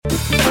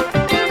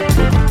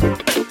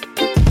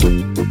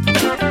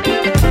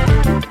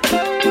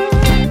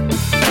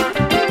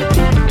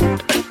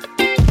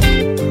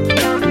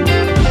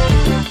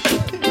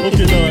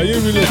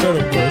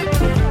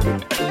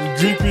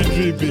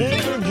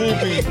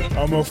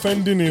I'm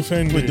offending.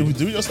 Wait, did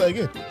we just start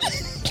again?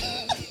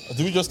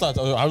 Did we just start?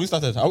 Have we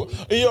started?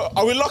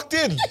 Are we locked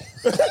in?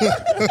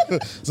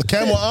 The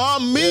camera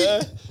on me.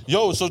 Yeah.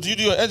 Yo, so do you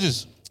do your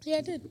edges? Yeah,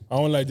 I did. I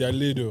don't like that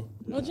lid though.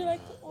 Would you like?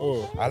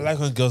 Oh, I like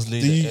when girls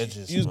lay Do you their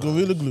edges. use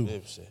Gorilla Glue?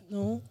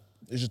 No.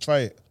 You should try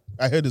it.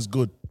 I heard it's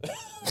good.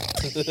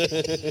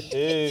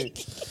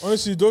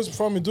 honestly, those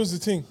the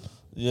thing.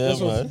 Yeah, That's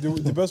man.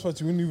 what, the best part,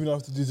 you wouldn't even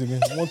have to do it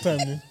again. One time,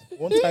 man.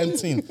 One time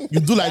thing. You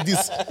do like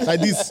this.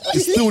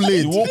 It's still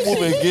laid. You won't move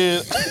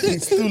again.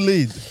 It's still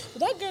laid. But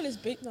that girl is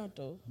big now,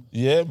 though.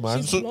 Yeah, man.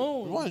 She's So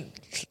blown. man,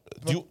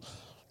 do you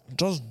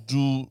just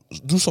do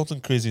something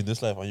crazy in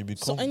this life and you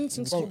become. So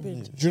anything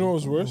stupid. Do you know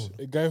what's worse?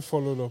 A guy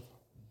followed up.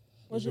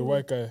 What's The your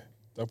white guy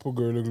that put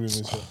Gorilla Glue in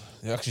his hair.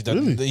 Yeah, actually,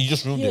 Really? he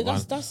just ruined Yeah, it,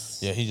 man. that's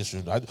Yeah, he just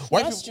ruined it.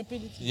 Why that's people-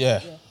 stupidity.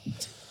 Yeah.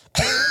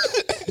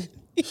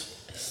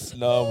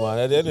 No, man.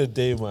 At the end of the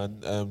day,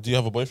 man, do you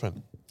have a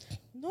boyfriend?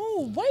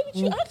 No, why would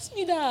you ask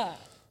me that?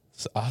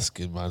 Just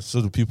asking, man. So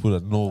the people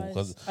that know,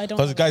 Guys, I don't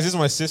because know. guys, this is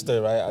my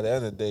sister, right? At the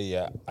end of the day,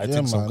 yeah, I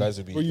think some man. guys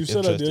would be. But you said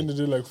at the interested. end of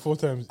the day like 4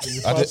 times.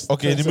 In the At the- past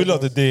okay, in the 10 middle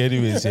of the seconds. day,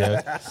 anyways,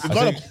 yeah. You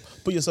gotta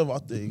put yourself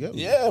out there. You get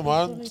me? Yeah,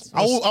 man.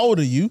 How old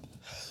are you?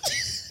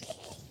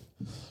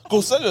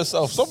 Go sell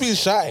yourself. Stop being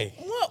shy.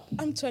 Well,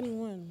 I'm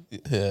 21.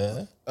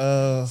 Yeah.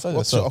 What's your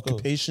yourself, go.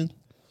 occupation?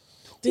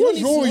 They don't What's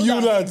need wrong to with know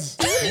you, that. lads?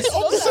 I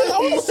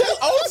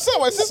want to sell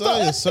my sister.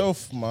 Sell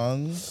yourself,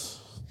 man.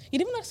 You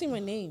didn't even ask me my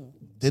name.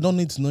 They don't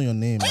need to know your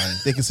name, man.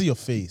 They can see your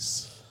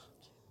face.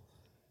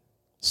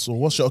 So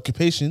what's your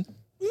occupation?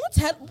 What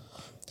happened?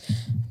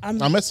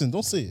 I'm messing.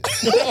 Don't say it.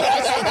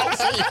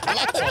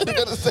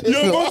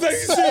 You're both like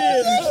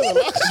saying.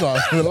 Relax, man.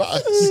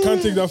 Relax. You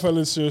can't take that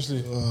fella seriously.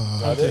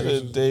 At the end of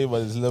the day,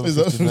 man, it's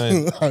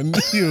 11:59. I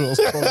knew it was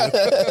coming.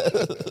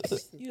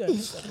 You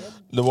understand?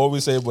 The what we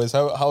say, boys,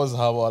 how has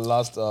our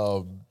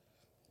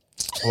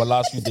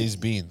last few days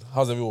been?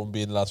 How's everyone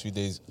been the last few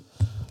days?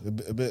 A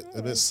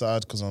bit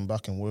sad because I'm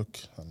back in work.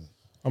 And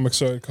I'm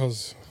excited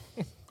because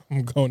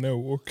I'm going out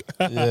work.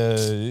 Yeah,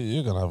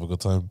 you're gonna have a good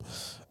time.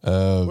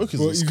 work is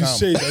But a if you scam.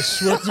 say it, I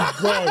swear to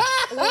God.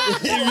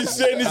 If you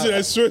say anything,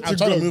 I swear to I'm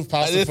trying to God. move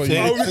past it for you. I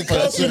I will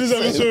cancel this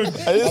episode.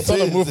 I'm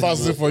trying to move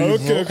past it for you,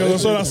 Okay, bro. because I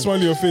saw that smile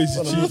on your face.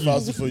 I'm you trying to move cheeky.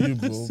 past it for you,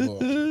 bro.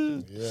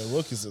 But yeah,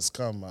 work is a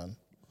scam, man.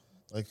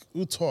 Like,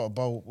 who thought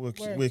about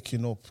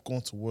waking up,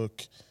 going to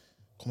work,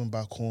 coming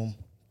back home,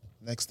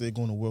 next day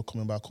going to work,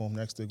 coming back home,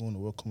 next day going to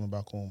work, coming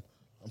back home.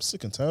 I'm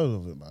sick and tired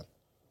of it, man.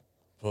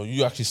 Bro,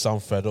 you actually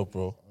sound fed up,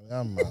 bro.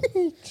 Yeah, man.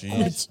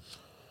 Jeez.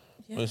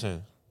 Yeah. What are you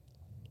saying?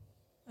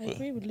 I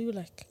agree with you.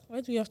 Like, why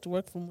do you have to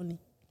work for money?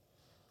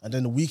 And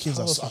then the weekends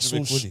How are else so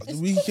would you make money?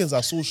 the weekends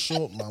are so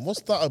short, man.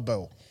 What's that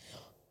about?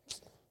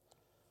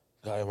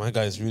 My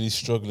guy is really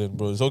struggling,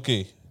 bro. It's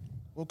okay.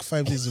 Work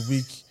 5 days a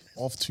week,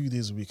 off 2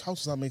 days a week. How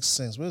does that make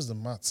sense? Where's the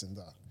maths in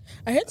that?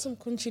 I heard some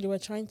country they were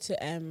trying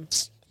to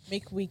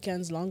make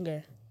weekends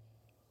longer,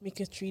 make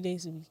it 3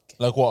 days a week.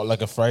 Like what?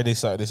 Like a Friday,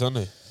 Saturday,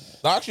 Sunday?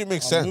 That actually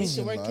makes sense. It's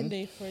a Moving, working man.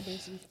 day, 4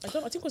 days a week. I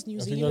think it was New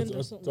I think Zealand or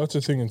that's, something. that's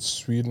a thing in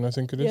Sweden, I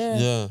think it is. Yeah.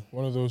 Yeah.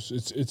 One of those,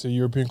 it's a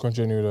European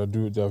country anyway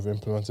that have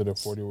implemented a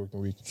 4-day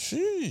working week.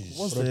 Jeez.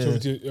 What's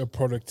the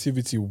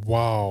Productivity,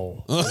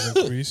 wow, has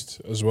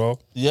increased as well.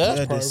 Yeah? Yeah,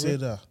 part they of say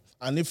it. that.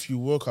 And if you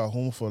work at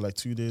home for like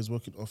 2 days,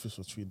 work in office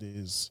for 3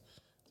 days,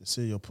 they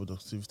say your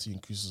productivity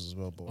increases as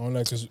well. But I'm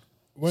like, cause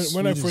when I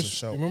Sweden's a first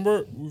shout.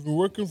 remember, we've been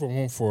working from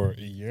home for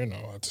a year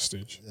now at this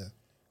stage. Yeah.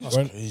 That's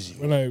crazy.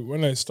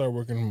 When I started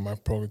working, my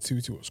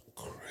productivity was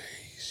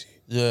crazy.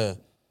 Yeah.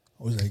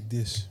 I was like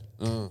this.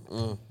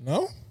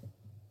 No?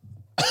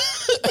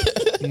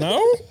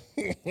 no?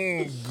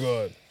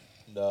 Good.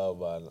 No,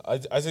 man.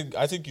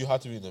 I think you have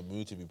to be in the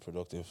mood to be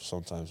productive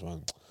sometimes,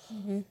 man.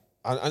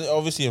 And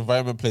obviously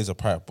environment plays a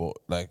part, but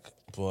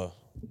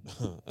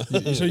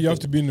You said you have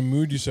to be in the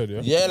mood, you said,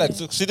 yeah? yeah, like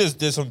so, see,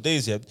 there's some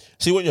days, yeah.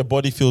 See when your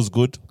body feels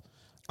good,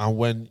 and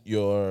when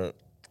you're,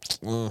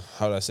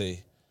 how do I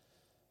say?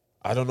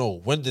 I don't know.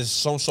 When there's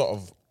some sort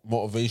of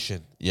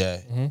motivation,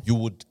 yeah, you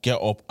would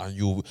get up and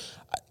you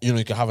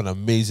can have an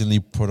amazingly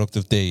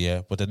productive day,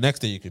 yeah. But the next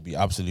day you could be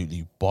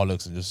absolutely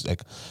bollocks and just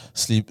like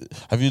sleep.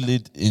 Have you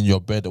laid in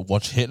your bed and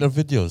watched Hitler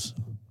videos?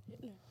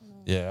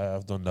 Yeah,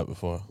 I've done that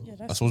before. Yeah,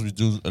 I supposed to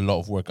do a lot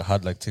of work. I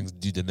had like things to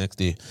do the next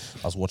day.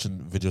 I was watching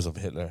videos of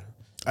Hitler.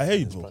 I hear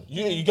you, bro.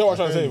 You get what I'm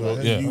trying to say, bro?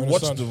 Yeah, You I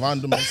watch understand. the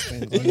random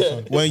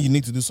things when you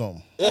need to do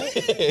something,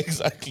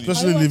 exactly.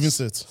 especially living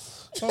set.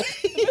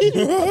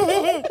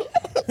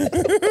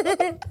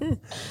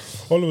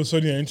 All of a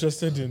sudden you're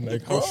interested in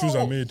like how shoes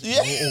are made.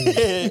 Yeah,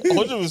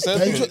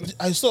 100%.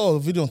 I saw a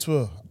video on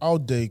Twitter how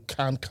they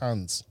can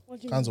cans What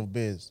do you cans of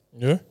beers.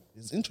 Yeah?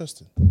 It's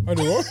interesting. How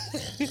do what?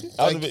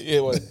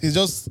 It's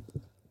just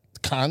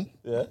can,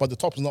 Yeah. but the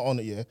top is not on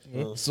it yet.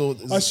 So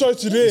I saw it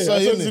today. So,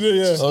 I saw it innit? today,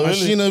 yeah. So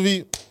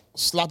machinery,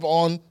 slap it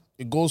on.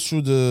 It goes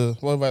through the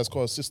whatever it's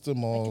called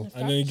system or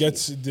And then it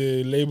gets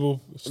the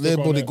label. stuck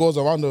label. on It goes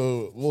around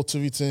the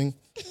rotary thing,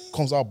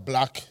 comes out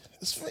black.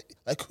 It's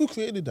like who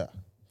created that?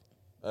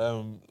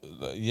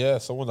 Yeah,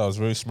 someone that was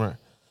very smart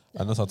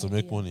and knows how to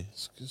make money.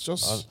 It's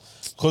just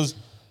Because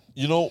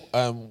you know,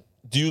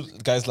 do you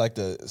guys like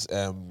the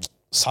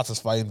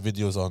satisfying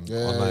videos on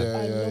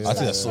online? I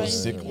think that's so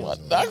sick. What?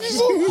 I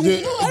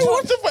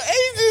watched it for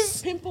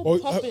ages. Pimple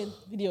popping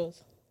videos.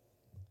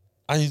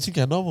 And you think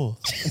you're normal?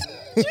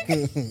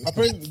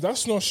 Apparently,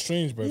 that's not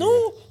strange, by the way.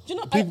 No, do you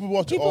know People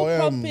watch people or,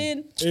 popping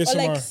or ASMR.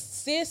 like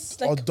cysts,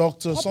 like or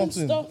doctor popping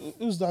something. stuff.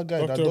 Who's that guy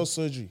that Doctor- does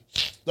surgery?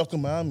 Dr.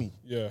 Miami.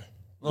 Yeah.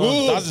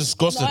 No, that's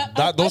disgusting.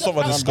 No, Those stuff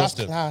are That's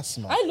disgusting. class,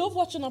 man. I love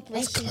watching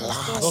operations. and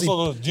stuff.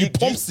 No, do He you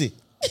pumps it.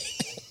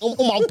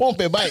 My pump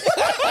a bike.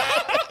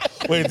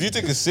 wait? Do you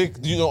think it's sick?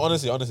 Do you know?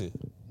 Honestly.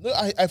 No,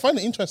 I find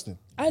it interesting.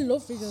 I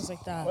love videos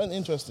like that. I find it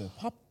interesting.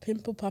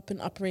 Pimple popping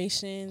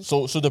operations.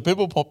 So the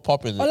people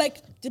popping, Or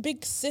like the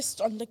big cyst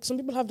on, like some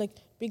people have like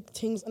big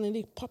things and then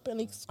they pop it and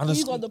they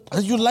squeeze all the pus.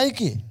 and you like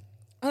it.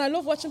 And I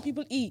love watching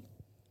people eat.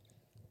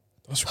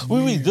 That's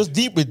Wait, just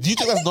deep it. Do you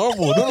think that's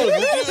normal? No,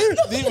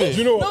 deep it. Do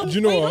you know No, what? Do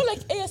you know but what? like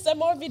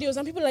ASMR videos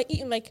and people like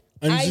eating like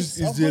And ice it's or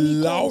just, it's the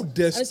honeycomb.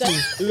 loudest And thing.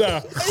 it's like,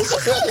 Yeah.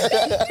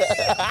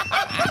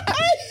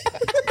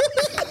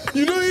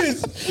 You know it.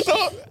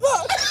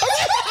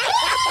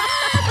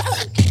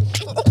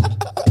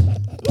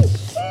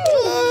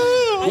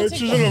 I We're take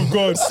children of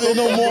God. Say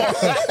no more.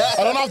 I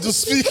don't have to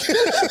speak.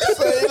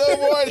 Say no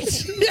more.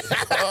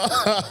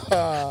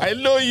 I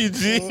know you,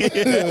 G.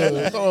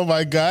 Come on,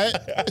 my guy.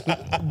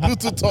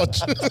 Bluetooth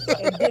touch.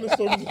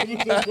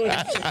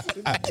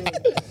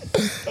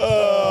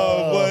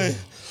 Oh boy.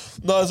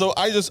 No, so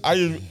I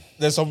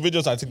there's some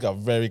videos I think are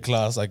very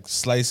class, like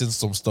slicing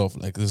some stuff.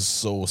 Like this is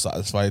so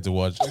satisfying to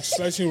watch. Like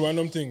slicing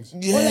random things.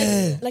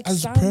 Yeah, like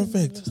that's salmon.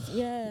 perfect.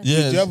 Yeah.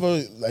 Yeah, Do you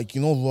ever, like,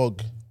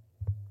 log?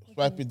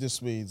 Swipe it this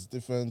way, it's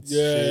different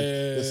Yeah.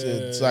 shape. This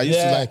way. So I used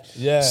to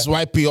Yeah.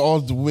 swipe it all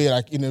the way,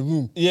 like in a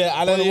room. yeah,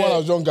 and then When I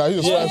was younger, I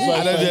used to swipe,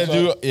 and then they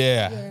swipe. do,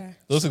 yeah.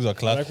 Those things are I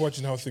class. like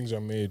watching how things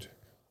are made.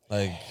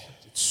 Like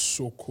It's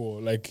so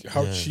cool. Like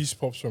how cheese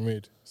pops are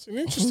made. It's an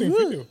interesting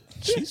video.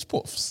 cheese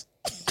puffs.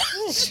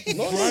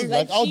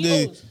 Like how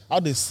Cheetos.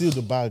 they seal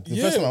the bag. The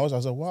Yeah. first time I was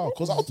like, wow,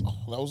 because I was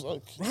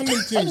like, Random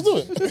how things. you do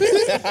it?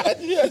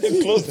 Yeah,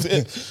 they closed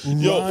it.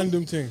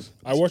 Random things.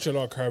 I watch a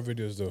lot of car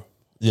videos though.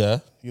 Yeah.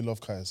 You love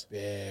cars.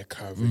 Yeah,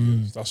 car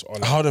videos. That's all.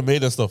 How they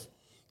made and stuff.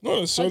 Not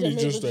necessarily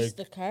Maybe just like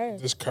the car.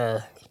 this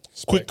car.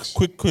 Quick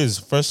specs. quiz.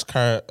 First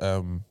car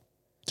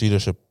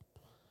dealership.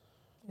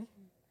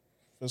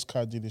 First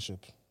car dealership.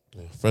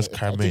 First I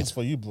car think made. it's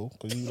for you, bro,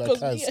 because you like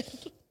Because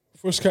cars.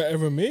 First car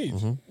ever made.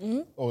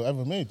 Oh,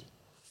 ever made?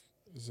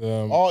 Is,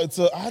 Oh, it's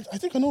a. I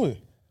think I know it.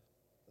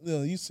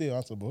 Yeah, you say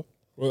answer, bro.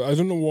 well, I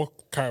don't know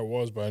what car it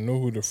was, but I know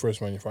who the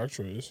first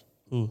manufacturer is.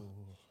 Who?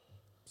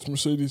 It's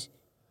Mercedes.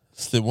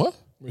 Slim what?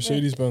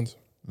 Mercedes Benz.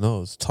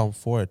 No, it's Tom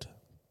Ford.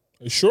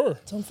 Are you sure?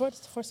 Tom Ford's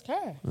the first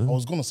car. I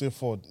was gonna say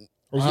Ford.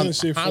 I was gonna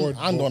say Ford.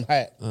 Hand but- on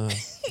high.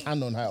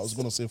 Hand on high. I was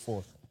gonna say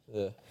Ford.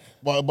 Yeah.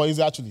 But is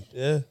it actually?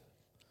 Yeah.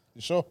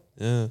 You sure?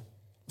 Yeah.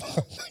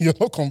 You're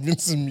not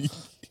convincing me.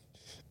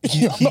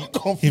 You're not He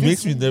convincing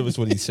makes me nervous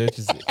when he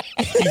searches it.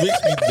 He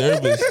makes me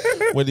nervous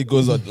when he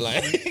goes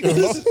online.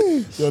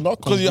 You're not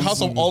Because you have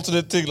some convincing me.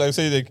 alternate thing, like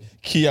say like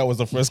Kia was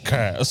the first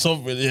car or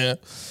something, yeah.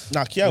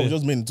 Nah, Kia was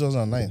just made in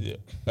 2009. Yeah.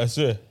 I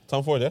swear.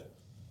 Tom Ford, yeah?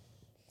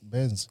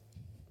 Benz.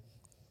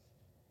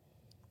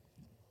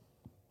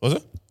 Was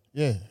it?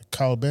 Yeah,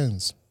 Carl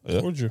Benz.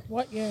 Yeah. Told you.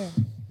 What year?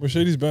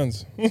 Mercedes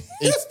Benz.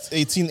 It's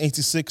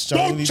 1886,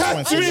 January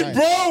Chat to me, 29.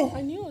 bro.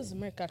 I knew it was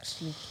America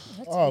actually.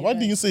 That's Oh, why weird.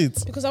 did you say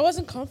it? Because I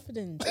wasn't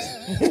confident.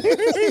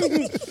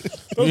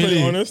 That's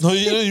very honest. No,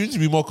 you need to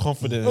be more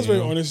confident. That's you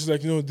very know? honest.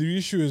 It's like, the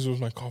issue is with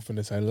my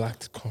confidence. I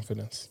lacked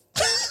confidence.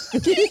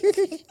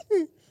 That's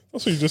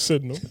what you just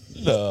said, no?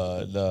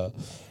 Nah.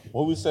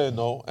 What we saying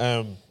though?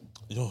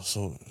 Yo,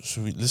 so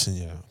should we listen,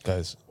 yeah,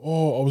 guys?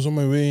 Oh, I was on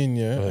my way in,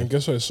 yeah, and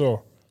guess what I saw?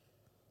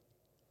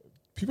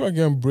 People are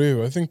getting brave.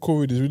 I think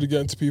COVID is really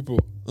getting to people.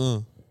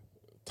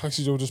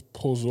 Taxi driver just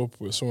pulls up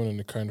with someone in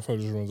the car and the fella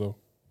just runs out.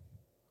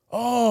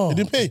 He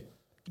didn't pay.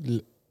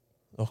 He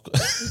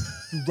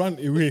ran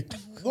away.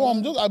 No,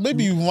 I'm just.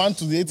 Maybe you went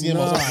to the ATM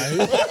or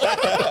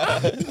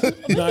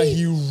something. Nah,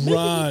 he Maybe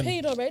ran. he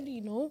paid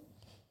already, no?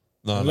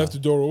 No, I left the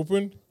door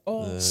open,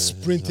 Oh,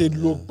 sprinted,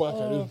 looked back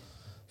at him.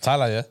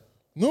 Tyler, yeah.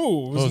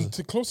 No, it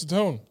was close to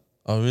town.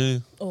 Oh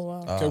really? oh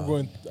wow. Kept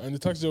going, and the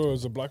taxi driver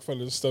was a black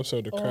fella. Just steps out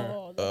of the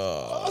car.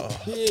 Oh,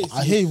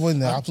 I hate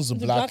when it happens to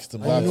black. The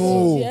black.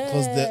 know.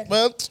 Because Yeah.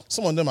 well,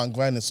 some of them are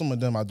grinding. Some of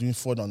them are doing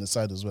fraud on the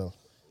side as well.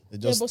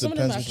 It Yeah, just but some of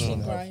them depends which actually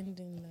one they have.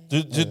 grinding.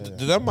 Like.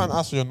 Did that man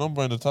ask for your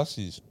number in the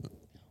taxis?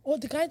 Oh,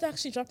 the guy that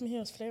actually dropped me here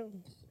was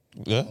flirting.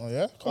 Yeah. Oh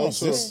yeah, come on,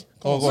 sis.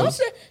 Oh, go on.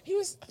 Honestly, he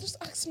was just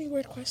asking me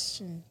weird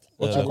questions.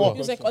 What Yeah. you call? He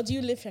was like, "Oh, do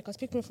you live here?" Because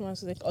picked me up from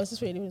house. He was like, "Oh, is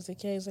this where you live?" He was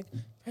like, "Yeah." He's like,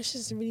 "Precious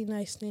is a really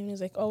nice name." He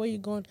was like, "Oh, where you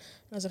going?"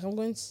 And I was like, "I'm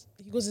going."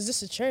 He goes, "Is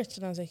this a church?"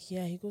 And I was like,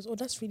 "Yeah." He goes, "Oh,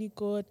 that's really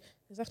good."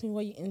 He's asking me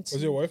what you into.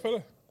 Was it a white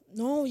fella?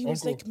 No, he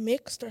was Uncle? like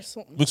mixed or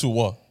something. Mixed with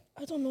what?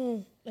 I don't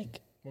know. Like,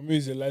 Maybe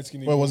he's a light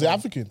skinny. Well, was it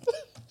African?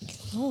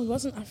 no, he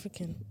wasn't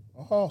African.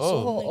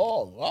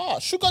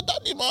 Sugar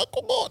daddy, man,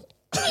 come on.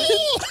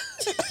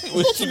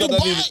 Wait,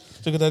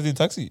 sugar daddy in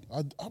taxi.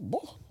 What?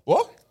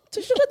 What? So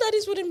sugar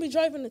daddies wouldn't be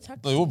driving the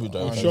taxi. No, you won't be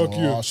driving. I'll shock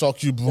you. I'll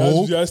shock you, He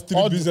bro. has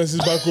 3 businesses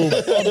back home.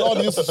 All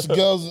these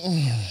girls.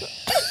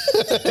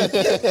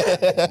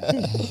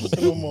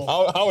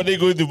 How are they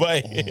going to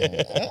buy?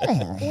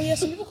 Oh yeah,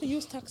 some people could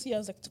use taxi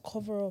as like to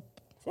cover up.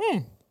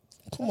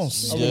 Come on,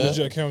 I have a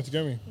legit account to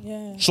get me.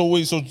 Yeah. So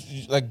wait, so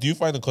like, do you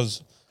find it?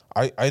 Because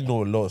I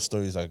know a lot of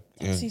stories like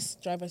Taxi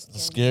drivers.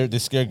 they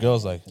scare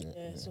girls like.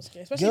 Yeah, so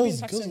scary. Especially Girls- being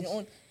taxi on girls- your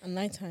own at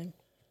nighttime.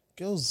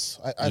 girls.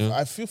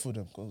 I feel for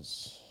them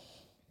because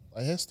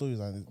I hear stories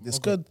and they're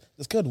scared.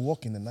 They're scared to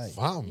walk in the night.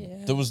 Fam.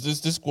 Yeah. There was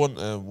this one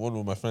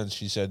of my friends.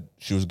 She said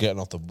she was getting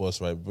off the bus,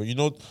 right? But you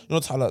know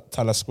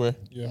Tyler Square,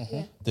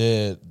 Yeah.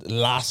 the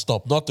last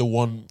stop, not the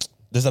one.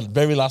 There's a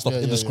very last stop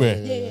in the square.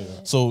 Yeah.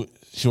 So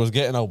she was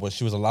getting out, but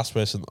she was the last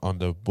person on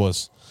the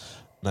bus.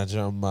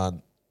 Nigerian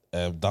man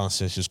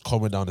downstairs. She was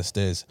coming down the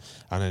stairs,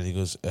 and then he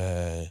goes,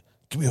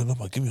 "Give me your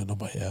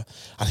number, yeah."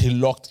 And he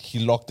locked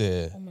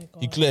the. Oh my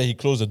God. He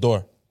closed the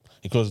door.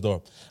 He closed the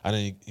door, and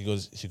then he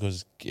goes,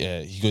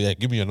 yeah,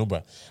 give me your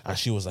number. And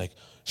she was like,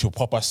 she was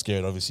proper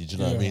scared, obviously. Do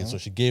you know what I mean? So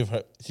she gave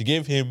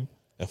him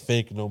a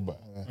fake number.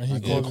 And he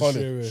Yeah, called call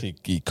it.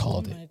 He Oh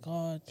called it. my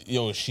god.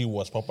 Yo, she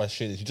was proper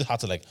shit. She just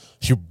had to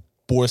she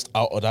burst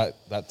out of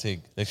that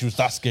thing. Like she was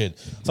that scared.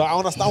 So I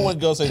understand when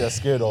girls say they're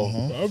scared of.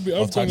 I've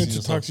gone taxis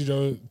into and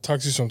stuff.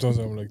 taxi sometimes.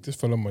 I'm like, this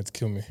fella might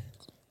kill me,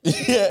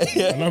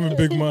 yeah. and I'm a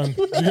big man.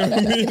 Do you know what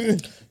I mean?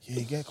 Yeah,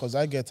 you get because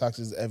I get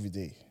taxis every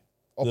day,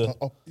 up Yeah. and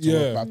up to Yeah.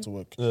 work, back to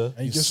work. Yeah.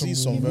 And You get see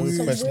some weird- very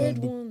Some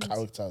questionable weird ones.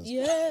 characters.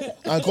 Yeah.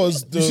 And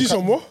because You see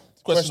some what?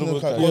 questionable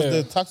Questionable because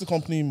yeah. the taxi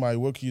company my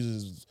work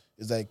uses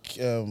is like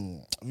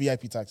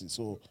VIP taxi,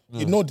 so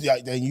you know they're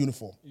in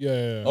uniform.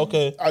 Yeah.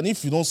 Okay. And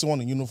if you don't see one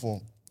in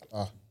uniform,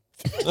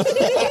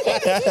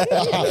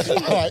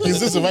 is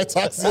this the right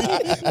taxi?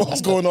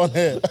 What's going on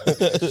here?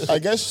 I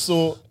guess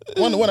so.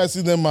 When I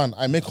see them, man,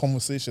 I make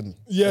conversation.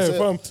 Yeah, I say,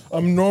 fam.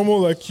 I'm normal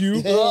like you.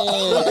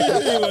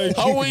 Like,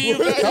 How are you?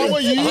 How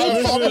are you?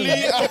 How family?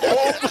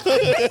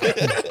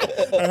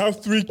 I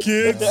have 3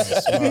 kids.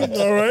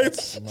 All right.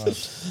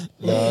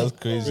 That's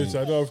crazy. Bitch,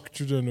 I don't have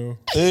children. No.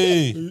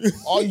 Hey.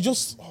 Oh, you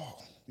just. Oh.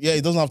 Yeah,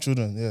 he doesn't have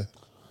children. Yeah.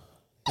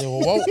 Yeah,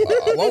 well,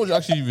 why would you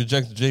actually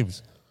reject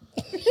James?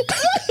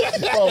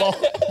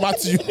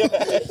 Matthew.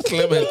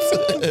 Clement.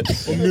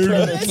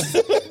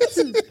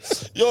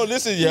 Yo,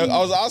 listen, yeah. I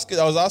was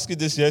asking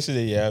this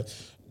yesterday, yeah.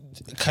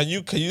 Can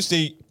you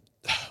say,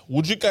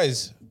 would you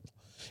guys,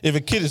 if a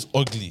kid is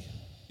ugly,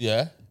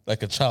 yeah,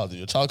 like a child,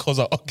 your child calls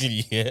out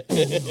ugly, yeah.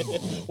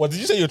 What did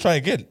you say? You'll try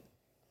again?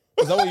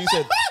 Is that what you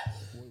said?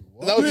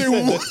 Is that what you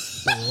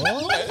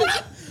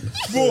said?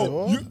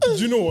 Bro,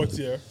 do you know what?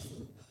 Yeah,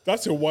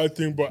 that's a wild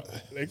thing, but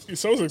like it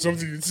sounds like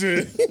something you'd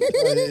say.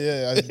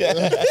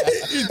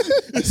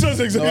 It sounds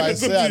exactly I like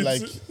say something.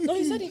 like. you'd say. No,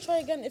 he said he'd try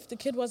again if the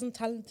kid wasn't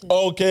talented.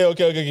 Okay,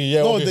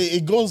 yeah. No, okay.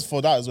 it goes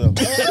for that as well.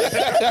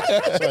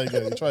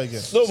 Try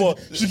again. No, but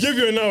She gave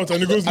you an out, and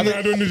he goes, "Nah,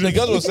 I don't need the it."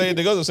 guys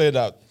were saying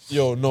that,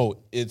 yo, no,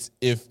 it's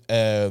if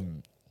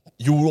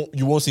you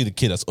won't see the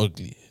kid as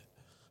ugly.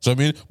 So I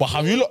mean, but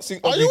have you not seen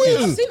ugly you kids?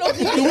 will. I've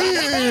seen ugly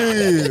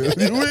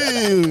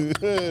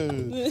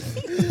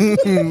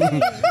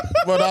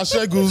But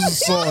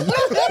Ashegu's son.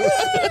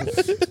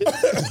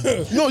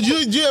 No, do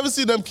you ever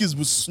see them kids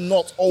with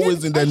snot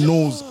always in their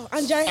nose?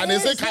 And their And they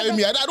say, hair is carry never-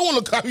 me. I don't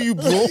want to carry you,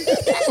 bro.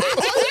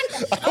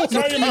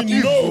 Carry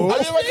me, no. I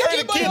never carried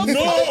a kid.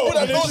 No, Put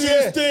that and nose then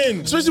here. she's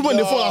staying. Especially when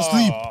they fall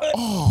asleep.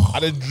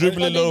 And then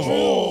dribbling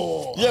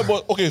over. Yeah,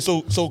 but okay,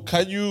 so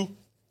can you?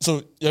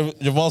 So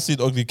you've all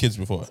seen ugly kids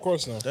before. Of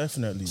course not.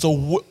 Definitely.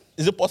 So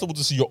is it possible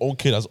to see your own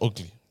kid as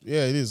ugly?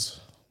 Yeah, it is.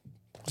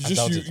 Just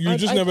doubt you, it. you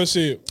just never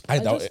say it. I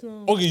doubt just it.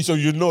 know. Okay, so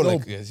you know, No,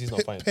 like, yes, he's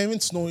not fine.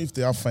 Parents know if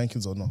they have fine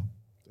kids or not.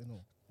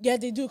 Yeah,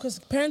 they do because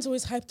parents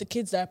always hype the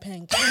kids that are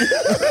paying.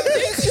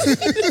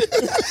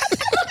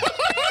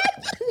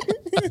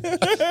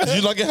 Did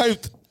you not get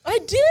hyped? I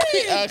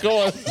did. Come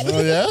on.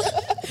 Oh, yeah?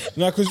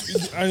 Nah,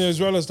 because and as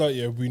well as that,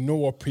 yeah, we know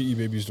what pretty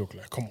babies look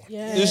like. Come on.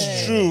 Yeah,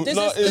 It's true. This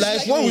No, is- it's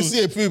Like when we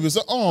see a preview, we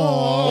say,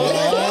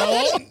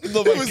 oh.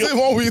 No, We say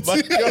what we my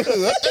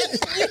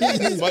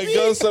see. my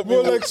girl sent me.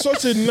 Bro, like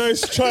such a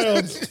nice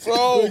child.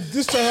 Bro, Like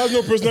this child has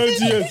no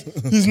personality yet.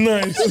 He's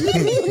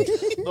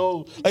nice.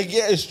 no, like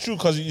yeah, it's true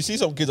because you see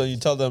some kids and you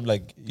tell them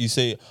like you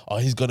say, oh,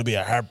 he's gonna be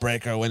a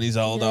heartbreaker when he's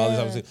older. All this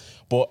type of Yeah. thing.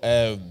 But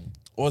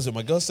what was it?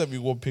 My girl sent me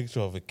one picture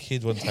of a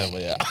kid one time.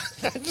 But yeah,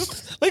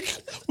 like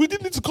we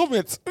didn't need to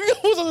comment. I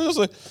was just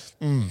like,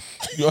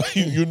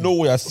 you know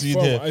what I seen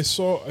Fam, here. I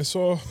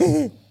saw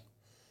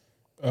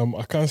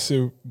I can't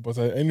say, but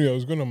anyway, I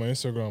was going on my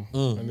Instagram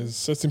and there's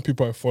certain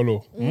people I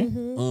follow.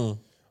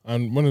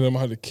 And one of them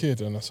had a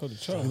kid and I saw the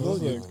child. I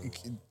was like,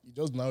 You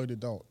just narrowed it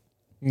down.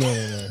 no, I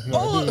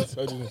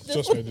didn't.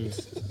 Trust me, I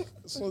didn't.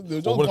 So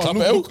they'll What, just would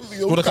go a and look-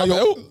 they'll would a look at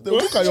your- clap they'll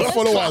look at your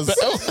followers.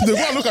 They'll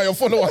go and look at your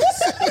followers.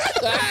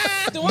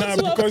 The ones Nah,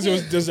 who have because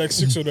kids, there's like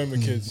 6 of them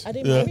with kids. are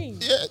they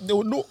married? Yeah, they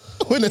will know.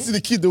 When they see the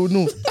kid, they will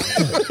know.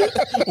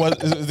 Well,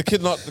 is the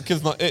kid's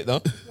not it,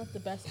 no? Not the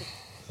best.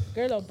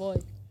 Girl or boy?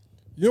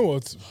 You know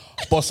what?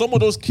 But some of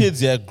those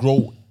kids,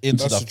 grow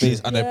into That's the true.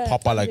 face and then Yeah,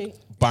 proper like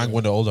bang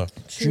when they're older.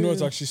 Do you know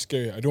what's actually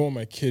scary? I don't want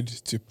my kid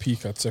to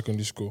peak at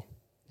secondary school.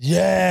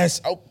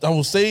 Yes, I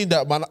was saying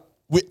that, man.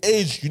 With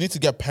age, you need to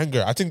get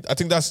penger. I think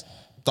that's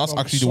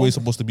actually the way it's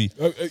supposed to be.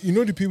 You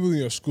know the people in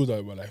your school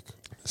that were like,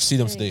 See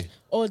them stay.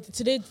 Oh,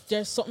 today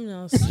there's something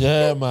else.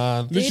 Yeah,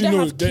 man. They literally, either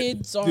no, have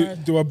kids or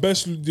they were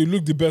best. They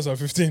looked the best at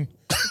 15.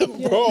 Bro,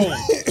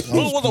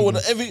 those ones that were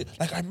every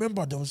like. I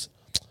remember there was.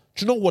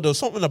 Do you know what? There was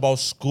something about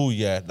school.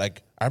 Yeah,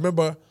 like I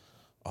remember.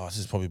 Oh, this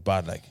is probably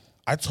bad. Like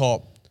I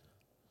thought.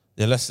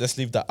 Yeah, let's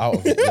leave that out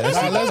of it. Yeah,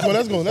 Let's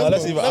go.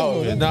 let's leave it out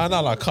of it.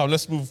 Nah, come.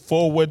 Let's move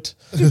forward.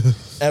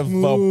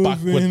 Ever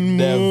backward,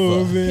 never.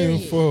 Moving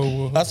Period.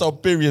 forward. That's our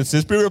period.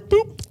 Since period,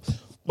 boop.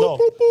 No.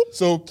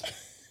 So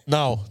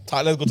now,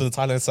 let's go to the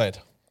talent side.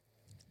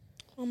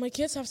 Oh, my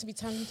kids have to be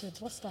talented.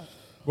 What's that?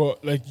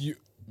 But like you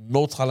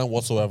No talent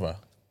whatsoever.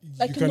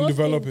 Like can nothing.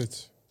 develop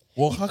it.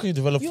 Well, how can you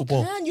develop You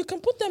football? can. You can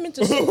put them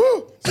into.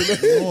 school.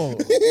 No.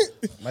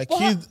 My But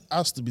kid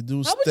has to be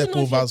doing how would you step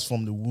know if overs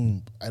from the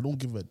womb. I don't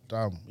give a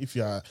damn if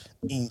you are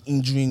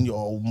injuring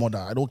your mother.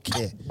 I don't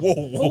care. Whoa.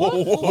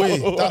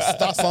 Wait,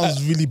 that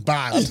sounds really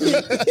bad.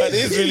 That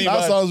is really That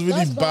bad. sounds really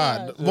That's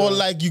bad. bad. But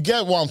like, you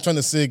get what I'm trying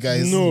to say,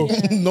 guys. No.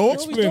 No,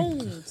 No, we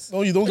don't.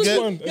 no, you don't Because get.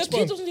 Expand, your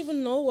expand. kid doesn't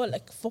even know what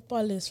like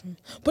football is.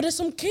 But there's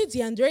some kids,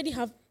 yeah, and they already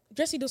have.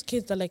 Just see those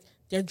kids that like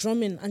they're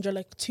drumming and you're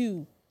like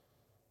 2.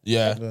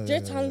 Yeah.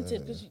 They're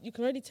talented because you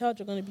can already tell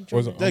they're going to be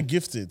Was drumming. They're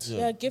gifted.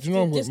 Yeah, gifted. you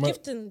know There's my-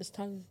 gifting in this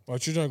talent. My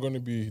children are going to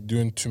be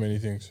doing too many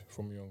things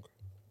from young.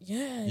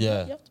 Yeah.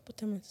 Yeah. You have to put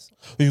them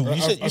in.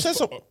 You said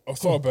something. I've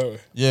thought about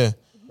it. Yeah.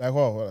 Like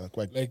what?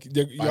 Like Like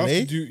you have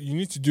Ballet? to do. You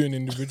need to do an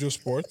individual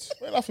sport.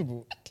 why laughing,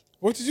 bro?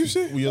 What did you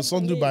say? Will your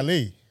son do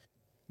ballet?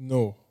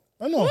 No.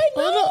 I know.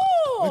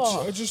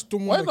 I just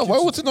don't Why want. not? my Why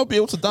kids would he not be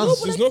able to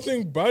dance? There's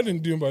nothing bad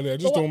in doing ballet. I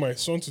just don't want my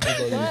son to do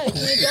ballet. Why?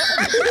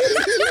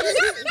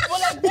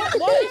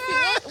 Well,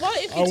 like, what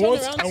if you turn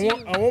around to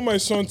you? I want my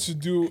son to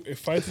do a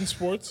fighting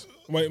sport.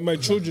 My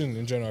children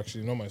in general,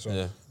 actually, not my son.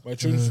 Yeah. My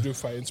children to do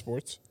fighting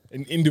sports,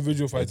 an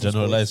individual fighting sport.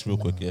 Generalize real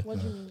quick, yeah. What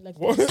do you mean? Like,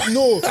 What?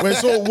 No,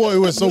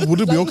 Wait, so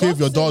would it be okay if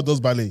your daughter does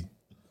ballet?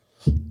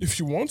 if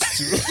she wants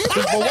to.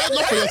 But why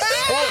not for your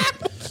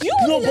son? you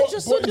wouldn't let your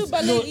son do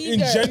ballet no, either.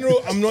 in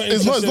general, I'm not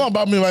It's interested. not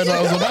about me right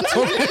now. So that's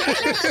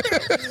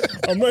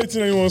I'm not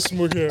eating anyone's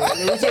smoke here. Let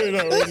me tell you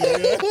that already,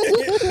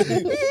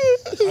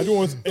 yeah? I don't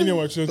want any of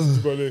my children to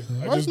do ballet.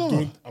 I just not?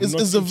 don't. I'm It's-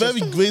 not it's a very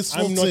interested-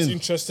 graceful I'm not thing.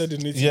 interested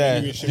in it Yeah, in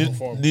any way, shape, or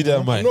form. neither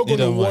am I. I'm not going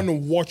Neither to am I. want to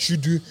watch you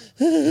do.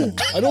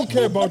 I don't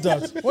care about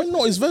that. Well,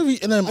 no, it's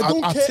very I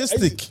don't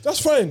artistic. care. That's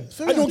fine.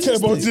 I don't care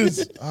about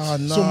this. Ah,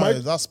 no, So my-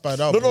 that's bad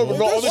out. No, bro. no.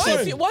 What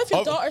Obviously, if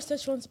your daughter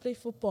says she wants to play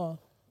football?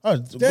 Ah,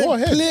 Then go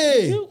ahead.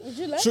 play. Would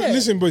you let So her?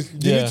 listen, but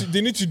Yeah.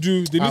 they need to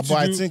do. They need But to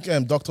I do.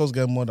 think doctors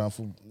get more than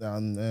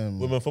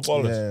women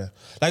footballers. Yeah.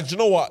 Like, do you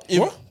know what? If,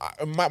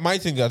 What? my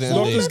thing at the end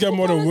of the Doctors day, get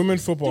more than footballers- women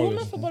The footballers.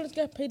 women footballers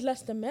get paid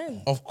less than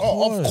men. of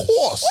course. Of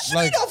course.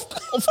 Like, Of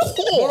course.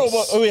 no,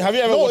 but wait, have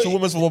you ever watched a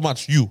women's football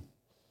match? You?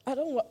 I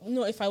don't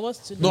know if I was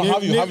to. No,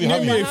 have you? Name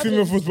me a I female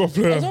haven't. football I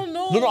player. don't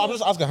know. No, I'm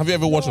just asking. Have you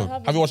ever watched I one?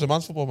 haven't. Have you watched a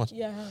man's football match?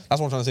 Yeah, I have.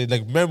 That's what I'm trying to say.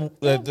 Like, men,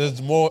 there's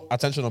more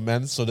attention on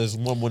men, so there's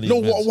more money. No,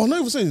 in men's. we're not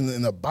even saying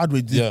in a bad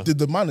way. Yeah.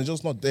 The man is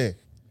just not there.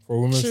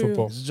 For women's True.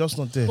 football. It's just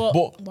not there. But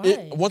But why?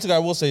 one thing I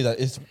will say that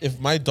if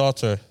my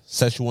daughter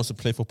says she wants to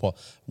play football,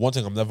 one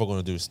thing I'm never going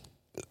to do is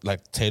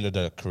like tailor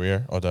their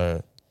career or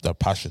their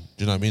passion.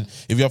 Do you know what I mean?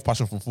 If you have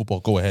passion for football,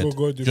 go ahead.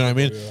 Go do you know what I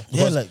mean? football, yeah.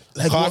 Because- Yeah, like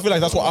because I feel like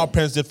that's what our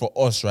parents did for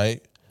us,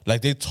 right?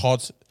 Like they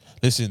taught,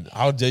 listen,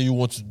 how dare you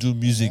want to do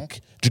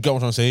music? Do you get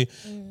what I'm saying?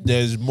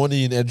 There's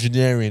money in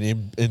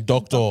engineering, in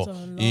doctor,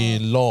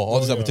 in law, all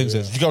these type of things.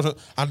 yeah. Do you get what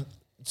I'm saying?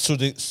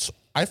 And so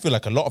I feel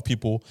like a lot of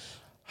people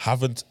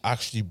haven't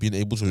actually been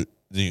able to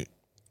do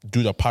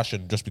the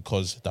passion just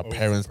because their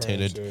parents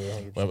tailored. yeah,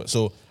 100%. Whatever.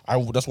 So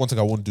that's one thing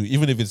I won't do.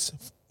 Even if it's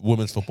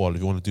women's football, if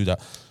you want to do that,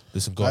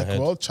 listen, go like ahead.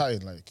 we're all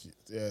chatting, like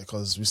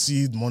because we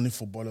see money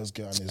footballers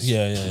get, and it's,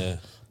 Yeah.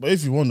 But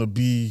if you want to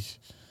be,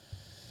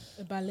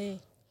 The ballet.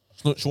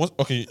 No, she wants.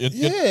 Okay,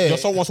 Yeah. your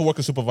son wants to work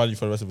in Super Value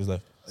for the rest of his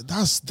life.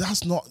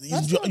 that's not.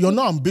 That's you're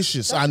not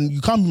ambitious, and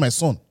you can't be my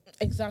son.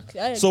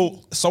 Exactly. I agree. So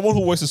someone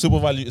who works in Super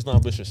Value is not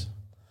ambitious.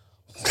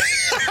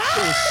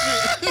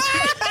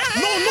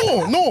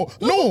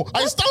 No.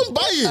 I stand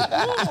by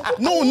it.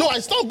 No, I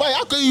stand by it.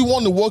 How can you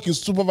want to work in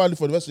Super Value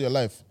for the rest of your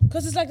life?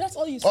 because it's like that's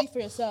all you see for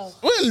yourself.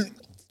 Well,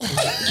 F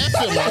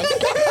it, man.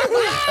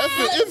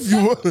 If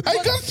you,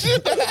 I got you.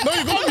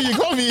 No, you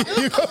got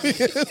me.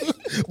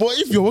 But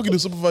if you're working in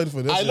Super Value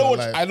for the rest I of know your what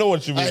life, I know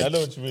what you mean. I like, know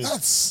what you mean.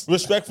 that's-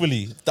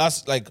 Respectfully,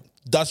 that's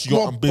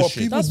your but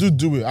ambition. people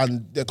do it,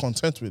 and they're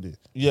content with it.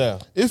 Yeah.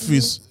 If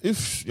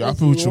you're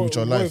happy with your What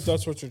if life,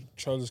 that's what your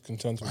child is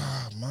content with?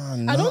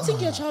 man. I don't nah.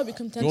 think your child will be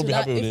content You won't with be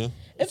that.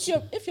 happy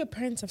with If your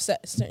parents have set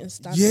a certain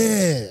standard,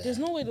 Yeah. there's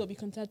no way they'll be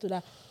content with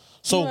that.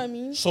 So You know what I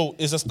mean? so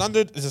is the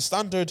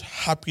standard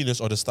happiness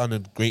or the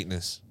standard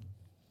greatness?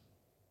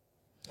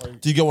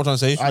 Do you get what I'm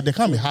trying to say? They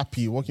can't be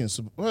happy working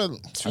super. Well,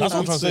 That's what I'm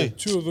trying to say.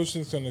 Two of those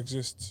things can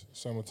exist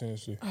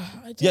simultaneously.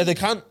 Yeah, they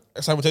can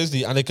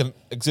simultaneously and they can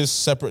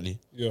exist separately.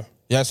 Yeah.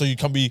 Yeah, so you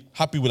can be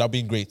happy without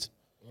being great.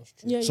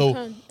 Yeah, you So,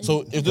 can.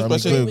 so if this I'm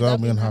person, good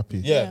without being happy.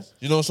 yeah,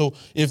 you know, so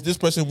if this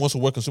person wants to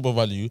work in super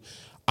value,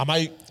 am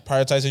I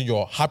prioritizing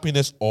your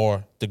happiness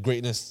or the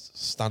greatness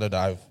standard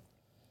I've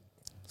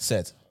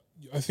set?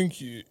 I think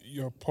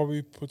you're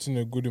probably putting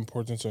a good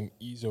importance on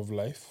ease of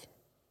life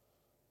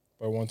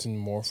by wanting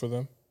more for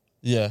them.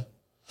 Yeah,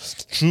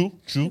 true.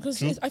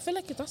 Because I feel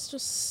like that's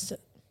just.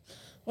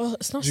 Well,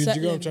 it's not Do you get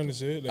settling. what I'm trying to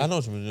say? Like, I know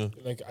what you mean.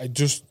 Yeah. Like,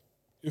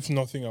 if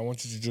nothing, I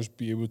want you to just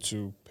be able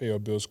to pay your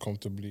bills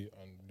comfortably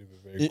and live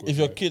a very good If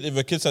your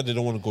life. kid said they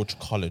don't want to go to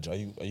college, are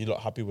you not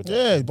happy with that?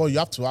 Yeah, but you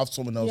have to have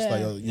someone else Yeah. that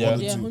you Yeah. want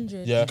to Yeah, do.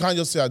 100. Yeah. You can't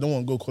just say I don't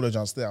want to go to college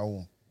and stay at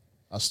home.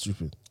 That's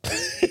stupid.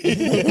 it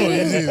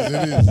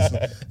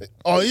is.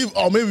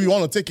 Or maybe you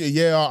want to take a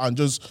year out and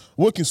just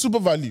work in super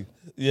value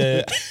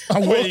Yeah.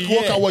 and work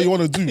out what you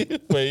want to do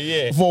But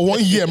yeah. for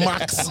 1 year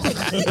max.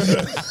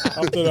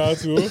 After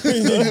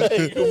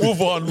that,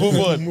 move on.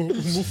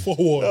 move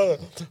forward.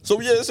 So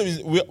yeah, so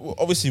we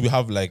obviously we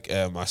have like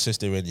our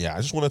sister in here.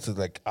 I just wanted to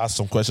like ask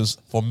some questions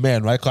for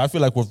men, right? Because I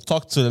feel like we've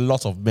talked to a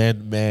lot of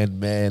men.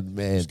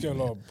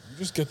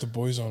 Just get the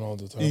boys on all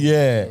the time. Yeah.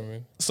 You know what I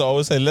mean? So I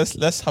would say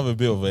let's have a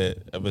bit of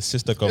a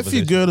sister If you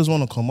conversation. girls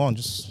want to come on,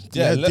 just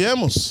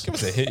DM us. Give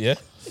us a hit,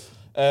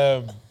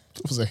 yeah.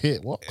 Give us a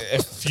hit. What?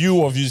 A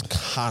few of you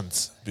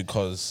can't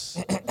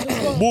because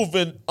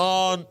moving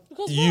on.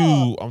 Because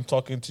You, I'm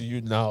talking to you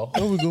now.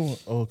 Where we going?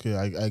 Okay,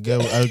 I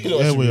get. I know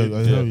what hear you you. mean,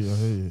 I hear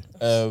you.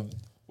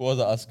 What was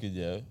I asking?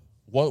 Yeah.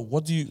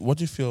 What do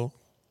you feel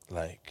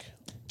like?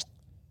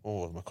 What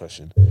was my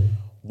question?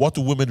 What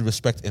do women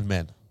respect in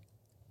men?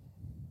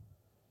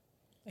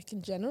 Like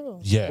in general.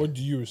 Yeah. What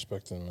do you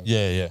respect in man?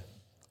 Yeah.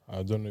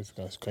 I don't know if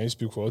you can you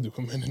speak for all the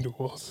women in the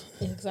world?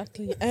 Yeah,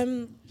 exactly.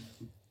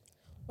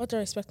 What do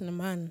I expect in a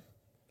man?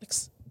 Like,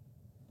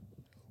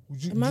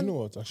 Would you, A man- you know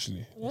what actually?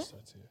 Yeah? Let's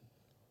start here.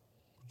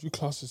 Would you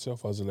class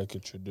yourself as like a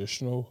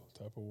traditional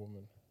type of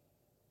woman?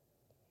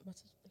 what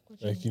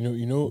do you Like mean?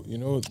 you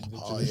know the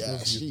Oh traditional yeah,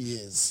 view. she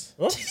is.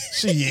 Huh?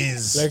 She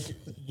is. Like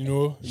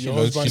your looks-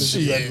 husband is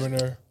she- the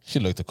breadwinner. She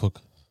liked to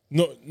cook.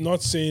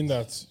 Not saying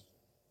that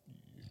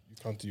you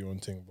can't do your own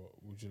thing, but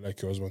would you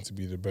like your husband to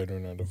be the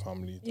breadwinner of the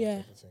family? that Yeah.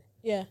 type of thing?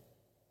 Yeah.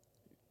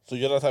 So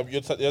you're that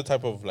type. You're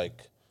type of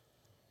like.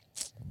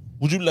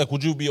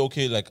 Would you be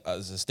okay like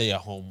as a stay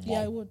at home mom?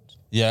 Yeah, I would.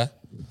 Yeah.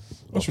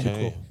 That should be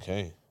cool.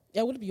 Okay.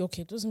 Yeah, I would be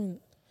okay. It doesn't mean.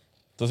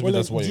 Doesn't Well, mean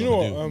that's like, what do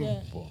you're you know gonna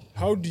what, do. Yeah.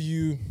 how do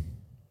you?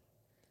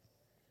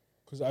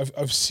 Because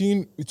I've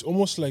seen it's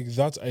almost like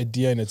that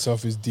idea in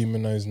itself is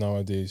demonized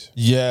nowadays.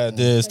 Yeah,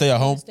 the stay at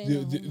home.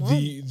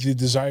 The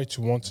desire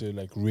to want to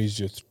like raise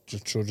your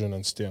children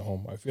and stay at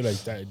home. I feel like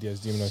that idea is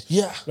demonized.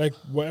 Yeah. Like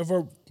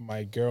whatever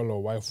my girl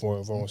or wife or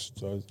whoever wants to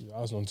do, it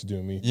has nothing to do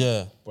with me.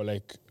 Yeah. But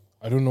like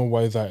I don't know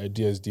why that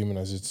idea is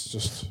demonized. It's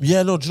just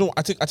Yeah, no, do you know?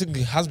 I think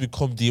it has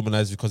become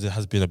demonized because it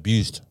has been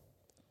abused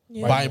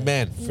Yeah. by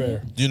men.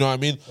 fair. Do you know what I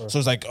mean? So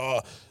it's like,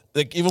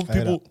 like even hear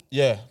people,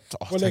 yeah.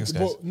 Oh, But thanks,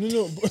 like, guys. but,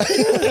 no,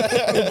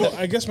 but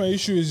I guess my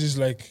issue is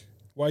like,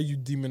 why are you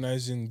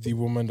demonizing the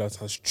woman that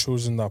has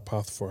chosen that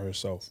path for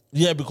herself?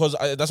 Yeah, because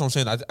that's what I'm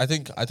saying. I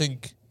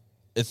think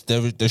it's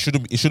there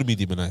shouldn't it shouldn't be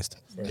demonized.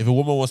 If a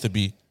woman wants to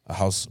be a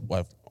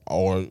housewife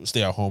or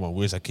stay at home and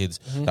raise her kids,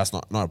 that's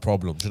not a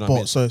problem. Do you know what I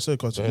mean? But sorry,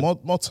 cut you.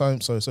 More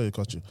times. Sorry,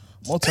 cut you.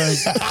 More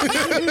times.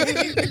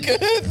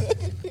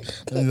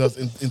 Let me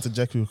just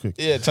interject real quick.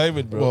 Yeah, time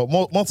it, bro.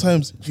 Well, more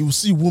times you will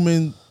see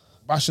women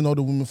bashing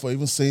other women for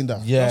even saying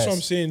that. Yeah, That's what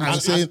I'm saying.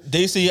 And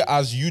they see it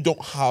as you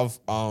don't have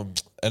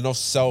enough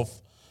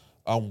self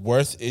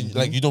worth in,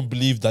 like you don't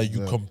believe that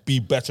you can be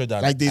better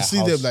than Like they a see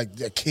house. them like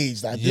they're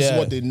caged. Like this Yeah, is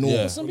what they know.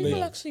 yeah. Some people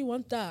Yeah. actually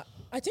want that.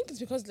 I think it's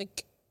because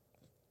like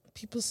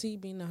people see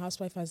being a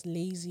housewife as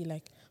lazy.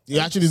 Like It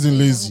actually isn't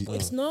lazy.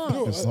 It's not.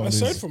 No, It's not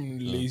aside lazy. from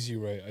lazy,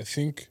 right? I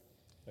think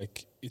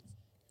like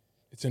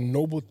it's a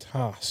noble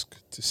task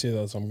to say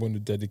that I'm going to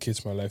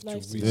dedicate my life to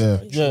Life to raising Yeah.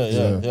 my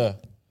children. yeah.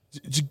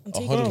 And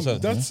take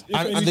 100%. That's if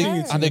And anything,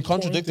 it's they an important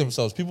contradict thing.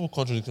 themselves. People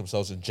contradict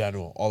themselves in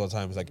general all the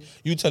time. It's like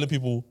you telling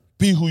people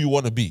be who you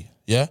want to be.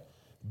 Yeah,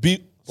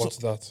 be. What's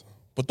that?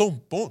 But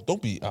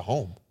don't be at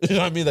home. You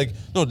know what I mean? Like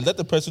no, let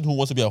the person who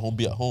wants to be at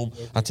home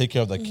and take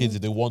care of their kids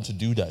if they want to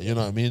do that. You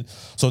know what I mean?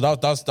 So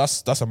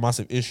that's a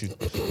massive issue.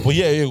 But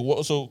yeah.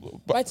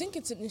 But I think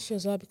it's an issue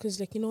as well because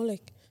like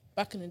like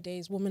back in the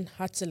days, women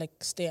had to like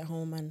stay at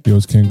home and Yo,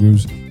 it's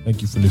Kangaroos.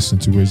 Thank you for listening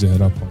to Raise Your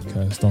Head Up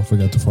podcast. Don't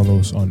forget to follow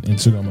us on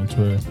Instagram and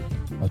Twitter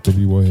at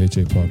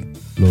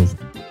WYHAPod. Love.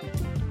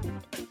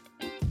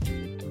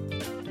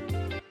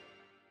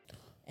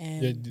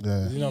 and They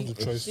didn't have the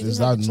choice. They Is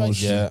didn't have that the no choice.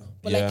 shit? yeah,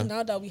 But yeah. like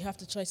now that we have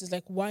the choice, it's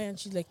like why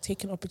aren't you like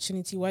taking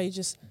opportunity? Why are you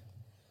just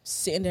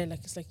sitting there like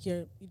it's like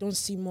you don't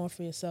see more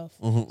for yourself?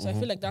 So I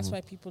feel like that's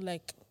why people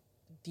like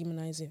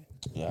demonize it.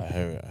 Yeah, I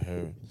hear it.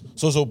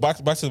 So back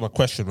to my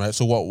question, right?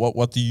 So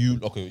what do you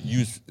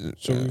use?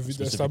 So we've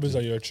established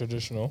that you're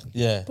traditional.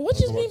 Yeah. But what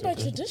do you mean by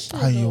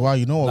traditional? Aye, though? why?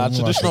 You know what? Nah, we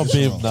mean by traditional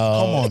babe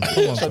now.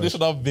 Come on.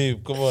 Traditional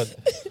babe, come on.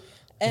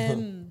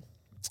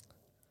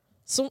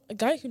 So a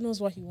guy who knows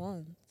what he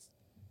wants.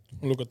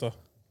 Look at that.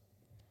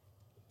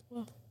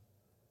 Well,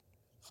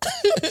 A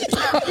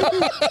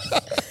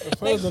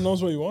fellow that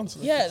knows what he wants.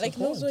 yeah, like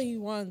knows what he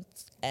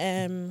wants.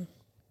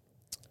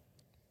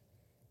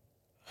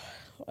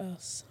 What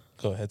else?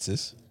 Go ahead,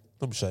 sis.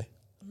 Don't be shy.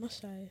 I'm not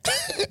shy.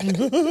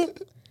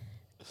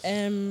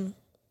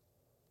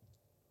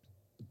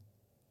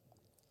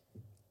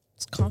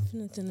 He's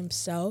confident in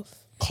himself.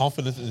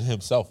 Confident in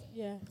himself.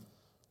 Yeah.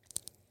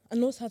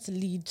 And knows how to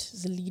lead.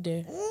 He's a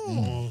leader.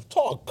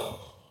 Talk.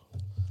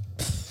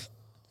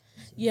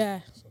 Yeah.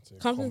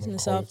 Confident in common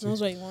himself. quality.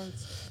 Knows what he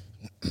wants.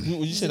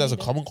 Would you say that's a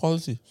common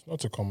quality? It's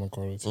not a common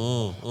quality.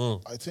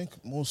 I think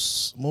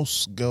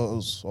most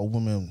girls or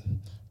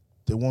women,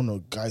 they want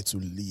a guy to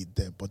lead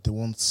them, but they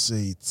won't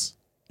say it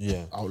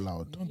Yeah. out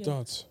loud. Not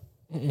that.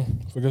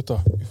 Forget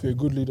that. If you're a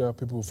good leader,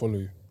 people will follow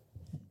you.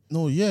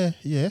 No, yeah.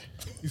 If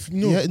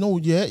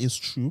It's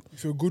true.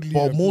 if you're a good leader,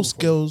 But people most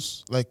will follow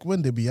girls, like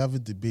when they be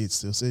having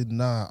debates, they'll say,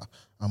 "Nah,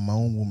 I'm my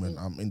own woman.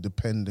 I'm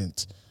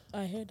independent.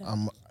 I heard that.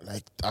 I'm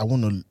like I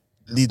want to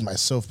lead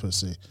myself per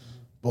se."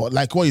 But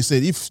like what you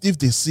said, if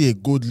they see a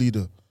good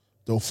leader,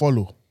 they'll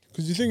follow.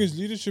 Because the thing is,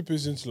 leadership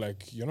isn't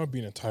like you're not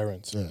being a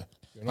tyrant. Yeah,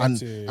 You're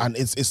not and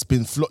it's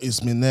been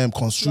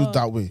construed Flawed.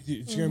 that way. Do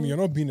you get me? You're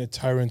not being a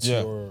tyrant.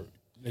 Yeah.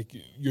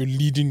 You're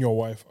leading your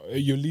wife.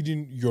 You're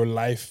leading your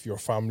life, your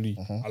family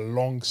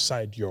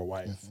alongside your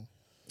wife.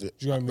 Do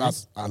you know what I mean?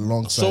 That's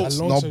alongside,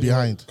 So- not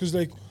behind. Because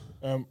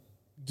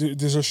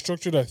there's a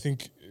structure that I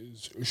think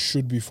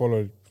should be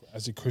followed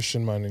as a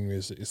Christian man.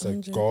 Anyways, it's like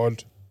 100.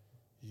 God,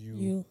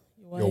 You,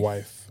 your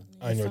wife,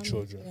 and your family.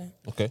 children.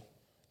 Yeah. Okay. Do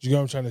you get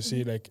what I'm trying to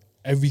say? Like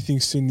everything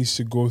still needs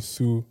to go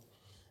through.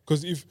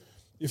 Because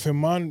if a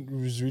man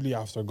is really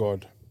after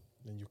God,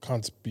 then you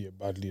can't be a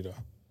bad leader.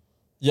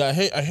 Yeah, I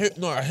hear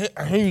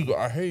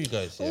you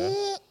guys.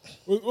 Yeah.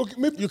 Well, okay,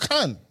 maybe You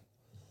can.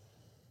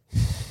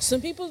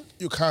 Some people,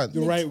 You can.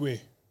 the right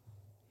way.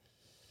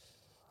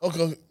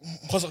 Okay.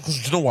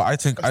 Because you know what I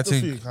think. I still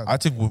feel you can. I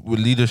think with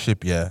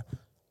leadership, yeah.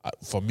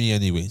 For me,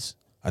 anyways,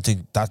 I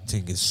think that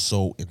thing is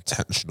so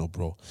intentional,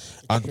 bro,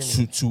 and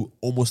to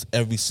almost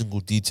every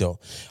single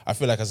detail. I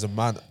feel like as a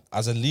man,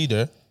 as a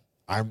leader,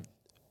 a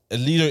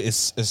leader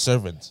is a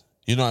servant.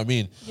 You know what I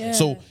mean? Yeah.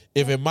 So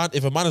if a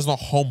man is not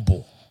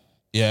humble,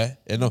 yeah,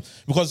 you know,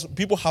 because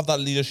people have that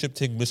leadership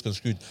thing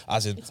misconstrued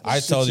as in I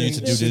tell you to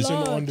do this.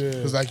 Lord.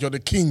 It's like you're the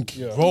king.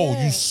 Yeah. Bro,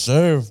 Yeah. you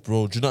serve,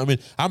 bro. Do you know what I mean?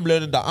 I'm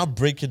learning that. I'm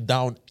breaking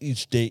down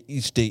each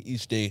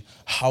day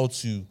how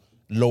to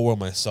lower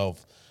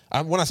myself.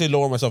 And when I say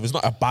lower myself, it's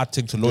not a bad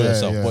thing to lower Yeah,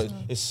 yourself, yeah. but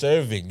it's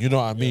serving. You know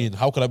what I mean?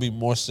 How could I be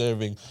more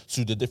serving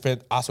to the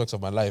different aspects of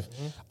my life?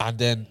 And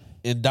then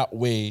in that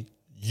way,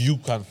 you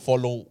can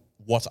follow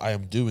what I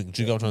am doing.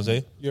 Do you get what I'm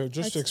trying to say? Yeah,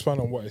 just to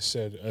expand on what I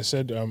said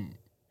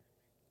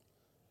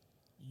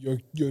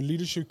your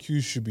leadership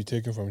cues should be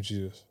taken from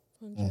Jesus.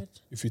 100.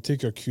 If you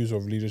take your cues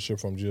of leadership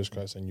from Jesus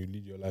Christ and you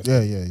lead your life,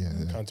 Yeah.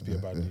 you can't be a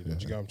bad leader. Do you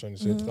get what I'm trying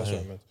to say? That's what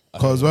I meant.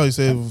 Because when you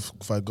say,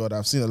 for God,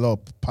 I've seen a lot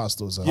of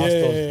pastors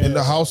Yeah. in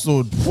the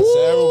household.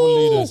 Terrible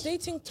leaders.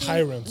 Dating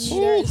Tyrants.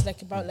 leader is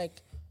like about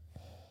like,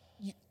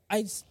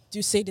 I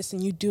do say this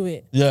and you do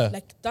it. Yeah.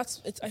 Like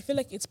I feel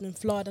like it's been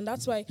flawed, and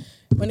that's why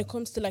when it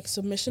comes to like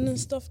submission and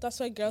stuff, that's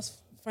why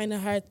girls find it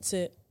hard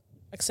to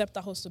accept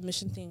that whole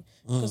submission thing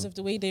because of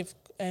the way they've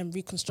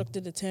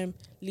reconstructed the term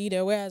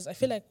leader. Whereas I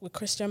feel like with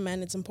Christian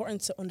men, it's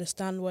important to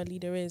understand what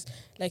leader is.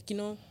 Like, you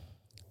know,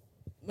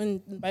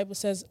 when the Bible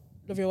says,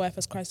 love your wife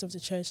as Christ of the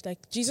church,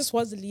 like Jesus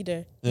was the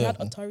leader. He Yeah. had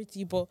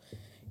authority, but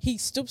he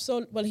stooped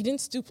he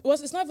didn't stoop.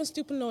 It's not even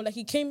stooping low. Like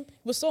he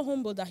was so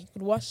humble that he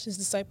could wash his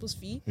disciples'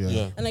 feet.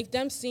 Yeah. And like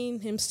them seeing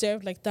him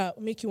serve like that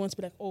will make you want to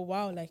be like, oh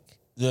wow, like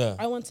Yeah.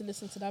 I want to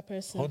listen to that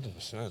person.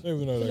 100%. Don't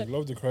even know, like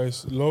love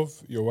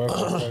your wife as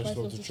Christ, Christ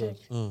love the church.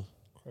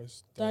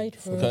 Christ Died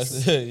for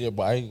us. Yeah,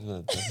 but I ain't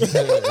gonna.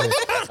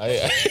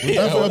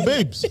 And for the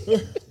babes.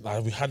 Nah,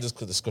 we had this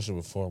discussion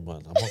before,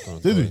 man. I'm not gonna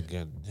Did do we? it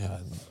again. Yeah.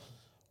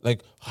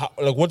 Like,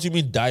 what do you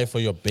mean die for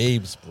your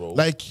babes, bro?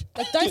 Like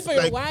die for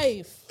your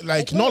wife.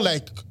 Like not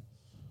like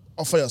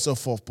offer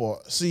yourself up,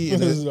 but see in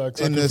This is like a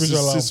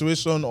sacrificial lamb.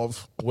 situation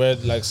of where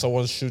like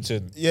someone's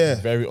shooting, Yeah.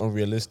 very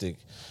unrealistic.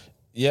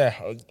 Yeah,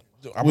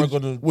 I'm not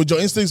gonna. would your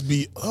instincts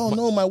be, oh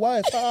no, my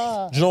wife? Do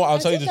you know what? I'll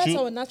tell you the that's truth.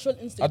 our natural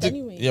I instinct think,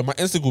 anyway. yeah, my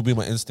instinct will be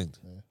my instinct.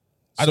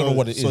 I don't know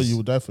what it is. So you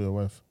would die for your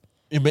wife.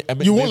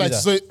 You Won't like to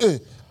say, eh.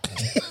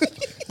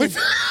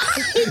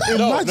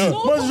 Imagine.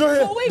 No,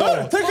 but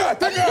wait, Take her.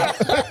 but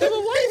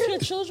what if your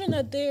children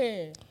are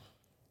there?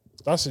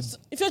 That's it.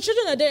 If your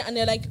children are there and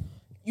they're like,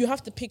 you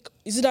have to pick,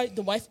 is it like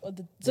the wife or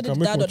the can dad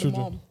make or more the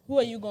children. mom? Who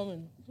are you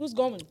going? Who's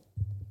going?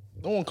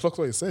 No one clocks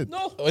what he said.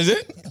 No. Oh, is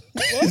it?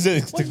 Is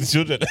it take the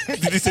children?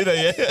 Did he say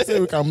that? Yeah. Say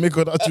we can make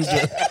other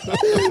children.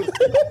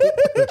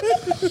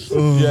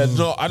 Yeah,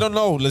 no, I don't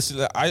know.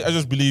 Listen, I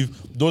just believe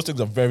those things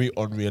are very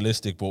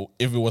unrealistic. But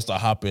if it was to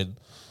happen,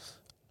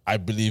 I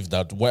believe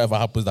that whatever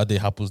happens that day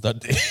happens that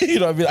day. You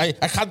know what I mean?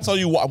 I can't tell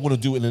you what I'm going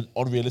to do in an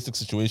unrealistic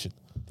situation.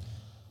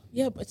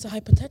 Yeah, but it's a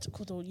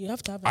hypothetical though. You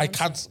have to have.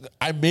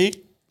 I may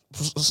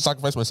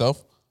sacrifice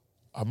myself.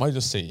 I might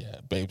just say, yeah,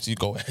 babes, you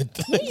go ahead.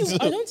 No,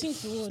 I don't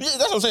think you would. Yeah,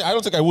 that's what I'm saying. I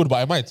don't think I would, but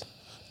I might.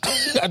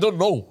 I don't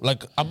know.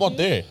 Like, I'm not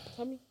there.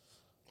 Tommy?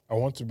 I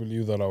want to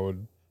believe that I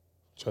would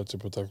try to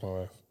protect my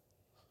wife.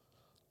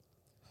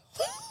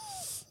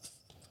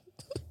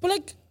 But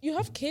like, you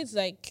have kids.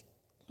 Like,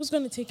 who's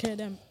gonna take care of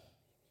them?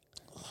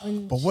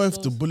 But what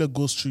if the bullet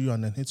goes through you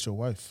and then hits your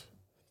wife?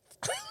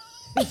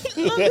 Now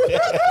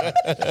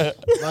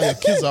your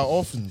kids are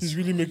orphans. He's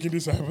really making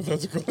this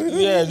hypothetical.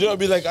 Yeah, you know what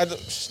I mean?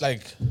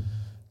 Like,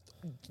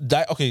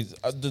 die. Okay,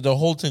 the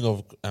whole thing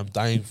of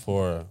dying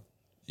for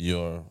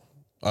your,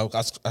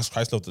 as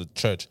Christ loved the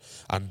church,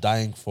 and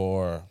dying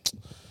for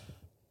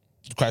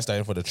Christ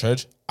dying for the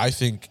church. I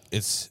think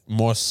it's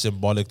more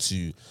symbolic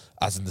to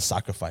as in the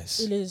sacrifice.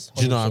 It is.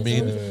 Do you know what I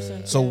mean?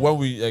 100%, So yeah. when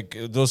we like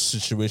those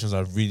situations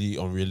are really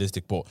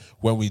unrealistic, but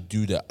when we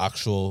do the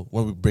actual,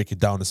 when we break it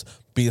down, it's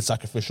being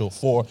sacrificial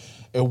for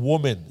a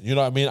woman. You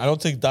know what I mean? I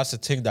don't think that's a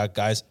thing that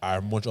guys are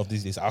much of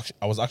these days.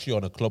 I was actually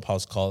on a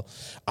Clubhouse call,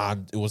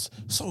 and it was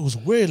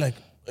weird, like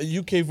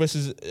UK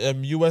versus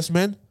US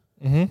men,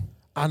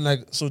 and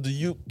like so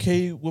the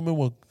UK women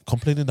were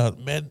complaining that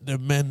the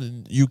men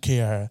in UK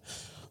are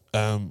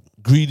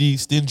greedy,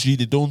 stingy,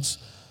 they don't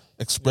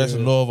express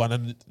love, and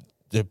then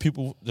the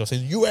people they're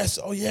saying US,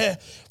 oh yeah,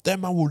 that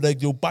man will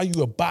they'll buy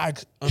you a bag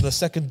on the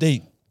second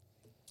date.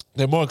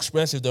 They're more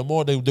expressive, they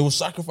will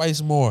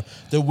sacrifice more,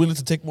 they're willing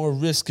to take more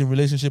risk in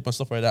relationship and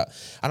stuff like that.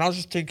 And I was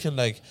just thinking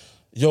like,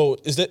 yo,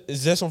 is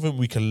there something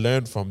we can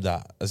learn from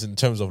that? As in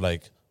terms of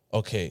like,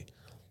 okay,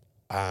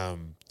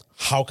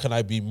 how can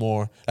I be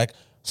more like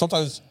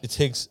sometimes it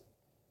takes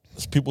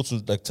people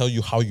to like tell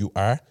you how you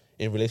are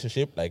in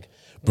relationship, like,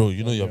 bro,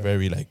 you know you're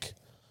very like,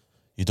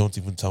 you don't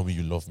even tell me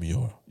you love me,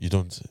 or you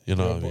don't, you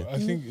know what I mean? I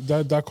think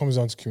that comes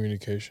down to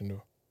communication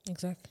though.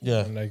 Exactly.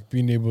 Yeah. And like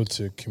being able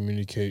to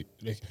communicate.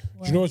 Like,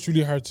 do you know what's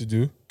really hard to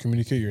do?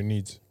 Communicate your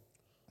needs.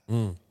 Do you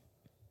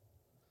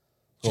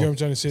know what I'm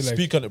trying to say? Like,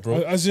 Speak on it,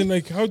 bro. As in,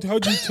 like, how do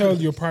you tell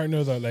your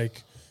partner that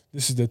like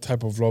this is the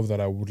type of love that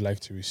I would like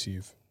to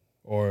receive,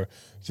 or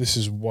this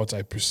is what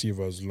I perceive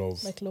as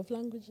love? Like love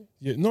languages.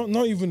 Yeah,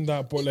 not even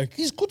that, but like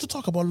It's good to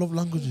talk about love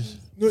languages.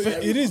 no,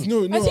 it is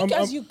no. I think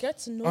I'm, as you get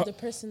to know the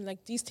person,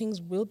 like these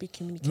things will be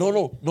communicated.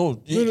 No.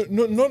 No,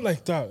 not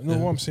like that. No,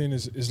 what I'm saying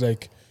is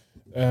like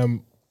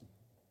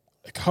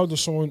how does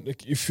someone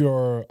like if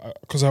you're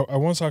because I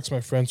once asked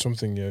my friend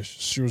something. Yeah,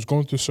 she was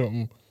going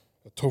through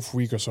a tough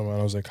week or something, and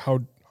I was like, how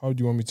do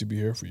you want me to be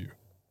here for you?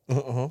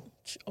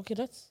 Okay,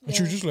 that's. And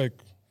she was just like,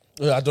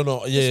 I don't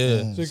know.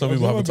 Yeah. like, Some I've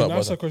people never haven't been talked about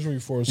asked that that. question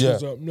before. So Yeah.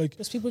 it's, like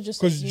because people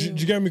just because do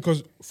you get me?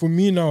 Because for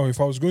me now,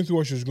 if I was going through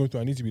what she was going through,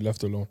 I need to be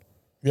left alone.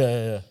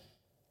 Yeah.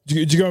 Do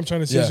you get what I'm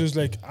trying to say? Yeah. So it's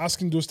like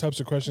asking those types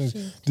of questions.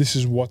 This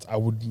is what I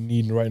would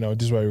need right now.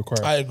 This is what I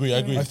require. I agree.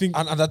 I think-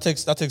 and that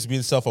takes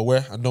being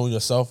self-aware and knowing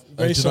yourself.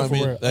 Very Do you know what I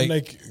mean? self-aware. And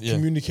like yeah.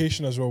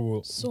 communication as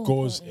well So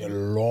goes important.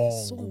 a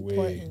long so way.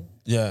 important.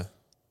 Yeah.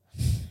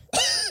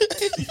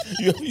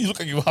 you look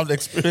like you have the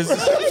experience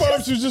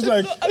Perhaps you're just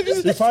like,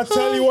 if I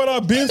tell you what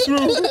I've been through,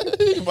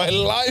 in my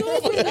life.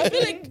 I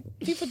feel like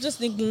people just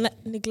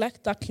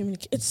neglect that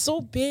communication. It's so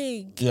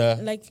big. Yeah.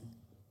 Like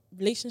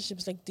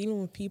relationships, like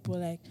dealing with people.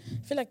 Like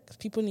I feel like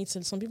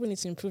some people need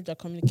to improve their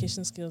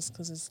communication skills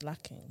because it's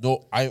lacking.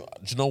 No, do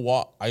you know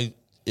what?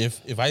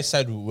 If I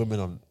side with women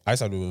on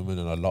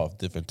a lot of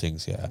different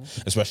things, yeah.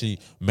 Especially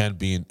men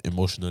being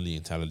emotionally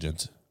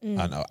intelligent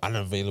and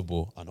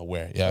unavailable and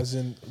aware, yeah. as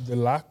in the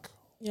lack.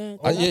 Yeah.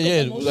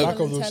 Lack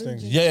of those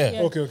things.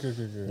 Yeah. Okay.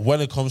 When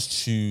it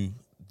comes to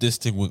this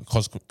thing with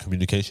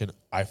communication,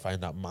 I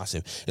find that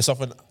massive. It's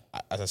something,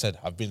 as I said,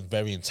 I've been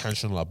very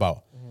intentional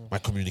about my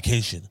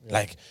communication.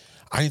 Like,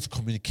 I need to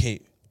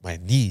communicate my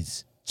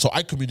needs. So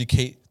I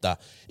communicate that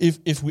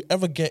if we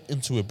ever get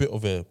into a bit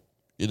of an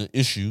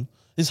issue,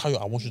 this is how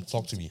I want you to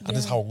talk to me, and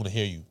this is how I'm going to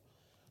hear you.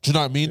 Do you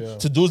know what I mean? Yeah.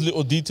 To those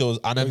little details,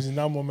 and then Because in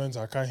that moment,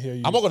 I can't hear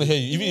you. I'm not going to hear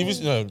you. Even if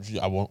it's,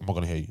 I'm not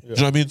going to hear you. Do you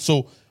know what I mean?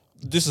 So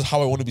this is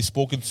how I want to be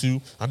spoken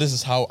to, and this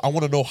is how I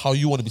want to know how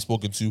you want to be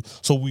spoken to.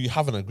 So we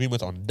have an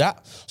agreement on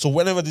that. So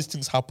whenever these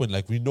things happen,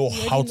 like we know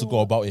already how to go know.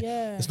 about it.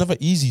 Yeah. It's never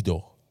easy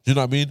though. Do you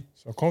know what I mean?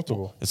 It's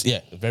uncomfortable. It's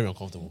very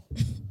uncomfortable.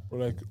 But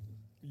like,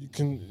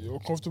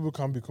 uncomfortable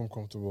can become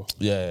comfortable.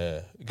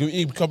 Yeah. It can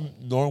become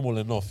normal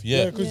enough.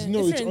 Yeah. Because Yeah, if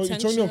you're it's only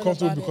intentional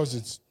uncomfortable about it. because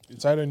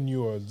it's either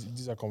new or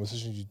these are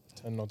conversations you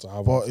tend not to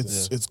have. But often.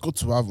 it's good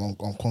to have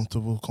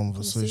uncomfortable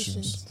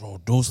conversations.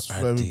 Bro, those It's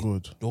are very the-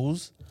 good.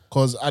 Those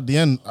Because at the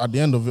end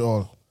of it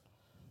all,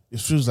 it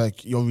feels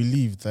like you're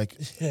relieved. Like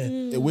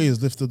a weight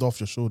is lifted off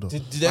your sholders,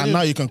 Did and any-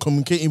 now you can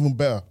communicate even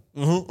better.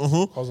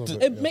 Because of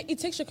it, yeah. It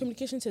takes your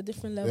communication to a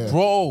different level. Yeah.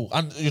 bro,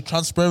 and your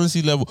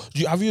transparency level.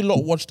 Have you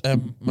lot watched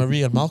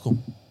Marie and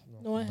Malcolm?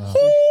 No, I have.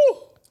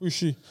 Who's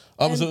she?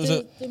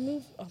 The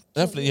move,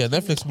 Netflix, yeah,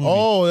 Netflix movie.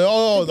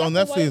 Oh, on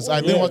The Netflix. black I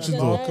and didn't white watch it one.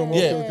 though. Malcolm, Yeah.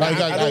 okay,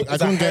 okay. I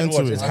couldn't get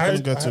into it. It's I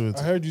couldn't get to I it.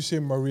 heard you say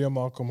Maria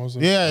Malcolm. I was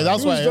like, Yeah,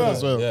 that's why I who's heard that?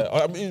 as well. Yeah,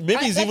 I mean,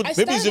 maybe it's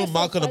even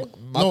Malcolm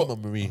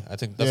and Marie. I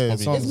think that's Yeah, it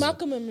probably. sounds- It's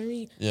Malcolm and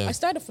Marie. Yeah. I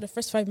started for the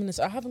first 5 minutes.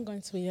 I haven't gone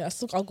to it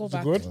yet. I'll go Is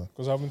back. it good?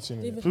 Because I haven't seen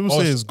it. Yet. David- People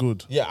say it's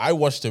good. Yeah, I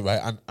watched it, right,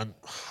 and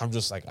I'm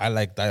just like, I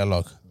like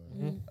dialogue,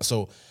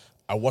 so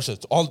I watched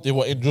it. All they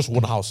were in just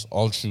one house,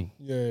 all through,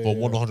 Yeah, for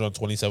yeah.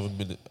 127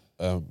 minutes.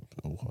 I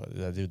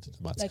did the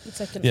maths. Like it's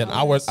like an Yeah, an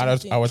hour.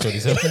 hour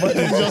 27. But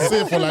you just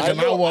say for like an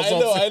hour or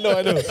something. I know.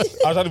 I was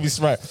trying to be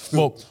smart.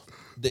 But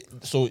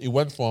so it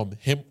went from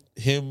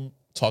him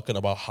talking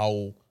about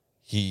how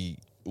he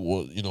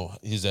was,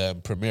 his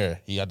premiere.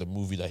 He had the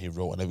movie that he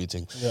wrote and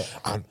everything. Yeah.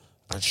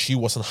 And she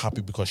wasn't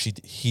happy because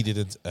he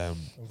didn't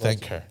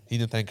thank her. He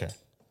didn't thank her.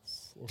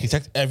 He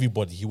thanked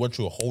everybody. He went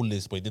through a whole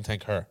list, but he didn't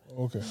thank her.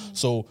 Okay.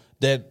 So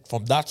then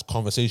from that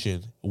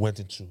conversation, it went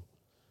into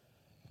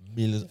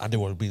millions, and they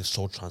were being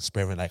so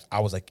transparent. Like I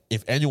was like,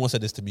 if anyone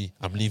said this to me,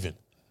 I'm leaving.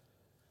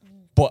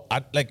 But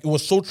it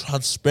was so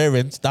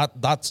transparent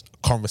that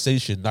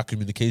conversation, that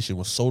communication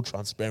was so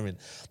transparent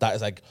that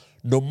it's like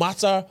no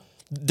matter,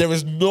 there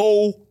is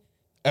no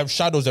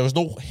shadows, there is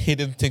no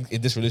hidden thing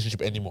in this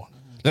relationship anymore.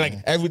 Like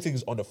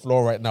everything's on the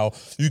floor right now.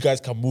 You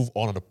guys can move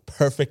on a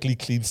perfectly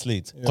clean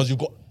slate because you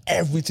got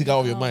everything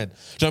out of your mind.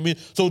 Do you know what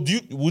I mean?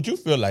 So would you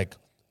feel like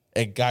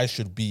a guy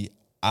should be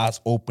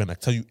as open, like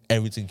tell you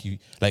everything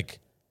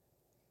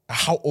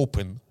how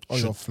open All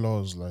your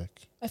flaws, like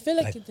I feel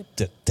like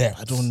the depth?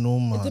 I don't know,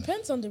 it man.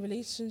 depends on the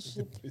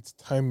relationship. It's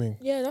timing.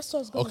 Yeah, that's what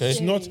I was going to Okay.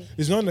 say.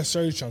 It's not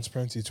necessarily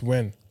transparency. It's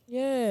when.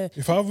 Yeah.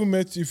 If you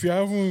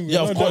haven't, Yeah,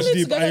 of not course. that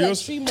deep, Together I like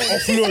just 3 months.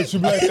 offload to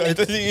be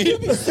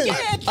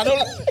like,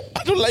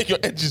 I don't like your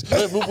edges.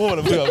 Move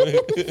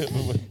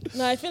on.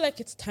 No, I feel like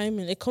it's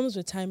timing. It comes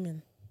with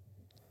timing.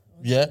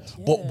 Yeah,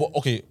 but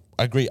okay,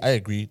 I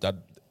agree that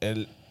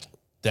the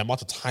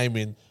amount of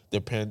timing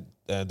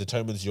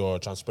determines your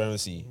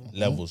transparency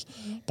levels.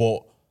 But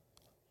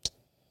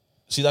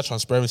see that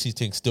transparency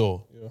thing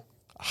still. Yeah.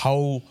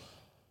 How?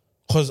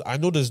 Because I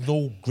know there's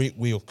no great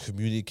way of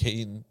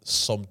communicating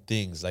some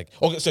things. Like,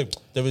 okay, so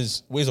there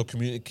is ways of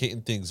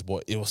communicating things,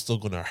 but it was still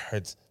gonna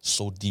hurt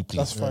so deeply.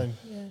 that's fine.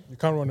 Yeah. You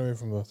can't run away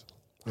from that.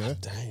 Ah,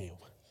 damn.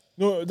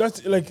 No,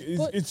 that's like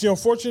But- it's the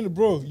unfortunate,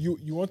 bro.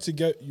 You want to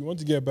get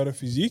a better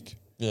physique.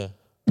 Yeah.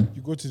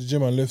 You go to the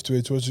gym and lift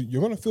weights.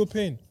 You're gonna feel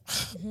pain.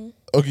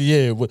 Okay.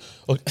 Yeah. But,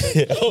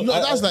 okay. No,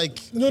 that's like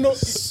No,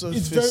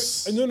 surface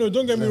it's very no.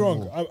 Don't get me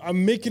wrong. level.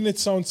 I'm making it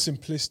sound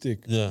simplistic.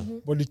 Yeah.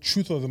 But the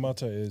truth of the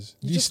matter is,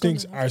 these just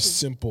things gonna have are to.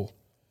 simple.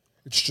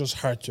 It's just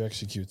hard to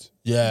execute.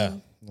 Yeah.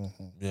 Yeah.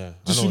 The I know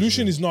what you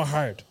solution mean. is not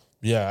hard.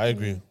 Yeah, I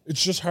agree.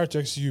 It's just hard to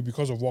execute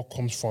because of what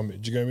comes from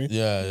it. Do you get me?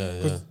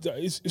 Yeah.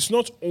 Because it's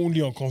not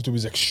only uncomfortable,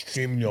 it's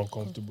extremely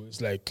uncomfortable.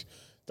 It's like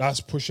that's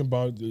pushing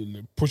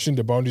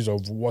the boundaries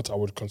of what I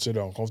would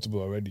consider uncomfortable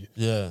already.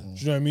 Yeah. Do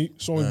you know what I mean?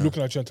 Someone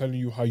looking at you and telling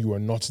you how you are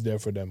not there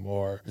for them,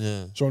 or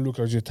Yeah. someone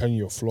looking at you and telling you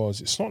your flaws.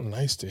 It's not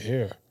nice to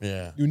hear.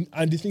 Yeah.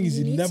 And the thing is,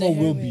 You it need never to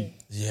will hear be. it.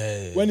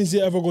 Yeah. When is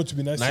it ever going to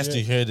be nice? Nice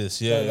to hear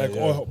this. Yeah. Like,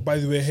 yeah. oh, by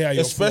the way, here are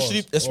your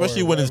especially flaws,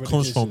 especially or when it whatever the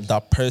comes case from is.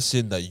 that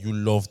person that you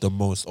love the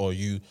most or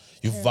you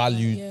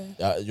value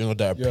their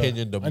Yeah.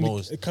 opinion the And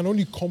most. It can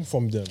only come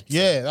from them.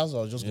 yeah, that's what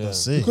I was just gonna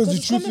say. Because the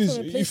it's truth coming is,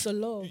 from a place if, of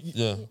love.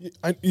 Yeah.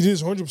 and it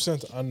is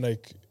 100%. And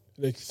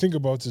like think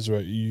about this,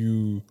 right?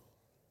 You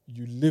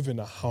live in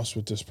a house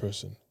with this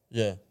person.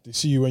 Yeah. They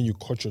see you when you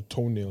cut your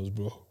toenails,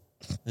 bro.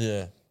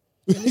 Yeah.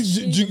 do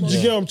you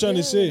get what I'm trying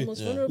to say?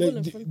 Most Yeah. vulnerable Like,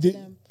 in they- front of they-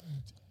 them.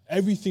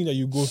 Everything that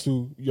you go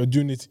through, you're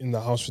doing it in the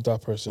house with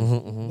that person.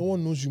 No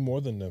one knows you more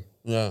than them.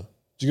 Yeah.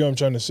 Do you get what I'm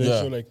trying to say?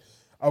 Yeah. So like,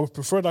 I would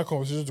prefer that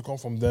conversation to come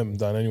from them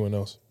than anyone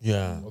else.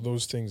 Yeah. Or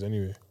those things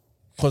anyway.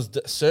 Because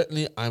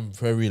certainly I'm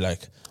very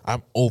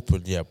I'm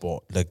open, yeah,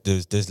 but like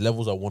there's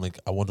levels I want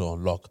to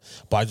unlock,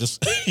 but I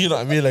just you know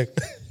what I mean, like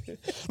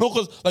no,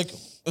 because like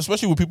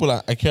especially with people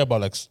I care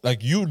about, like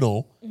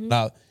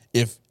now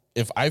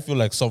if I feel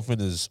like something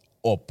is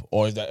up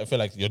or that I feel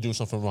like you're doing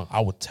something wrong,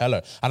 I would tell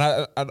her,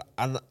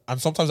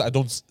 and sometimes I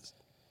don't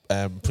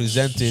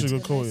present it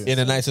Sugarcoat it. in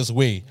the nicest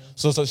way,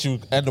 so she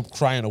would end up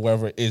crying or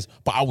whatever it is,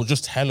 but I would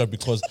just tell her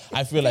because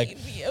I feel like.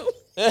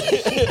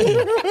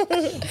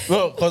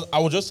 No, because I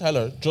would just tell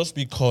her just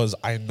because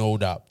I know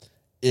that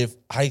if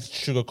I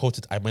sugarcoat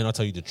it, I might not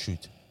tell you the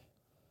truth.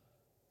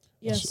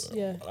 Yes,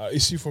 yeah. You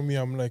see, for me,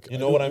 I'm like, You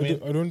know what I mean?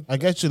 I don't. I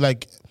get you.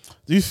 Like,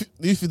 do you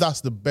feel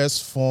that's the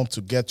best form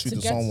to get through To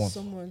to get someone? to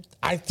someone.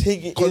 I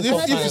think it 'Cause is if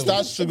you sometimes.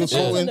 start It depends on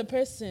sugarcoating, the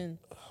person.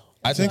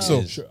 I think it so.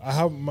 is. Sure, I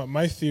have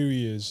my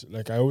theory is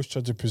like I always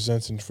try to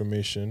present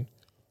information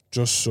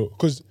just so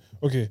because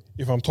okay,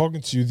 if I'm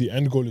talking to you, the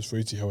end goal is for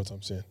you to hear what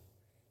I'm saying,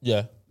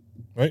 Yeah.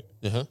 right?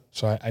 Uh-huh.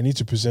 So I need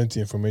to present the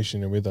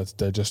information in a way that's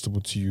digestible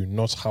to you,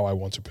 not how I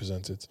want to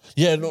present it.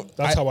 Yeah, no.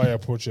 That's how I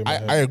approach it. In my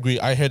head. I agree.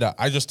 I hear that.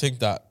 I just think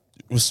that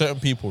with certain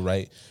people,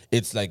 right,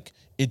 it's like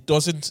it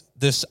doesn't.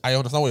 This I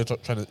understand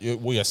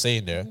what what you're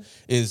saying there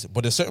is,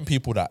 but there's certain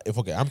people that if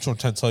I'm trying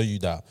to tell you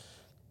that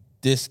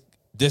this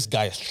this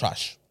guy is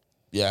trash.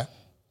 Yeah.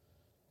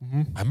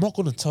 I'm not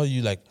gonna tell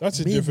you like That's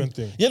a maybe- different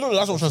thing. Yeah, no,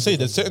 that's what I'm trying to say.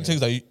 There's certain things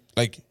that you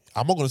like.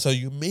 I'm not gonna tell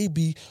you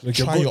maybe Like,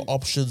 you're try going- your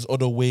options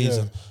other ways.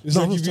 Yeah. And, It's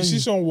No, like I'm if you telling see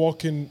someone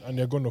walking and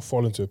they're going to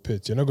fall into a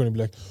pit, you're not going to be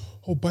like,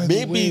 oh, by the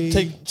way. maybe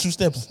take 2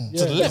 steps to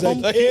the left. Like,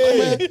 Like,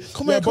 hey,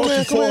 Come you're here, come about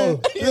here, to come here.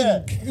 fall.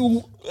 Yeah.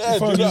 You, Yeah, fam,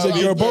 do you know it's what like I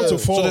you're mean? about to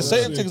fall. So there's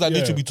certain things that need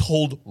Yeah. to be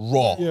told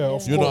raw. Yeah,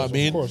 of You know course, what I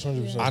mean? Of course,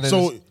 100%. And then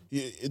So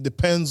it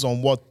depends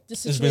on what The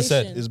It's been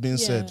said. situation. is being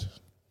Yeah. said.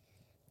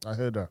 I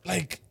heard that.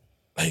 like,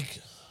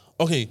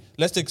 okay,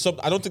 let's take some.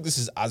 I don't think this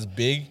is as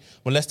big,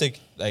 but let's take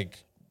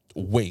like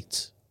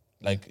weight,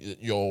 like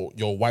your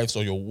wife's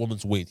or your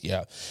woman's weight,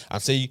 yeah.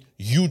 And say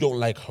you don't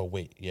like her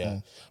weight,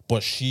 yeah,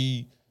 but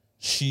she's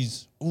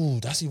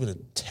that's even a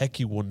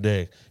techie one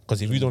there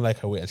because if you don't like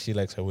her weight and she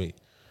likes her weight,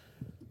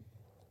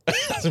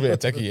 that's a bit of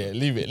techie. Yeah,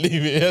 leave it.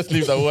 Let's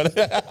leave that one.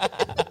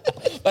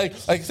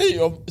 like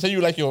say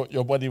you like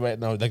your body right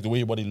now, like the way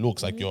your body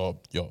looks, like your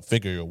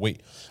figure, your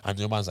weight, and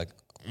your man's like,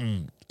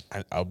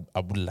 I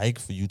would like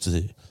for you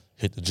to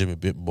hit the gym a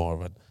bit more,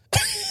 man.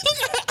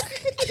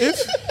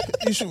 If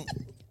you should,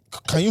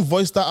 can you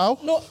voice that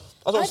out? No,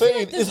 what I'm I feel saying.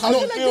 like there's- It's how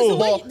I feel you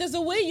like feel. there's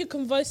a way you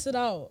can voice it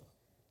out.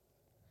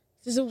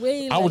 There's a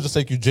way. I would just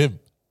take you gym.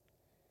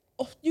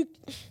 You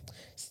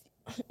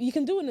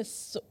can do it in a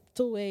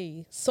subtle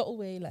way,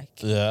 like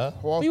Yeah.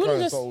 What We wouldn't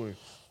kind of just- sort of way?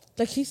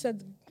 like he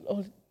said,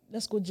 oh,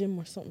 let's go gym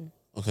or something.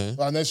 Okay.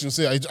 And then she'll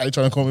say, are you trying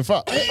to call me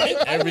fat?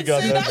 Every girl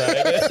does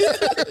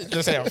that.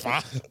 Just say I'm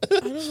fat. I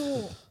don't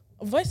know.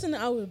 Voicing it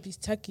out would be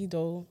techie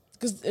though,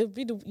 because it'd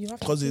be you have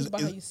to Because think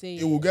about how you say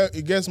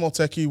it gets more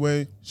techie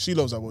when she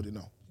loves her body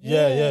now.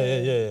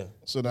 Yeah.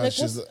 So that Like,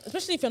 she's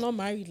especially if you're not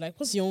married, like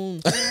what's your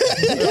own?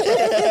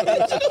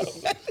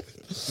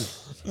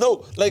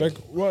 No, Like,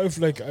 what if,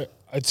 like,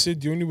 I'd say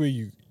the only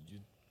way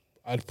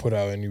I'd put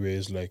out anyway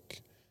is,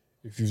 like,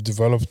 if you've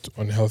developed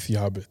unhealthy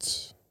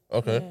habits,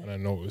 okay. and I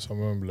notice, I'm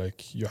gonna be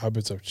like, your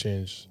habits have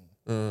changed,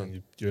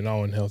 and you're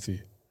now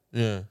unhealthy.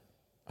 Yeah.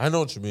 I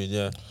know what you mean,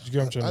 yeah. Do you get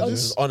what I'm trying to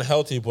It's say?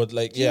 unhealthy, but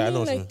like, Do you yeah, I mean, know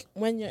what you mean. like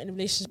when you're in a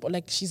relationship, or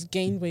like she's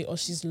gained weight or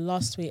she's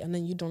lost weight, and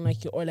then you don't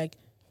like it, or like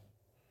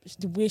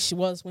the way she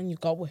was when you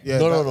got with her. yeah.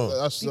 No.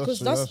 Because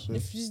that's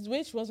if she's the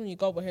way she was when you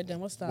got with her, then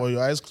what's that? well,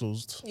 your eyes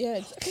closed. Yeah,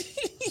 exactly.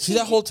 See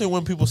that whole thing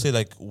when people say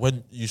like,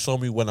 when you saw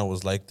me when I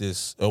was like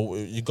this, or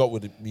you got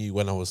with me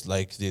when I was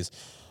like this.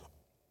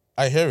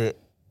 I hear it,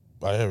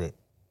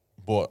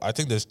 but I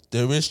think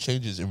there is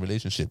changes in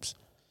relationships.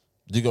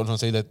 Do you get what I'm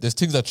saying? That there's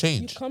things that You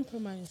change.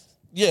 compromise.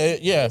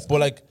 Yeah, but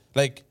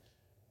like,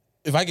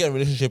 if I get a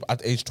relationship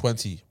at age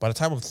 20, by the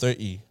time I'm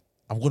 30,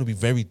 I'm going to be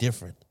very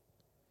different.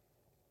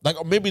 Like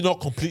maybe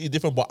not completely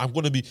different, but I'm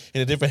going to be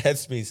in a different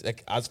headspace,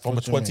 like as from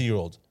a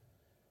 20-year-old.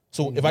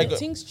 So if I go,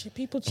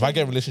 People if I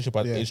get a change. relationship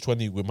at Yeah. age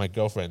 20 with my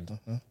girlfriend,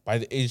 by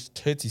the age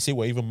 30, say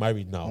we're even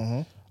married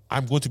now,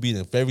 I'm going to be in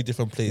a very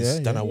different place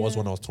than I was Yeah.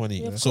 when I was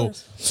 20. Yeah, of so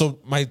course. so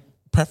my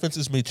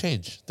preferences may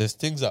change. There's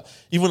things that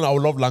even our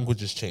love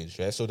languages change,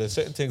 right? So there's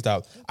certain things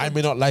that I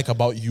may not like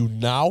about you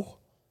now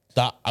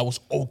that I was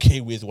okay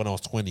with when I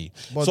was 20.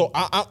 So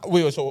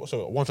wait, so what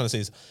I'm trying to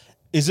say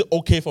is it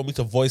okay for me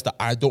to voice that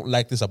I don't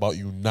like this about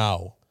you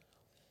now?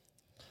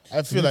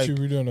 I feel Make like you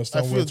really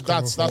understand I where feel it's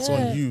coming that's from.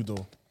 on Yeah. you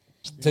though,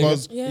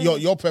 because Yeah.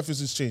 your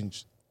preferences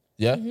change.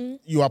 Yeah?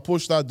 You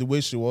approached her the way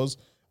she was,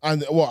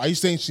 and what are you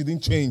saying? She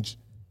didn't change,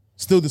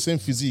 still the same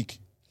physique.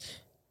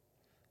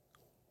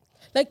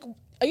 Like,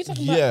 are you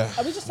talking Yeah. about?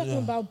 Are we just talking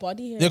about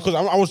body here? Yeah, because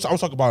I was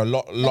talking about a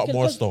lot Like,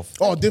 more because- stuff.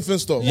 Oh,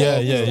 different stuff. Yeah.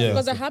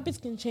 Because the habits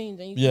can change,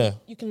 and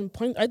you can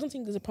point. I don't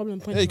think there's a problem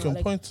pointing. Yeah, you can out,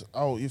 like, point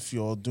out if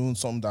you're doing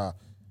something that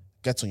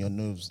gets on your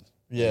nerves,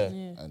 Yeah.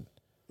 and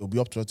it'll be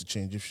up to her to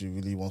change if she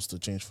really wants to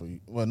change for you.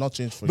 Well, not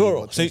change for you.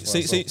 No, but say change for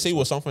herself. it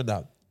was something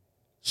that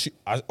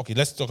okay,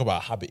 let's talk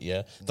about a habit,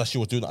 yeah, that she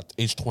was doing at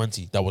age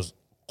 20 that was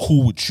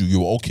cool with you, you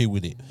were okay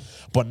with it.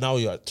 But now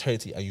you're at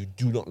 30 and you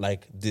do not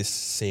like this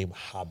same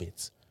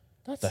habit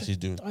that she's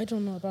doing. I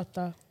don't know about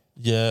that.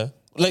 Yeah.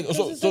 Like,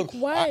 so, it's so like,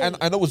 why?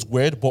 I know it's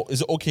weird, but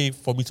is it okay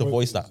for me to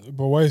voice that?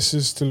 But why is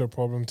this still a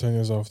problem 10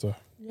 years after?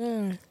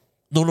 Yeah.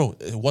 No,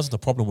 it wasn't a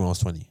problem when I was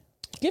 20.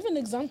 Give an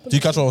example. Do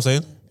you catch what I was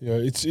saying? Yeah,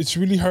 it's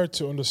really hard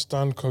to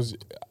understand because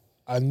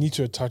I need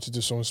to attach it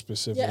to something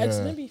specific. Yeah,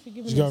 maybe if you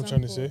give Do an you get what I'm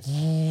trying to example.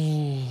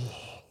 say?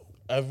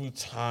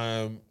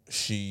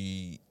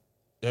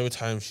 Every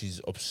time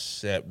she's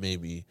upset,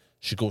 maybe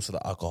she goes to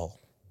the alcohol.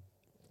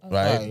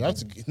 Right? You have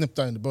to nip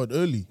that in the bud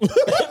early.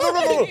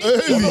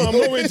 I'm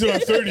not waiting till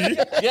I'm 30.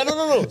 Yeah,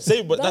 no.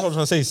 Say, but that's what I'm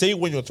trying to say. Say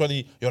when you're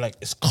 20, you're like,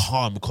 it's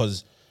calm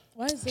because,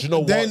 Why is do it? you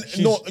know Then, what?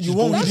 no, you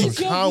won't That's really just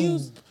your calm.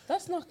 views.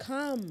 That's not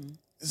calm.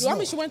 You want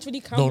me? She went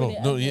really calm. with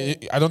it, No.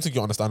 and I don't think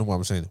you're understanding what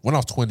I'm saying. When I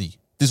was 20,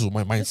 this was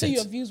my so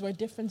your mindset. views were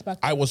different back.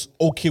 I was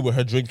okay with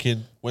her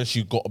drinking when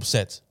she got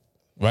upset.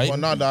 Right? But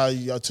now that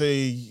I tell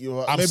you,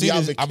 I'm maybe seeing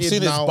have it- a I'm kid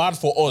seeing it's now bad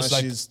for us,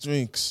 and like- she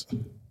drinks.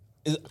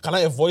 Can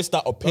I voice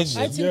that I opinion?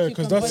 think Yeah, you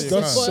because can that's voice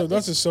that's it, but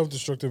that's a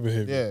self-destructive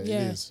behavior. Yeah, it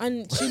yeah, is.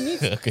 and she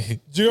needs. Okay.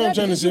 Do you know what I'm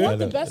trying to because you say? want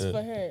the best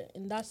for her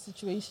in that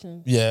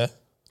situation, Yeah.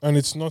 And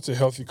it's not a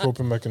healthy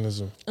coping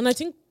mechanism. and I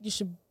think you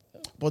should.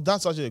 But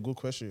that's actually a good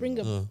question. Bring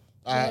you know.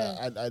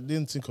 up. I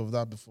didn't think of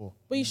that before.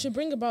 But you should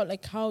bring about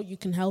like how you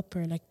can help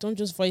her. Like, don't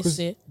just voice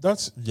it.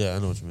 That's Yeah, I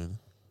know what you mean.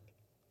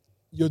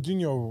 you're doing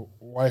your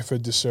wife a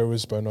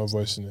disservice by not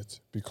voicing it,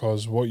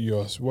 because what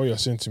you're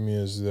saying to me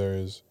is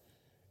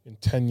in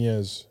 10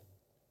 years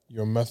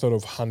your method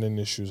of handling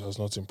issues has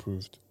not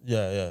improved.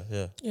 Yeah.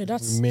 Yeah,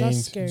 that's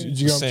scary. Do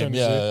you get what I'm trying to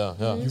say?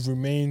 Yeah. You've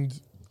remained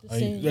The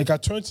same. like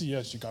at 20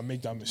 years you can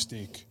make that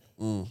mistake,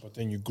 but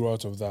then you grow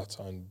out of that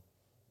and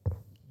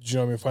do you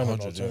know what I mean? Find an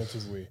 100, yeah.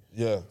 alternative way.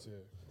 Yeah.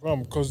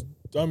 Because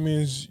that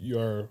means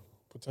you're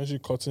potentially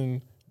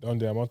cutting down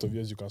the amount of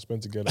years you can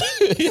spend together.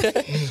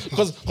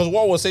 Because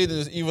what I was saying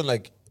is even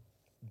like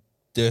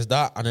there's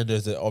that, and then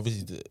there's that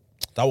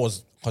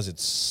was because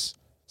it's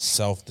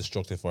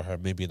self-destructive for her,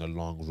 maybe in the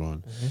long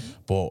run.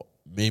 But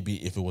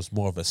maybe if it was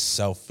more of a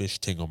selfish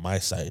thing on my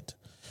side,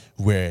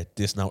 where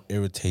this now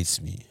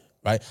irritates me,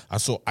 right? And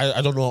so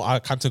I don't know, I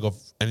can't think of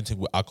anything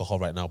with alcohol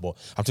right now, but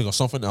I'm thinking of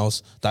something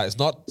else that is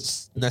not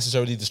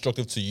necessarily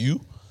destructive to you,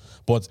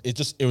 but it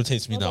just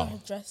irritates me What now. about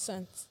her dress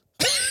sense?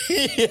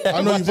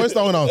 I know you voiced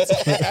that one out.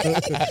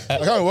 I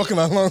can't be walking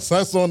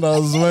alongside someone that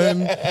was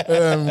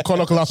wearing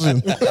color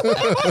clashing.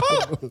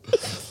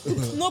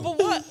 No, but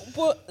what?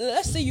 But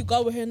let's say you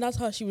got with her and that's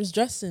how she was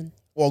dressing.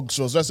 Well,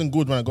 she was dressing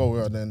good when I got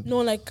with her, then No,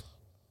 like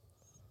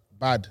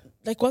bad.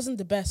 wasn't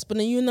the best. But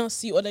then you now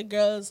see other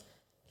girls,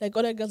 like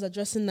other girls are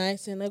dressing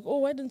nice and like, oh,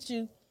 why didn't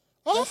you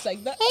dress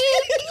like that?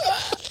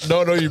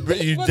 No, you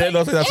dare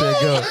not say that to a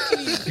girl.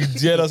 You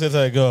dare not say that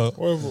to a girl.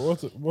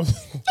 What What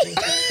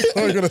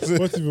are you gonna say?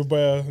 if you buy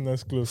her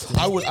nice clothes?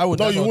 I would. No,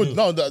 that's you what I would. do.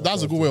 No,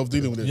 that's a good way of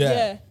dealing with it.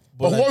 Yeah.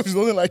 But But what if she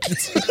doesn't like it?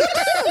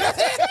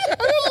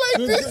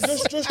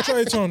 just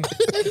try it on.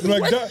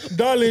 Like that,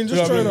 darling,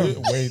 just try it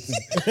on. Wait.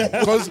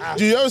 Because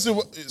do you ever see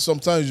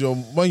sometimes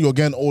when you're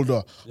getting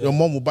older, your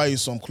mom will buy you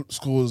some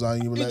clothes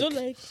and you You like, don't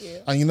like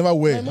it. and you never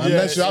wear. And mom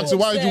then is she asks you, so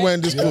why did you wear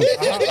this clothes?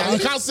 And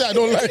you can't say I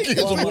don't like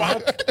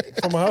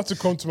it. I have to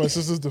come to my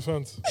sister's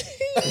defense.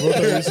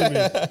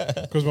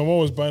 Because my mom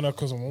was buying her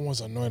because my mom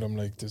was annoyed. I'm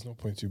like, there's no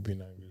point you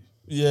being angry.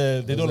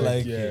 Yeah, they don't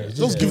like yeah, it.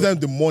 Just give them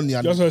the money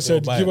and That's why I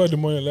said, buy give it. her the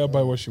money and let her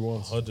buy what she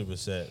wants.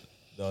 100%.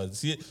 No,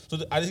 see, so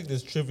I think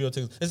there's trivial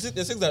things. There's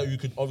things that we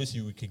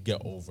could get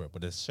over,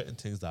 but there's certain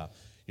things that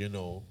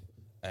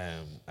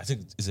I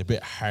think it's a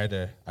bit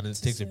harder and it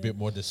takes a bit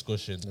more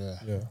discussion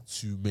Yeah.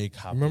 to make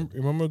happen.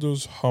 Remember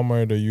those How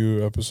Married Are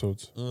You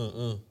episodes?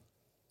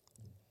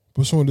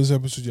 But some of those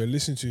episodes you're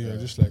listening to, you're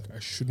just like, I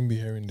shouldn't be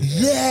hearing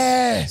this.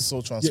 Yeah,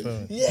 so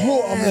transparent.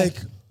 Bro, I'm like,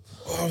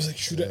 I was like,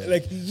 should I?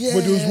 Like,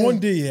 but there was one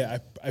day,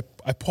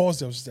 I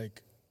paused. I was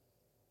like,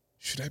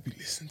 should I be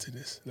listening to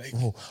this? Like,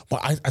 oh,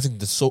 but I think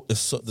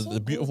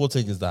the beautiful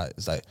thing is that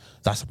it's like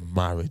that's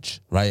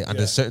marriage, right? And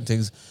there's certain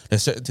things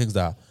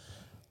that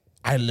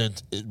I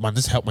learned. Man,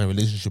 this helped my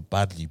relationship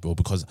badly, bro.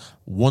 Because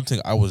one thing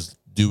I was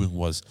doing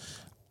was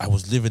I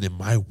was living in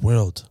my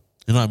world.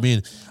 You know what I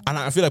mean? And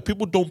I feel like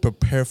people don't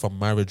prepare for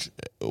marriage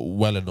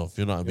well enough.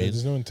 You know what I mean?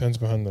 there's no intent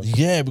behind that.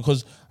 Yeah,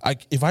 because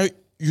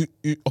you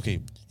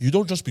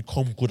don't just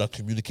become good at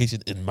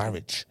communicating in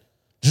marriage.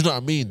 Do you know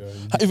what I mean?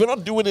 If you're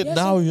not doing it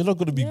now, you're not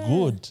going to be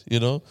good, you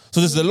know?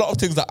 So there's a lot of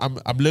things that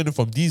I'm learning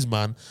from these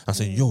man and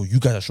saying, yo, you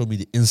guys are showing me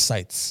the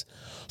insights.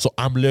 So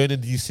I'm learning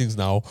these things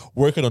now,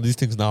 working on these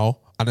things now.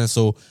 And then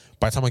so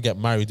by the time I get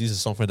married, this is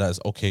something that is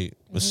okay,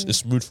 it's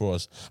smooth for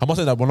us. I'm not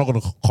saying that we're not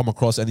going to come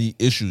across any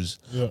issues,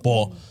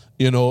 but,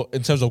 you know,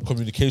 in terms of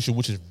communication,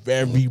 which is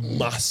very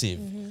massive.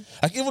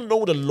 Like even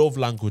know the love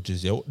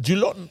languages, yeah? Do you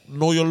lot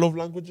know your love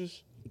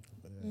languages?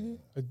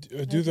 I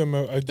do them.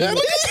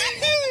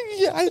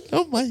 Yeah, I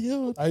know my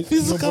own. But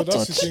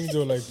that's the thing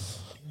though. Like,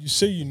 you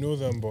say you know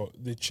them, but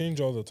they change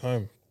all the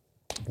time.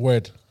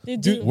 Word. They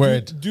do.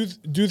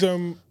 Do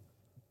them.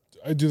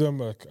 I do them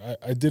like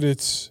I did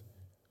it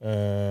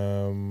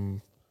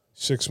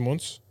 6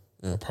 months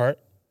apart,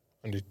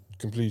 and they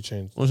completely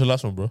changed. What's your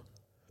last one, bro?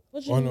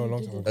 What do you Oh mean no, a you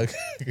long did time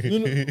it?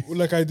 ago. No,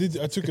 like I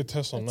took a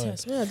test online.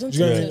 Test. Yeah, don't Do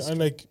you take get me? test. And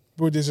like,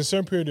 bro, there's a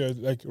certain period where,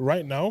 like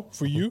right now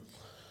for you,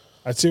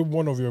 I'd say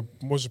one of your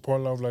most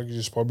important love languages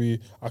is probably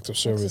acts of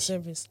service.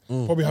 Service.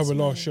 Probably have a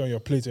lot of shit on your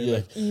plate. And you're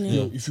like,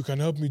 yo, if you can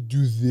help me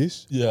do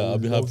this, I'll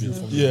be love happy. you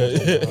from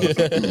the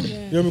bottom of my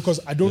heart. Yeah. Because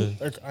I don't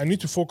like. I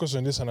need to focus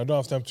on this, and I don't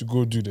have time to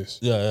go do this.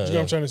 Do you know what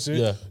I'm trying to say?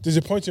 Yeah. There's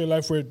a point in your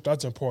life where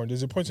that's important.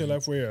 There's a point in your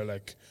life where you're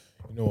like,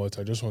 you know what?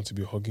 I just want to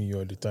be hugging you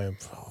all the time.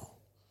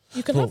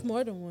 You can have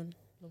more than one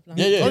love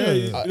language.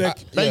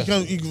 You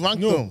can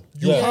rank them.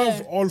 You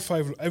have all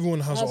five. Everyone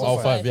has Has all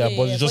five. But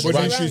it's just But the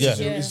rank. issue is,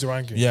 Yeah. is the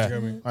ranking. Yeah. Do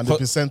you get me? And the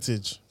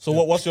percentage. So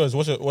what's yours?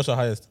 What's your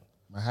highest?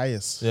 My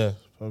highest. Yeah.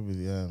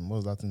 Probably,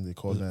 what's that thing they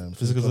call them?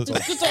 Physical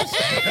touch.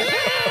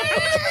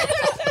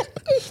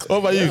 What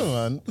about Yeah, you?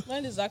 man.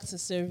 Mine is acts of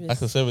service.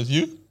 Acts of service.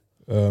 You?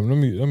 Let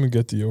me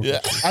get to you. Yeah.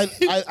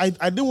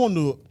 I didn't want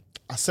to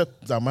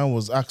accept that mine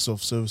was acts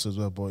of service as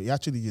well, but it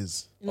actually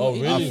is. Oh,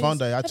 it really? I found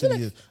that it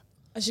actually is.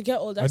 As you get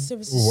older, I-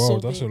 service is wow, so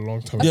that's big. a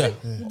long time. Yeah.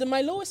 My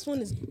lowest one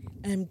is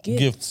gifts.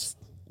 Gifts.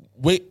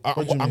 Wait, I'm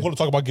do you mean? going to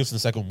talk about gifts in a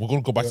second. We're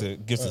going to go back to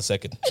gifts in a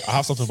second. I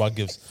have something about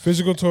gifts.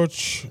 Physical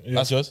touch. Yeah,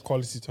 That's yours?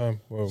 Quality time.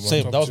 Well, my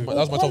Same. top That was two. my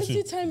top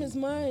Quality two. time is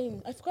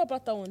mine. I forgot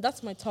about that one.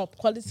 That's my top.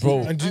 Quality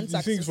Bro. time. And the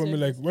sex thing for me,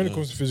 like, when it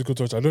comes to physical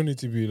touch, I don't need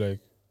to be like.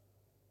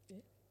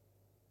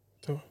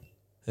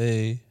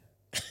 Hey.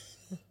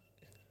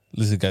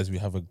 Listen, guys, we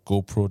have a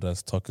GoPro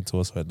that's talking to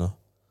us right now.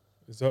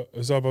 Is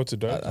that about to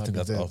die? I think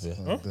that's off, yeah.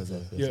 Huh?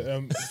 Yeah,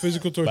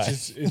 physical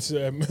touch it's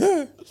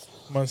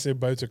man say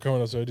bye to camera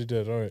that's already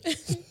dead. All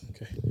right.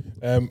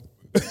 Okay.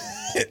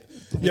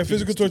 Yeah,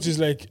 physical touch is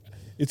like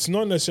it's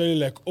not necessarily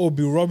like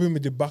be rubbing me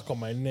the back of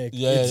my neck.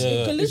 Yeah, It's yeah,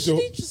 yeah. Could It's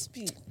literally just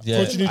be.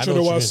 Yeah, touching I each know other what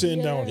you while mean.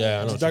 sitting down. Yeah, I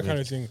know It's what that you kind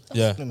of thing.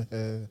 Yeah.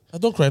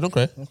 Don't cry. Don't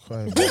cry, bro.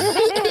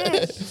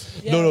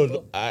 Yeah,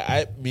 No.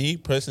 but- Me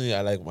personally,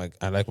 I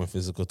like my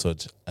physical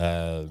touch.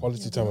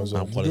 Quality time as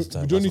well. And quality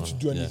time, We don't need that's to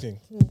do one. Yeah. anything.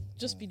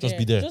 Just be Just there.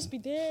 be there. Just be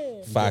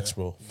there. Facts,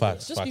 bro.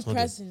 Facts. Just be 100.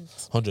 present.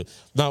 100.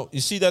 Now, you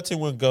see that thing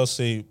when girls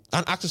say,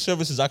 and active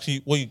service is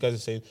actually what you guys are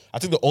saying. I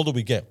think the older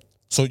we get,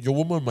 so your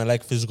woman might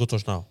like physical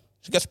touch now.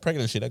 She gets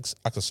pregnant, she likes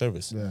active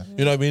service. Yeah.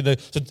 You know what I mean? Like,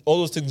 so all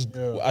those things,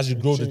 Yeah. as you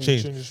grow, they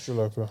change. Changes through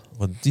life, yeah.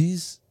 But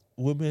these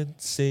women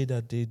say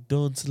that they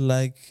don't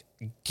like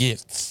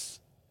gifts.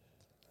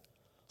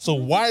 So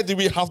why do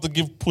we have to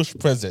give push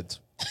present?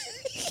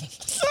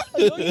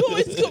 You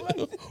always come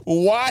back.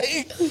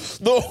 Why?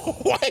 No,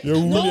 why? You're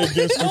really No,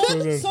 against no, the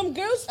present. some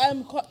girls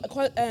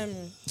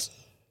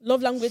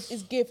love language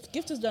is gift.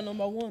 Gift is their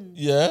number one.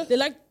 Yeah. They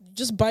like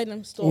just buy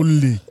them stuff.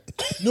 Only.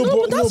 No,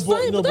 but that's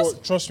fine, but that's-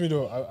 trust me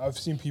though, I've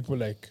seen people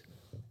like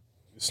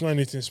it's not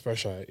anything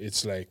special.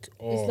 It's like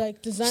It's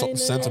like designer. Something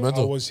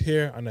sentimental. I was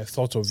here and I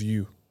thought of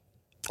you.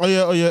 Oh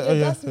yeah.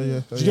 that's-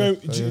 Do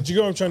you get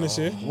what I'm trying to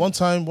say? One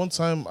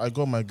time, I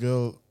got my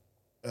girl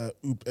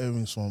hoop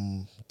earrings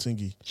from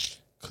Tingy,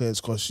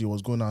 because she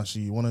was going out.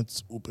 She wanted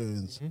hoop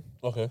earrings,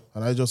 Okay.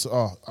 and I just,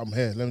 I'm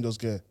here. Let me just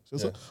get. She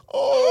was like,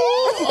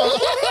 oh,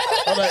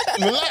 I'm like,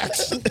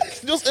 relax,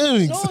 just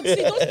earrings. No,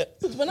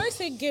 see, when I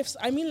say gifts,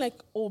 I mean like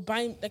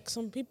buying like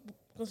some people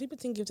because people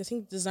think gifts, they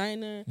think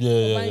designer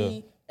or buying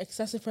me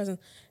excessive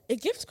presents. A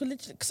gift could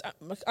literally. Cause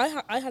I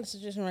had a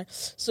situation right.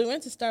 So we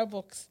went to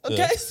Starbucks.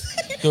 Okay,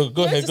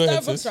 Go ahead,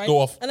 sis. Go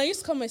off. And I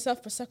used to call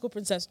myself Prosecco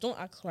Princess. Don't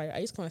ask why. I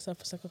used to call myself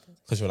Prosecco Princess.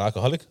 Because you're an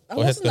alcoholic? I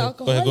Go ahead, wasn't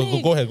go ahead.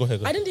 alcoholic. Go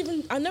ahead. I didn't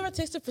even. I never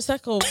tasted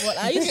Prosecco, but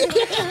I used to. At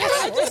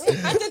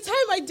the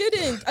time, I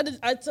didn't.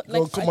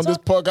 Oh, come on, this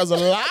podcast a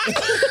lie.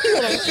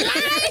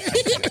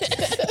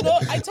 No,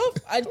 I told.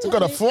 We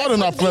got a fraud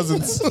in our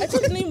presence. I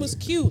thought the name was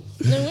cute.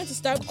 And then we went to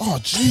Starbucks. Oh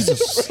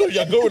Jesus!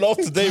 You're going off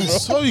today, bro.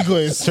 Sorry,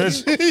 guys.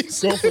 Church.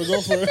 Go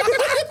for it.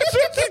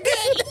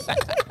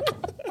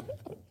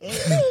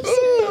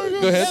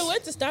 Go ahead. I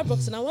went to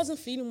Starbucks and I wasn't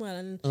feeling well,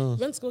 and we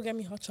went to go get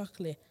me hot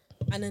chocolate.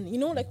 And then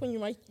like when you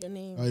write your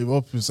name, You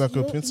up, Prosecco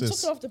you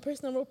Princess. took off the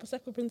person I wrote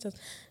Prosecco Princess.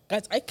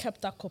 Guys, I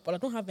kept that cup, but I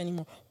don't have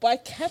anymore. But I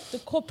kept the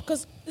cup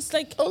because it's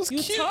like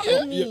you taught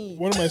Yeah, me.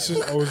 one of my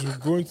sisters, I was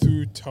going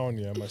through town.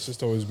 Yeah, my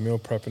sister was meal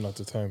prepping at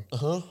the time.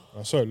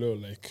 I saw a little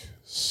like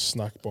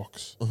snack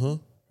box. It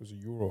was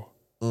 €1.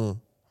 I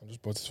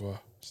just bought it for her.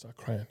 Start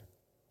crying.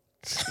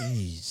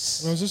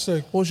 Jeez. And I was just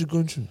like, What was you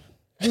going through?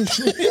 she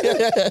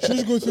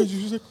was going through.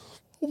 She was like,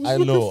 I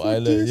know,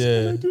 this, yeah.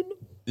 and I didn't know.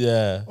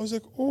 Yeah. I was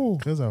like, oh.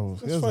 Here's how.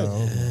 Here's fine. how.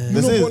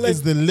 You know, but It's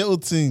the little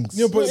things.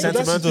 Yeah, but that's the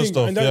Sentimental thing,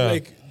 stuff, and that, yeah.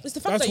 like, It's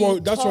the fact that's that you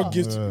what that's what taught.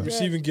 gifts Yeah.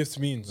 receiving gifts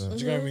means. Do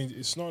you know what I mean?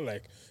 It's not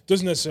like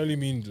doesn't necessarily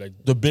mean like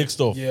The big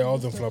stuff. yeah, all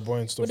the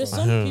flamboyant stuff. But there's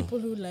like some people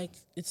who like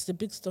it's the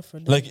big stuff for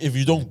them. Like if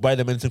you don't buy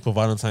them anything for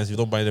Valentine's, if you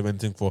don't buy them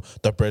anything for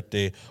their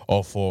birthday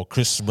or for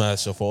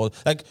Christmas or for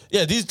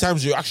these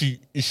times you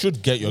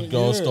should get your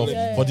girl Yeah, stuff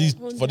like-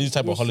 for these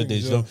type of Those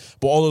holidays, things, you know.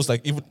 But all those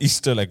like even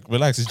Easter, like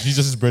relax, it's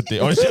Jesus' birthday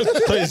or it's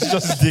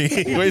just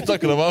day. What are you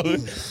talking about?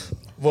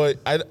 But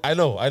I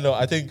know.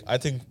 I think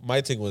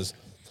my thing was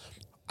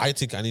I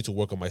think I need to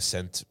work on my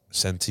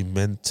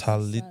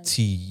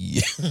sentimentality.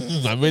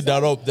 I made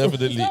that up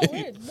definitely. Is that a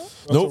word?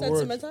 No, that's a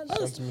word.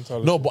 Sentimental?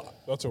 Sentimentality. No, but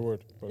that's a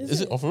word. But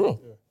is it? Oh, for real?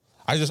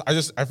 I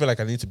feel like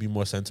I need to be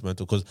more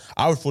sentimental because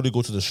I would fully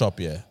go to the shop,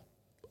 and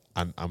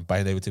I'm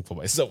buying everything for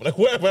myself. Like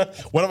whatever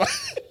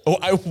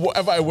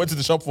I went to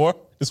the shop for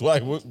is what I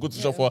go to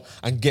the shop for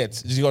and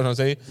get. You see what I'm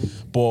saying?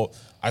 But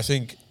I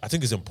think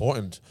it's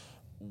important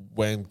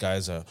when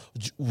guys are.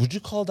 Would you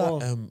call that?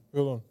 Hold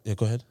on. Yeah,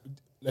 go ahead.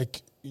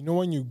 Like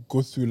when you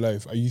go through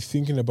life, are you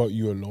thinking about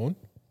you alone?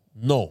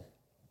 No,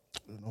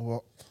 You know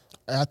what?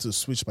 I had to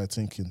switch my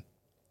thinking.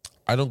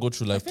 I don't go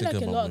through I life feel like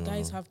thinking a about lot of me,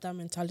 guys no. have that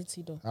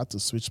mentality though. I had to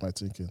switch my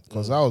thinking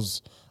because I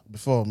was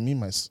before me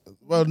myself.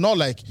 Well, not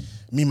like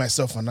me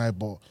myself and I,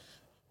 but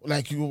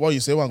like what you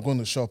say when I'm going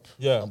to shop.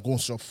 Yeah. I'm going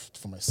to shop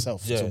for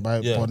myself Yeah, to buy.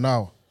 yeah. But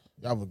now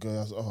you have a girl.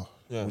 That's,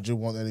 Yeah. would you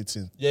want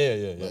anything?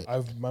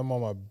 Yeah. My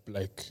mom,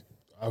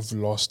 I've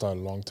lost that a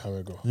long time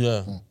ago.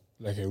 Yeah.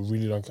 Like a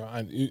really long time,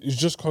 and it's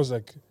just cause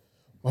like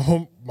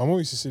my mom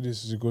used to say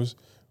this. She goes,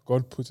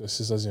 "God put your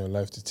sisters in your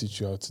life to teach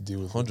you how to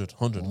deal with."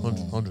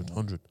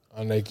 100.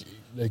 and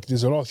like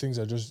there's a lot of things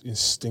I just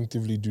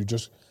instinctively do.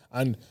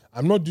 And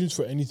I'm not doing it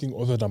for anything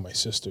other than my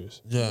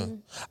sisters. Yeah. Do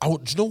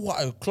you know what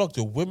I clocked?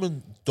 The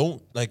women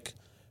don't like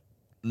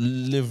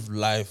live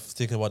life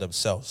thinking about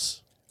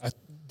themselves.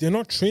 They're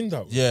not trained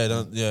that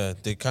way. Yeah,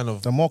 they kind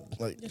of The more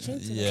like They're trying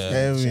to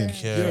caring.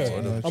 care.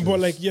 for them. But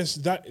like, yes,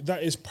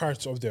 that is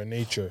part of their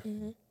nature.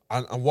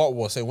 And what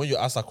was saying when you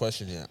asked that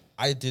question,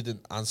 I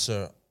didn't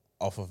answer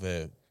off of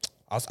it.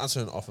 I was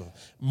answering off of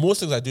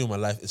most things I do in my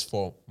life is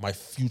for my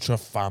future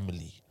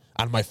family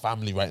and my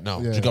family right now.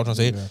 Do you get what I'm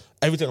saying? Yeah.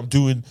 Everything I'm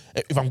doing,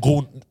 if I'm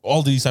going,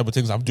 all these type of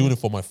things, I'm doing it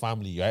for my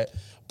family, right?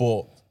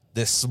 But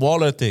the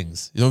smaller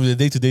things, the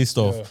day-to-day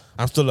stuff,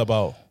 I'm still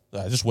about.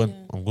 I just went.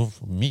 I'm going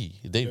for me,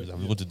 David.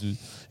 I'm going to do. You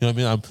know what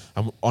I mean?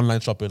 I'm online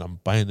shopping. I'm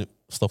buying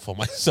stuff for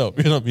myself.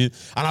 You know what I mean?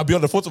 And I'll be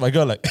on the phone to my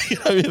girl, like, you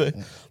know what I mean? Like,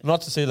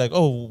 not to say like,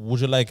 oh, would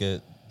you like a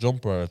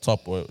jumper or a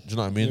top, or do you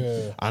know what I mean?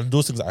 Yeah. And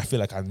those things I feel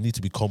like I need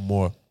to become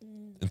more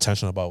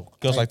intentional about.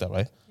 Girls like that,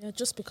 right? Yeah,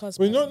 just because.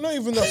 But not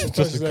even that. Just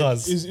Like,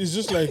 because. it's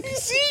just like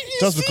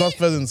Just because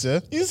presents, yeah.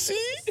 You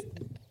see?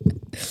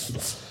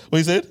 What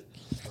you said?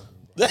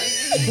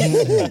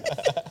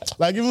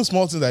 Like even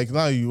small things like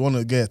now you want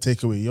to get a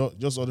takeaway, you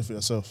just order for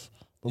yourself.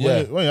 But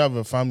Yeah. when you have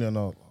a family and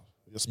all,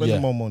 you're spending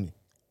Yeah. more money.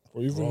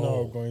 or even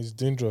now going, it's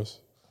dangerous.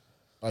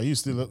 Like you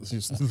still live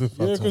Yeah,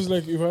 because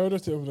like if I order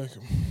to, I'm like,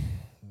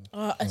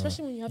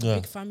 Especially when you have Yeah. a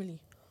big family.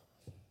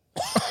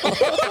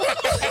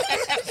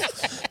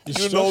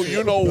 You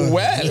know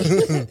well.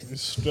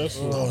 it's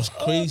stressful. That was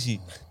crazy.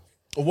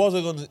 What was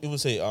I going to even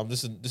say?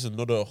 This is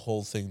another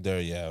whole thing there.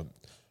 Yeah.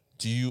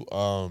 Do you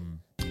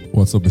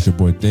What's up, it's your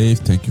boy Dave.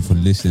 Thank you for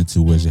listening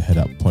to Where's Your Head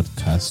At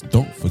podcast.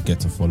 Don't forget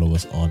to follow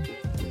us on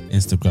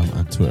Instagram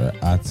and Twitter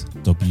at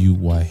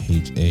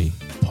WYHA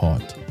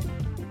Pod.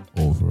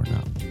 Over and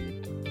out.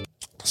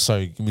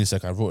 Sorry, give me a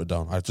sec. I wrote it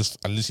down. I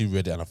literally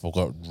read it and I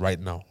forgot right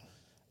now.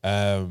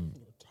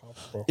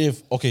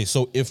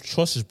 If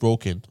trust is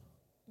broken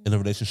in a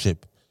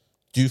relationship,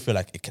 do you feel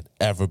like it can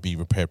ever be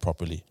repaired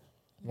properly?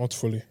 Not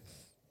fully.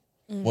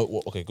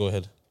 What? Okay, go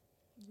ahead.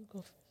 You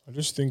go. I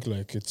just think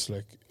like it's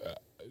like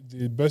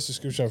the best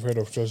description I've heard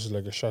of trust is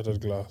like a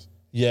shattered glass.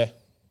 Yeah.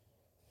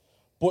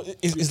 But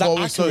is that Oh,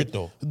 sorry. accurate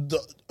though?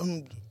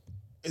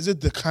 Is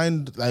it the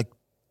kind like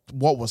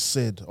what was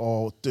said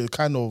or the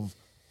kind of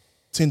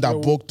thing that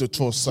Yeah, broke the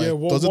trust? Like, does it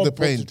what broke the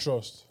depend?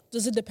 trust?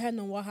 Does it depend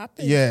on what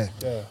happened? Yeah.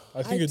 Yeah,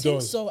 I think it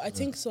does. So. I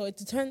think so. It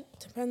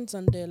depends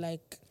on the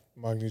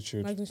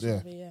Magnitude. magnitude Yeah.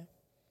 of it. Yeah.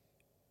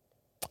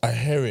 I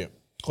hear it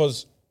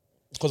because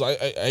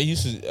I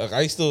used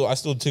to I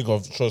still think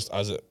of trust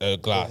as a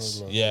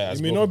glass. Yeah, as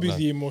It may broken not be glass.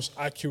 the most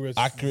accurate.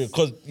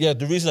 Because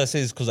the reason I say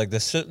is because like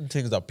there's certain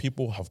things that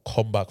people have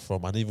come back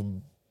from and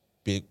even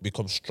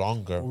become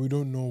stronger. We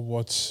don't know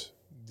what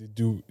they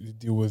deal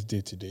with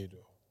day to day though.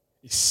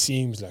 It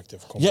seems like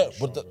they've come. Yeah, back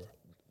but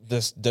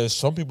stronger. there's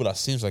some people that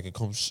seems like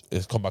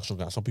it's come back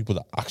stronger, and some people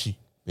that actually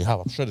they have.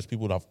 I'm sure there's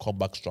people that have come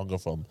back stronger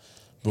from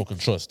broken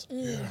trust,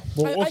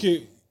 But I-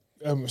 okay,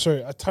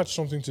 sorry, attach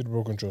something to the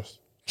broken trust.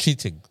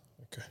 cheating,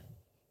 Okay,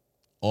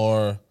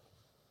 or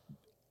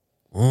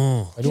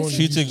I don't want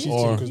cheating cheating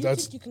or because Do you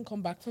that's think you can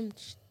come back from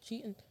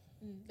cheating,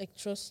 like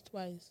trust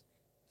wise?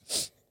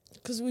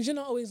 Because would you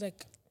not always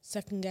like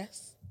second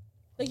guess?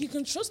 Like you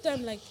can trust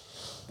them, like,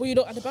 but you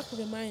don't. At the back of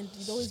your mind,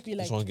 you'd always be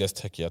like, this one gets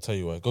techie. I tell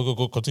you what.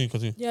 Go.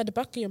 Continue. yeah. At the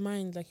back of your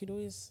mind, like you'd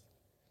always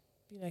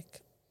be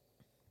like,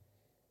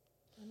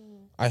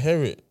 I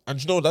hear it, and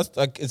that's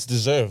like it's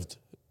deserved.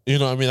 You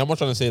know what I mean? I'm not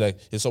trying to say like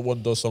if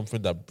someone does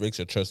something that breaks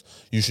your trust,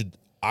 you should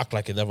act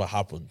like it never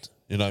happened.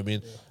 You know what I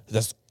mean?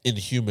 That's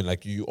inhuman.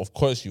 Like of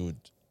course you would.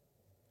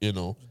 You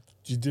know.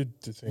 you did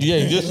the thing. Yeah,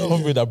 you did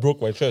something that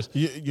broke my trust.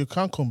 You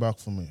can't come back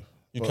from it.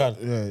 You But,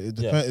 can't.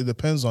 Yeah, it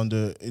depends on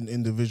the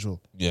individual.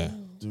 Yeah,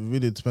 It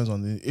really depends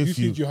on the Do you if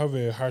you. think you have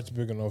a heart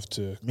big enough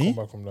to Me? come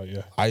back from that?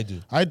 Yeah. I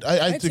do. I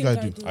think I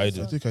do. I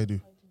do. I think I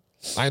do.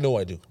 I know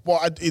I do.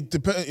 But it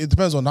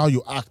depends on how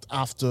you act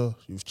after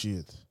you've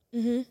cheated.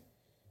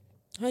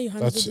 how you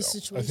handle That's. the I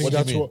situation. think What do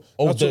that's you mean? what.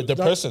 Oh, that's the what- that-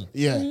 person.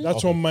 Yeah,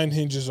 That's what mine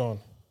hinges on.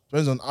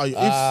 depends on how you. If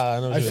I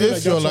know. I what feel you like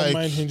If you're that's what like-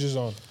 mine hinges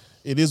on.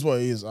 it is what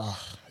it is,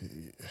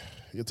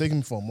 you're taking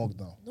me for a mug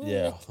now. No, mean.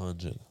 Yeah, like,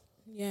 100.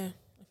 yeah.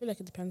 I feel like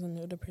it depends on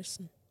the other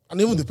person. And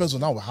even depends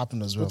on how it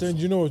happened as well. But then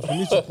you know what we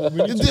need to.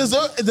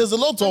 There's a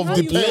lot of how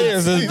you depends.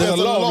 Layers, there's a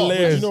lot of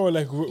layers. You know,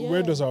 like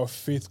where Yeah. does our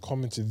faith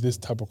come into this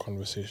type of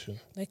conversation?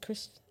 Like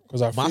Chris.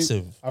 Because our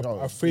Massive. Faith,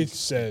 our faith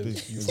says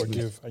big, you big,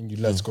 forgive and you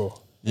let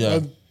go. Yeah.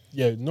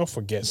 Yeah, not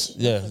forget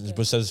Yeah, the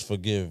person says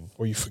forgive.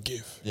 or you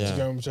forgive. Yeah. Do you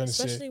get what I'm trying to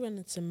say? Especially when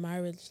it's in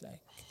marriage, like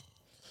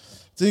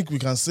I think we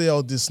can say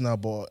all this now,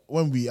 but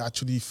when we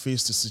actually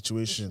face the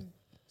situation,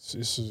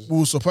 It's we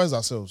will surprise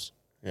ourselves.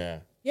 Yeah.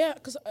 yeah,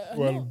 because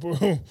well,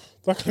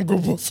 that can go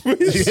both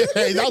ways. That's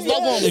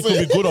what I'm It could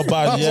saying. be good or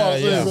bad. That's Yeah, what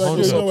I'm yeah. saying. Like, we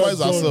 100. you know surprise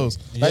what's ourselves.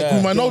 Like Yeah.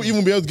 we might not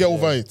even be able to get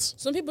over it.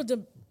 some people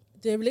the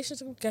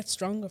relationship gets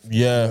stronger.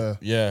 Yeah.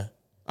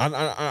 And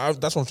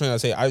that's what I'm trying to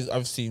say.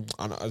 I've seen,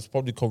 and it's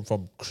probably come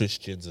from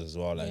Christians as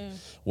well, like Yeah.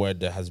 where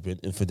there has been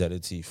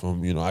infidelity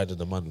from either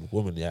the man or the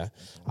woman, yeah,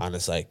 and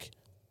it's like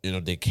you know,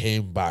 they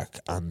came back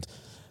and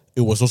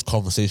it was those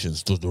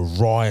conversations, the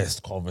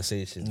rawest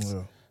conversations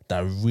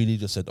that really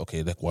just said,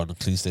 okay, like we're on a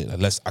clean state, like,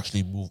 let's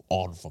actually move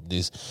on from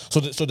this. So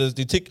they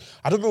take,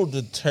 I don't know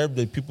the term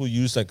that people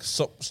use, like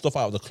stuff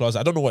out of the closet.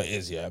 I don't know what it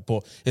is yet,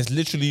 but it's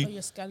literally All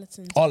your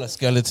skeletons. all the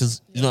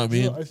skeletons. You know what I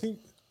mean? You know, I think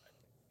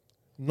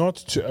not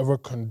to ever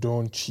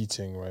condone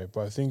cheating, right?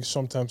 But I think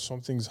sometimes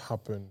some things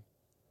happen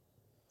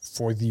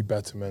for the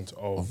betterment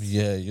of.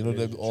 Yeah, you know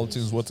that all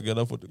things work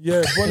together for the.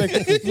 Yeah, but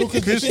like, look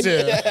at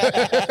Christian.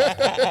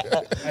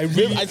 I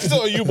really, I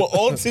still you, but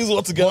all things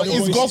work together.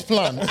 It's God's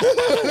plan.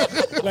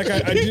 like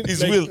I did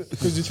His like, will.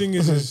 because the thing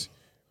is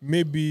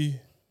maybe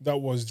that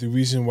was the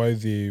reason why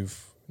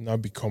they've now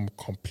become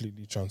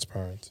completely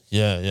transparent.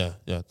 Yeah.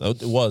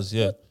 It was,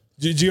 yeah.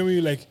 Do you get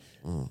me? Like,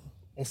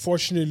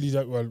 unfortunately,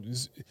 that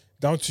it's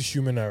down to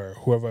human error,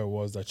 whoever it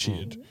was that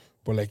cheated.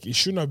 But like, it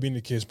shouldn't have been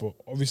the case. But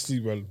obviously,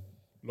 well,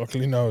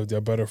 luckily now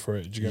they're better for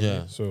it. Do you get Yeah.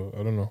 me? So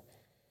I don't know.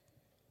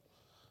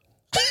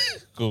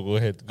 Go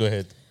ahead.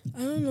 I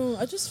don't know.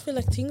 I just feel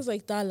like things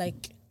like that,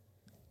 like,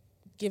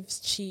 gives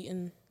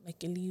cheating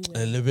like a leeway.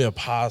 A little bit of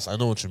pass. I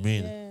know what you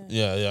mean.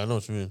 Yeah, I know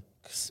what you mean.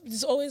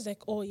 It's always like,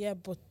 oh yeah,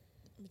 but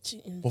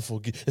cheating. But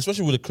forgive,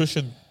 especially with the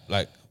Christian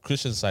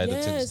side of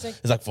Yeah, things. it's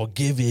It's like- like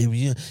forgive him,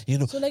 you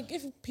know. So like,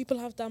 if people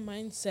have that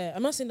mindset,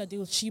 I'm not saying that they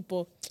will cheat,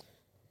 but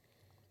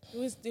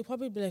they'll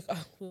probably be like,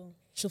 well,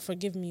 she'll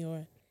forgive me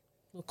or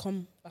will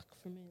come back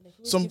for me. Like,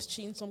 it Some- gives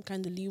cheating some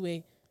kind of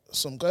leeway.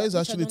 Some guys Which I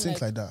actually don't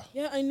think like that.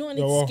 Yeah, I know, and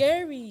Yeah, it's well-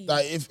 scary.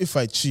 Like if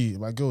I cheat,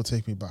 my girl will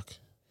take me back.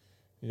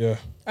 Yeah.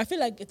 I feel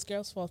like it's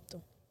girls' fault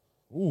though.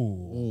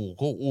 Ooh,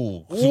 go.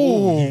 Ooh.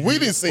 Ooh, we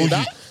didn't say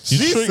that. You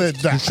She triggered- said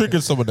that. You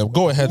triggered some of them.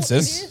 Go ahead,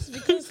 sis. Yes,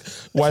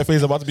 because Wi-Fi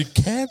is about to be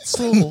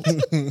cancelled.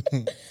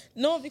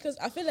 no, because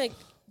I feel like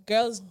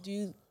girls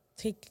do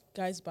take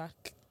guys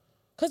back,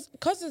 cause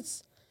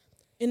it's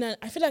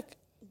I feel like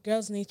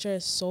girls' nature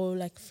is so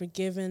like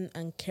forgiving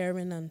and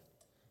caring and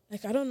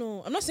like I don't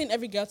know. I'm not saying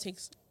every girl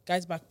takes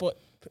guys back, but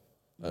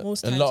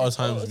most a times lot of it's-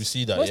 times we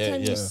see that, Most yeah,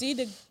 times yeah. you see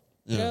the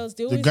girls.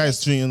 They The always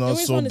guys treating they us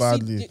always so wanna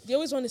badly. they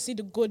always want to see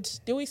the good.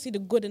 They always see the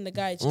good in the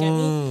guy. Do you get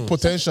me?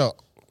 Potential.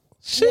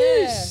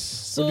 Yeah. But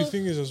So the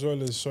thing is, as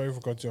well, is sorry for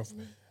cutting you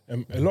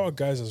off. A lot of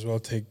guys as well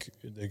take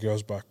their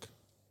girls back,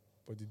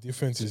 but the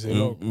difference is a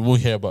lot. We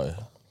won't hear about it.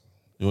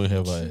 You won't hear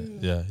about it.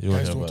 Yeah, you won't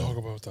Guys hear don't about talk it.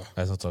 about that.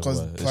 Guys don't talk Because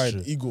about it. It's pride,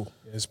 true. ego.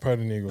 It's pride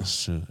and ego.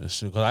 It's true.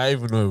 Because I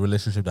even know a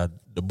relationship that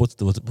both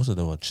of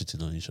them are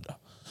cheating on each other.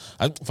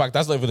 And in fact,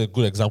 that's not even a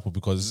good example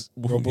because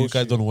you both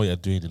guys don't know what you're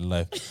doing in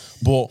life.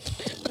 But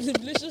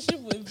relationship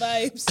with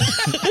vibes.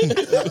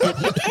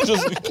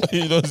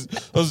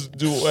 just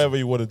do whatever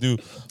you want to do.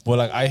 But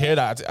like I hear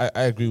that,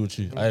 I agree with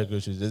you. I agree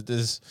with you.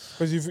 There's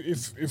Because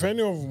if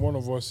any of one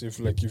of us, if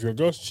your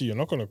girls cheat, you're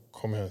not gonna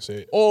come here and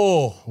say,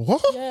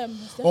 What? Yeah,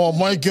 most Oh,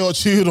 my girl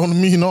cheated on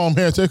me. Now I'm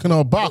here taking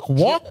her back.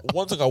 What?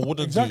 one thing I wouldn't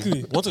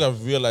Exactly. do. One thing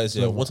I've realized,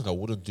 one thing I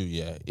wouldn't do,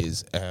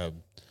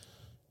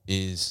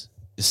 is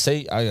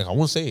say I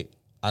won't say it,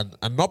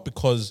 and not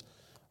because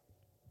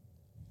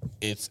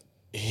it's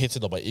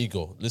hitting on my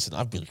ego. Listen,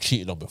 I've been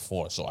cheated on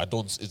before, so I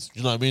don't. It's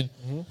you know what I mean.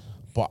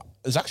 But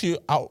it's actually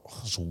out.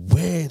 It's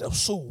weird. I'm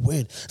so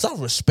weird. It's not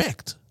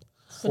respect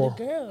for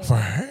the girl. for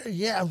her.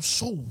 Yeah, I'm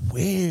so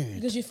weird.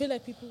 Because you feel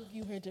like people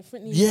view her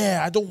differently.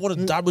 Yeah, I don't want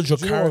to damage your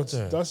Do you know what?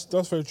 character.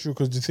 That's very true.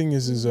 Because the thing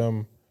is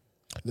Depends.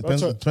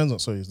 That's what- Depends on.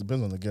 Sorry, it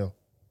depends on the girl.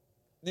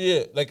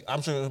 Yeah, like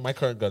I'm sure my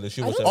current girl, if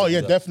she was. don't- Oh,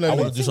 yeah, definitely. I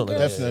wouldn't do I think something like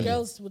girls, that. Definitely.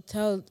 girls would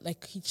tell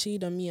like he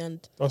cheated on me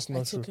and That's I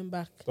not took true. him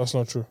back. That's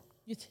not true.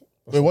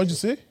 Wait, what did you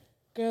say?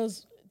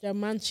 Girls, their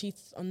man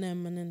cheats on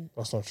them and then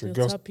That's not true. they'll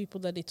Girls, tell people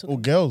that they took. Oh,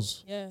 him.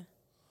 girls. Yeah.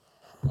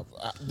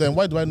 Then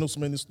why do I know so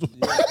many stories?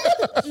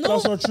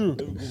 that's not true.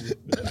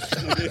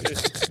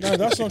 No,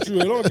 that's not true.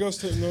 A lot of girls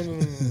say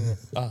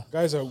no.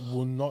 Guys that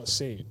will not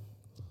say it.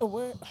 Oh,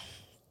 where?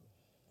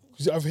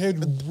 'Cause I've heard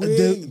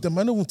The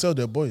man won't tell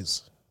their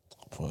boys.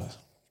 But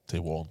they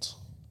won't.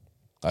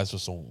 That's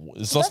just some.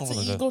 It's So not that's something an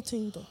like that. ego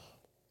thing though.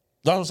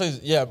 That's what I'm saying.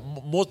 Yeah,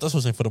 most. That's what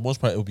I'm saying. For the most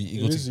part, it would be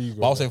ego. is thing. ego,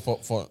 But I was yeah. saying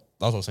for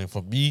that's what I'm saying.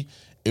 For me,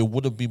 it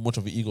wouldn't be much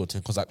of an ego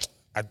thing because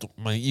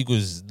my ego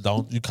is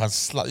down. You can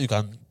you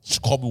can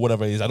call me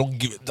whatever it is. I don't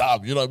give it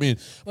damn. You know what I mean?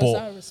 But it's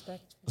out of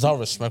respect. it's out of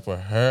respect for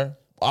her.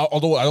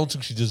 Although I don't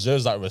think she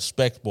deserves that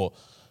respect, but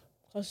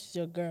Because she's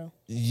your girl.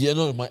 you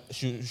know,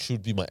 she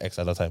should be my ex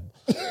at that time.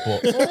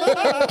 But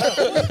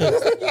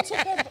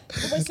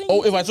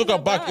if I took her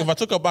back,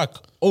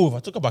 I would.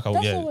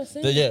 That's Yeah, what we're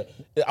saying.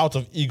 yeah. Out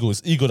of ego,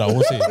 it's ego that I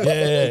won't say.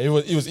 Yeah. It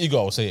was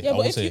ego. I would say. Yeah, I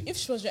but would say. if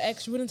she was your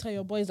ex, you wouldn't tell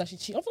your boys that she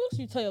cheated. Of course,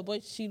 you tell your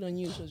boys she cheated on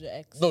you if she was your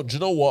ex. No, do you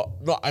know what?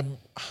 No,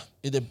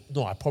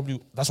 I probably.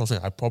 That's what I'm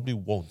saying. I probably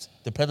won't,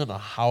 depending on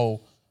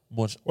how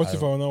much. What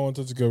if I now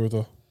wanted to go with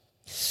her?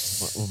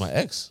 with my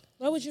ex?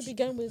 Why would you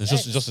begin with It's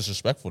ex? just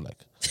disrespectful. Like,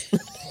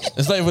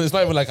 it's not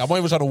even like I'm not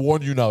even trying to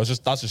warn you now. It's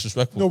just that's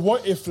disrespectful. No,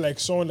 what if like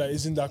someone that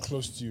isn't that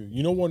close to you?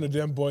 You know, one of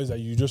them boys that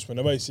you just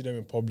whenever you see them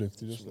in public,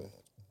 they just like.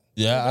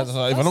 Yeah, if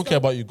I don't care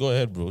about you, go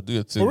ahead, bro. Do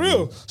your thing. For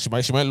real?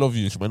 Bro. She might love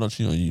you. She might not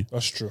cheat on you.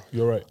 That's true.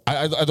 You're right.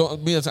 I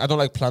don't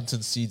like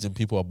planting seeds in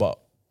people about.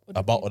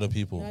 about other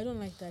people. Yeah, I don't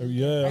like that.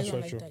 Yeah, either. that's I don't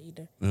right, like true. that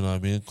either. You know what I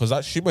mean?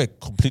 Because she might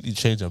completely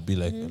change and be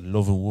like a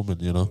loving woman,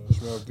 you know? She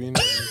might have been a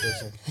new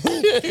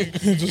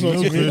person. Just not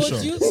No good. grace.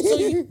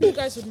 But you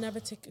guys would never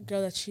take a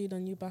girl that cheated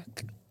on you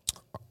back.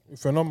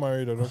 If you're not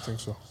married, I don't think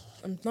so.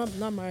 I'm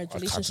not married, I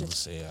can't relationship. even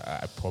say.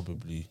 I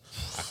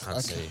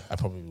can't say. I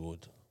probably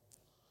would.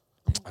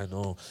 I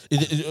know.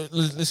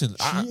 Listen,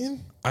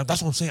 Cheating?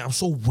 that's what I'm saying. I'm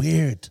so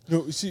weird.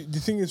 No, you see, the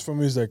thing is for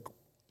me is like,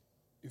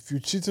 if you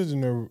cheated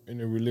in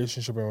a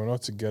relationship and we're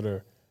not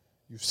together,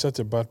 you've set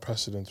a bad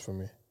precedent for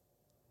me.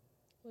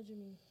 What do you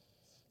mean?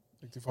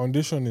 Like the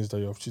foundation is that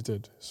you have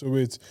cheated. So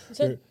wait, You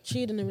said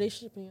cheat in a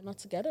relationship and you're not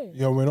together.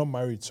 yeah, we're not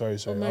married. Sorry,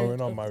 married. we're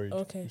not Okay, married.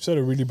 okay. You've set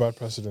a really bad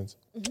precedent.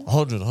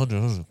 100.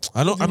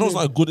 I know it's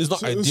not good. It's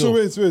not ideal. So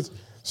wait.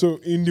 So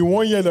in the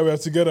 1 year that we're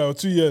together, or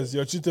 2 years,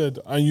 you're cheated,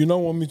 and you now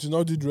want me to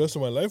now do the rest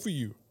of my life with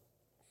you?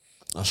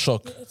 I'm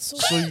shocked. It's so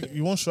So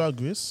you won't show her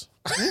grace?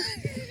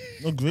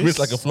 No grace? Grace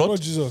like a I'm flood.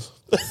 not Jesus.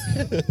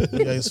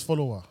 Yeah, his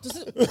follower.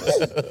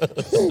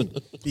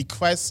 Be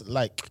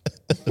Christ-like.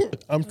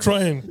 I'm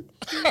trying.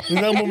 In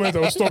that moment,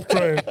 I'll stop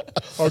trying.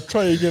 I'll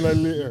try again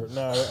later.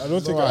 Nah, I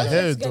don't think No, I I.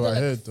 heard together, though. I like,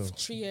 heard though.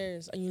 3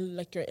 years and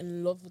you're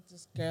in love with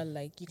this girl,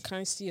 like you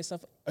can't see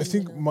yourself. I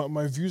think anywhere.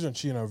 my views on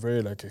cheating are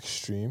very like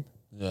extreme.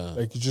 Yeah.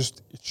 Like it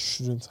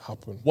shouldn't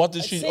happen. What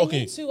did I'd she? say Okay,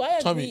 me too, I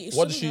tell agree, me. it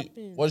What did shouldn't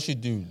she? happen. What did she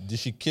do? Did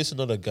she kiss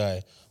another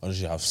guy or did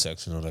she have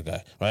sex with another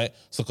guy? Right.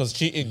 So because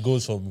cheating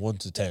goes from 1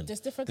 to 10. There's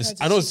different This- types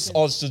I of know it's cheating.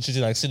 all still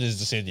cheating. Like sin is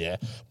the sin, yeah.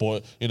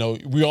 But you know,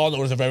 we all know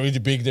there's a very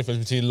big difference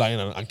between lying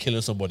and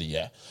killing somebody,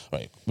 yeah.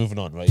 Right. Moving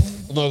on, right.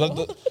 No,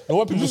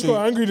 when people just say,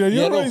 got angry there.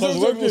 yeah, You're no, right, because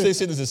it's when people okay. say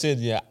sin is a sin,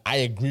 yeah, I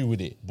agree with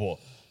it, but.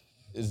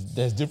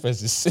 There's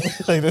differences.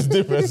 Like there's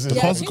differences.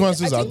 Yeah,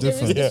 consequences I are think there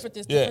is different.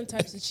 There's Yeah. different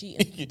types of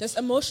cheating. There's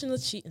emotional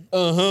cheating.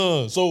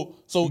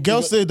 So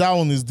Girls say that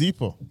one is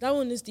deeper. That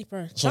one is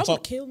deeper. So That talk-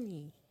 would kill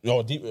me.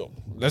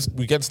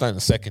 we get started in a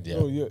second, yeah.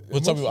 Oh, yeah.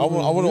 But tell me, I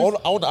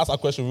want to ask a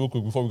question real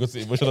quick before we go to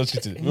emotional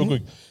cheating. Real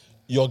quick,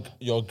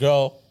 your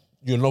girl,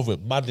 you're in love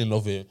with, madly in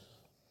love with,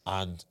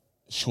 and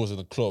she was in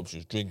the club, she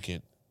was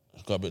drinking,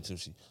 she got a bit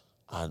tipsy,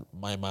 and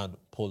my man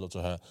pulled up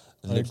to her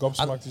And they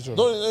gobsmacked each other.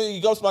 No,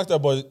 he gobsmacked her,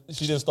 but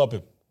she didn't stop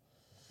him.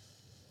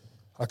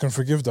 I can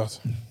forgive that.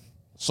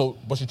 So,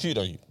 but she cheated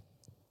on you.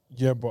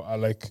 Yeah, but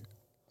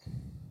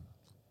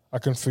I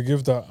can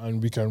forgive that,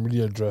 and we can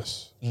really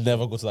address.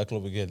 Never go to that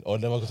club again, or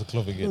never go to the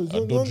club again,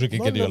 No, or don't drink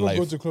again in your never go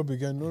life. to club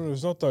again. No,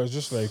 it's not that. It's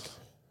just like,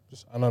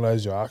 just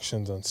analyze your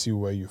actions and see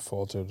where you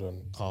faltered,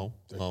 and Calm.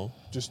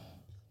 just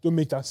don't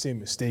make that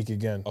same mistake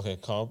again. Okay,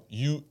 calm.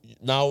 You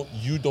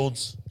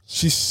don't.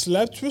 She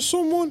slept with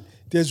someone.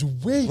 There's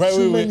way Right,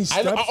 too wait, many wait.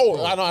 steps.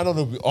 I don't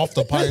know. Off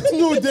the pint.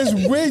 No, there's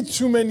way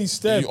too many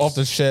steps. You off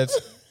the shirt,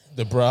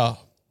 the bra.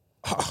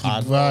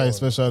 Right,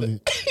 especially.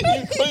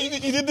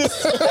 You did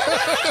this.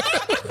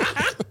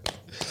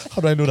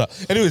 How do I know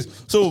that? Anyways,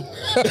 so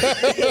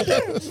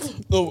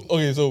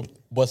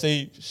but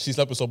say she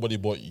slept with somebody,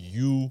 but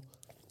you're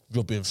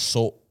being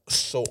so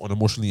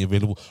unemotionally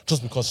available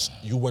just because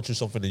you went through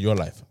something in your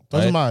life.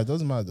 Doesn't right? matter.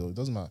 Doesn't matter though. It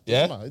doesn't matter.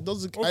 Yeah? Doesn't matter. It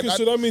doesn't. Okay,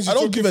 so that means I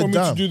it's don't okay give for a me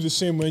damn. to do the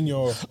same when you're.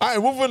 All right,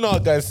 moving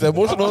on, guys. The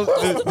emotional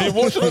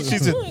There's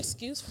cheating. no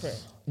excuse for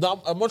it.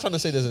 No, I'm not trying to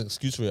say there's an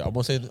excuse for it.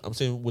 I'm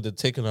saying with the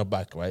taking her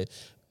back, right?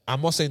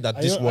 I'm not saying that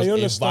this I was a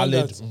understand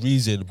valid that.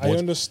 reason, I but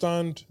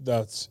understand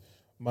that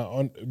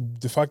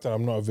the fact that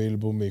I'm not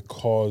available may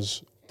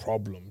cause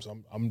problems. Do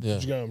you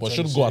get what I'm but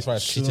trying shouldn't to go say? as far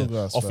as Shouldn't cheating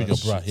go as off far in your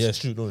as bra. cheating. Yeah, it's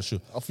true. No, it's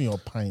true. Offering your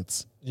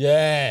pints.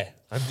 Yeah,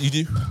 and you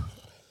do.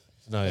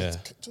 No, yeah,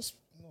 Just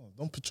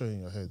don't picture it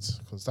in your head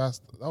because that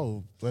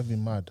will drive me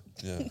mad.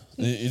 yeah.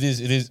 It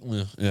is.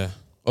 Yeah.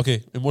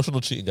 Okay,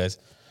 emotional cheating, guys.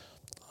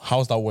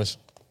 How's that worse?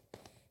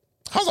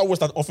 How's that worse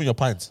than offering your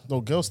pint?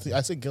 No, girls think.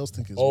 I say girls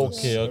think it's worse.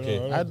 Okay,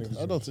 okay. I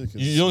don't think it's.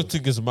 You don't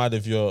think it's mad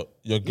if your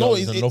girl No,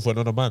 is in love with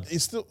another man?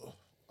 It's still.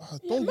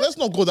 Let's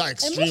not go that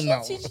extreme now.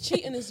 Emotional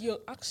cheating is you're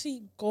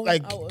actually going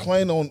Like out.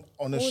 crying on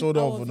the Going shoulder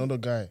out of of- another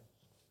guy.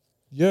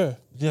 Yeah.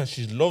 Yeah,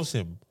 she loves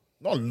him.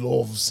 Not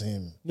loves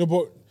him. No,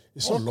 but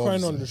it's Oh, not loves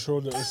crying on it. the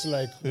shoulder. It's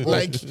like,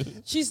 Like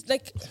She's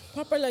like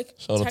proper like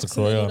Shout out to texting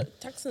Croya. another-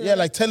 texting yeah,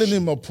 like telling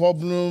him her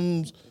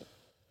problems,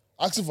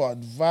 asking for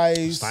advice.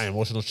 It's not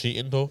emotional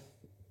cheating though.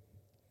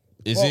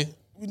 Is Well, it?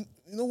 You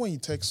know when you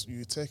text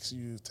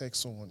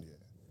someone, yeah.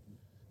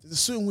 There's a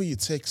certain way you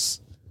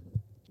text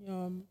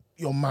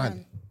your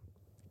man,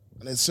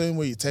 and there's a certain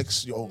way you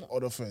text your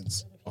other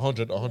friends.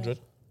 100.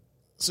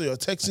 So you're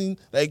texting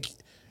like,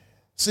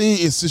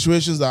 see, in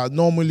situations that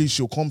normally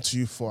she'll come to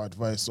you for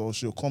advice or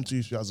she'll come to you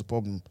if she has a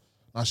problem.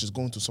 Now she's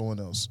going to someone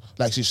else,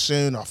 like she's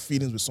sharing her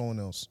feelings with someone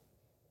else.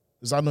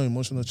 Is that not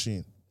emotional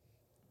cheating?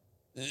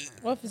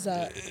 What if it's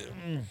a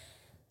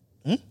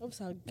what if it's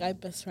a guy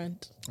best friend?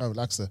 Oh,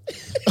 relax there.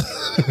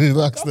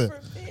 Relax God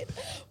there. forbid.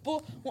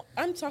 But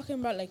I'm talking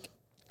about like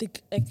the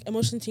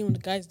emotional team with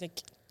the guys. Like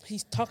he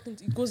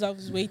goes out of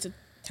his way to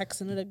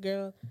text another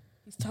girl.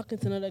 He's talking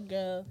to another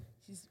girl.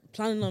 He's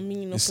planning on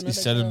meeting up with another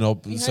He's setting girl.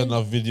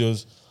 up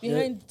videos.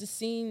 behind the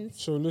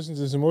scenes. so listen,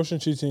 this emotion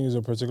cheating is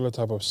a particular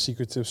type of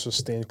secretive,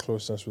 sustained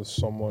closeness with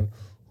someone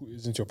who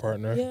isn't your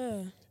partner.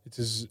 Yeah. It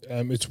is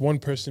it's one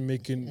person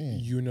making a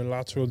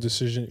unilateral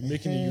decision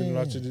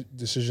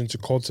to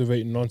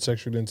cultivate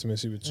non-sexual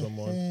intimacy with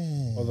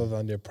someone other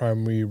than their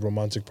primary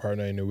romantic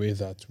partner in a way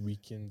that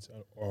weakens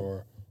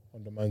or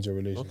undermines your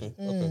relationship.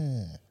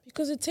 Okay.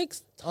 Because it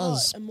takes thought,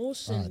 That's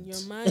emotion, bad.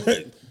 your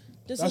mind.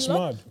 There's That's a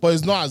lot. mad. But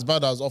it's not as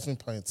bad as offering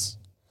pints.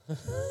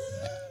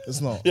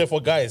 It's not. Yeah, for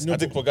guys. No, I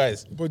think for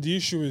guys. But the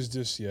issue is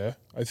this, yeah.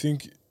 I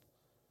think.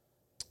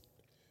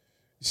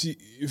 See,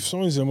 if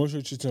someone's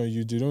emotionally cheating on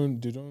you, they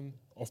don't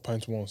off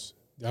pints once.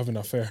 They have an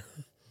affair.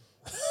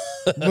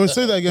 No,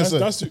 say that again, sir.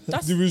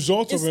 That's the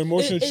result of It's-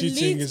 emotional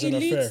cheating leads- is an it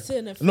affair. leads to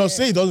an affair. No,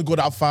 say it doesn't go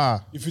that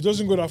far. If it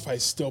doesn't go that far,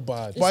 it's still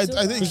bad. But still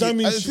I bad. think That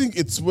means I think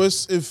it's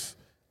worse if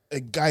a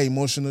guy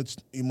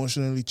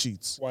emotionally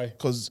cheats. Why?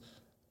 Because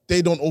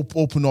they don't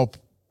open up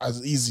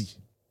as easy,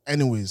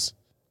 anyways.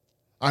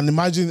 And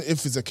imagine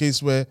if it's a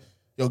case where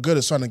your girl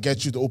is trying to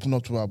get you to open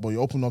up to her, but you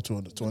open up to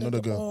another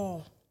girl.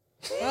 Oh,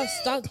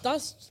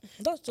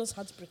 that's just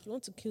heartbreak. You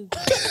want to kill.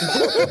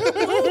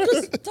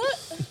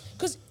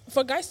 Because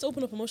for guys to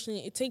open up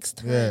emotionally, it takes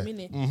time, Yeah.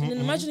 innit? And then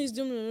imagine he's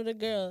doing with another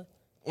girl.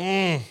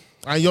 And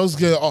yours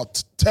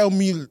get tell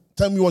me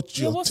what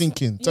Yeah, you're what's-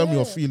 thinking. Tell me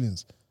your yeah.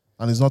 feelings.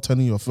 And he's not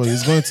telling you your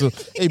feelings. He's going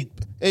to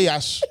hey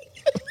Ash.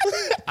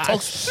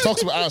 talk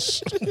to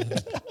Ash.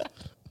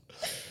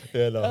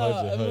 Yeah, no,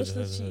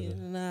 Emotional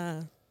cheating,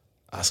 nah.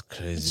 That's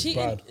crazy.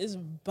 Cheating bad. is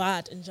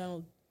bad in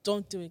general.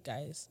 Don't do it,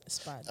 guys. It's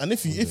bad. And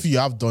if you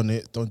have done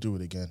it, don't do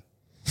it again.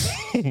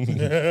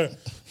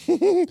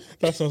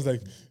 That sounds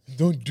like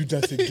don't do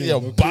that again. Yeah,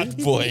 okay? bad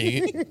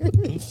boy.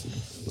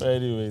 But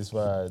anyways,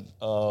 man.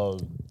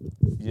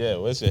 Yeah,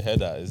 where's your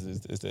head at? Is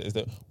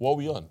the what are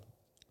we on?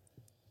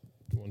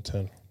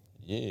 110.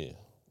 Yeah.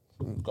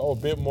 Go a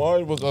bit more.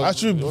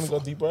 Actually, you want to go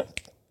deeper?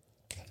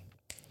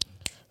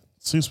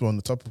 Since we're on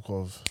the topic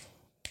of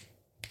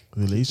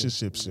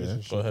relationships, yeah.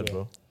 Go ahead,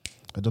 bro.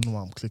 I don't know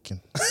why I'm clicking.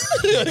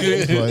 But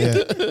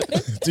yeah.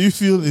 Do you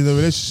feel in a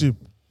relationship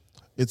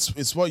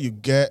it's what you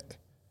get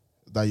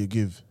that you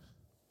give?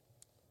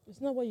 It's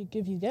not what you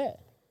give, you get.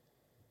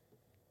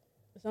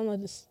 It's not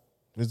like this.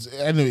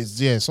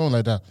 Anyways, yeah, something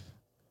like that.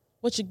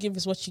 What you give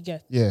is what you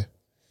get. Yeah.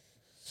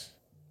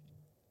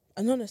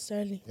 And not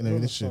necessarily. In a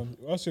relationship.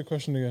 Ask your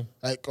question again.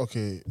 Like,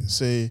 okay,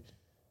 say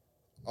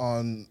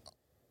on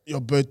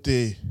your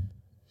birthday,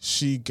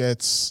 she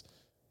gets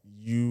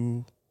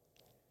you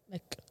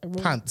Like a room.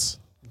 pants.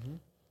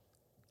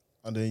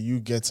 And then you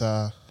get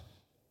her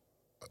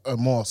a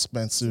more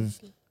expensive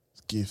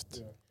gift.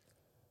 Yeah.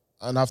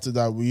 And after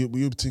that, will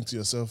you think to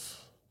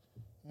yourself,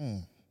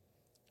 Well,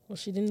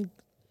 she didn't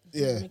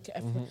yeah, make an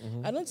effort.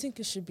 I don't think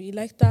it should be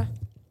like that.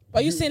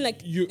 But you saying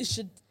like you- it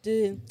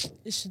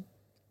should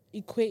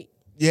equate.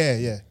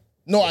 yeah.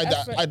 No,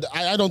 effort.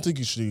 I don't think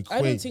you should equate.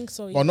 I don't think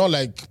so. But either. not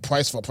like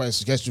price for price.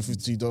 She gets you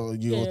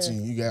 $50 euro Yeah.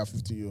 thing, you get her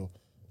 €50.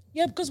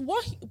 Yeah, because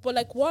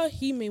what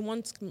he may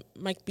want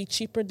might be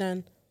cheaper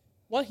than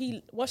what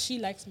she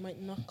likes might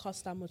not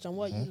cost that much, and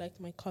what you like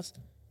might cost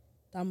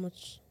that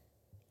much.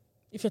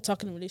 If you're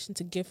talking in relation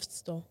to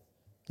gifts, though,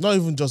 Not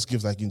even just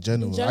gifts, like in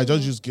general. I general.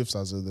 just use gifts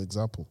as an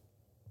example.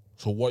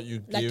 So what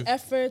you like give?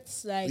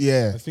 efforts, like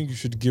Yeah. I think you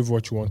should give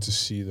what you want to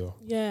see, though,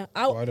 yeah,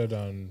 rather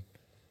than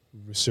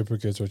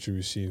reciprocate what you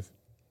receive.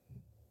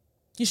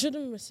 you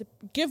shouldn't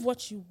give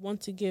what you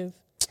want to give.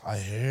 I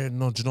hear.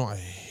 No, do you know? I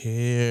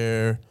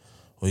hear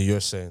what you're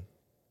saying.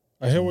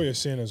 I hear what you're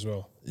saying as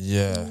well.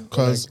 Yeah.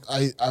 Because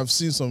I've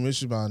seen some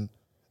relationship and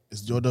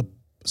it's the other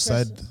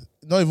side,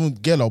 not even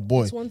girl or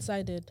boy, It's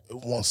one-sided.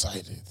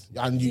 one-sided.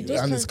 And You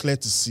just it's can't- clear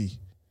to see.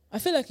 I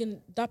feel like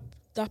in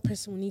that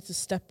person will need to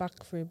step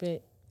back for a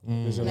bit,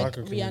 There's a like lack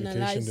of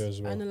communication there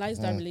as well. analyze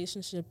that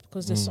relationship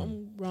because there's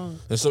something wrong.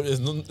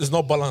 It's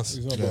not balance.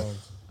 It's not Yeah.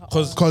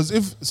 balanced. Because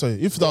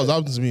if that was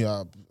happening to me,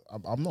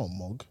 I'm not a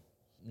mug.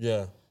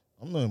 Yeah.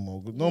 I'm not a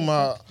mug. No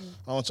matter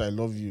how much I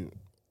love you,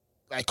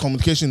 like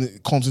communication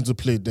comes into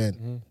play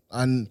then.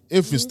 And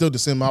if it's still the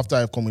same after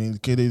I've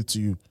communicated to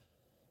you,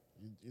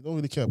 you don't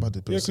really care about the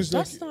Yeah, person. because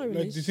That's not a like the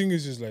relationship. thing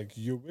is like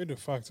you weigh the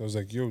facts. I was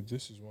like, yo,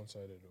 this is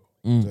one-sided though.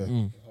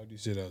 How do you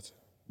say that?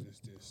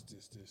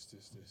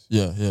 This.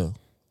 Yeah.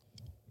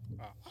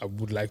 I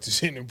would like to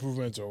see an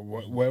improvement or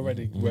wherever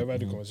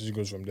the conversation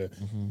goes from there.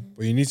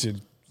 But you need to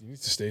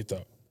state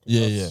that.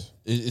 Yeah. That's-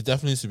 It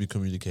definitely needs to be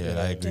communicated.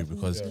 I agree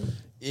because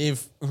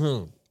if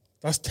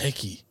That's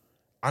techie.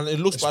 and it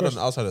looks bad on Especially-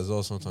 the outside as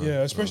well sometimes.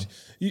 Yeah,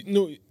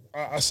 especially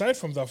aside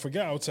from that,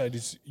 forget outside.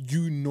 It's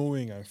you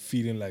knowing and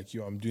feeling like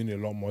I'm doing a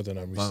lot more than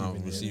I'm receiving. Than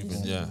I'm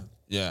receiving.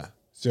 Yeah.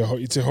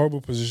 It's a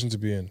horrible position to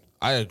be in.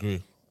 I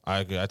agree.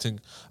 I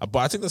think, but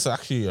I think there's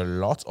actually a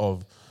lot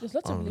of There's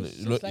lots of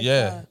relationships like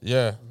yeah.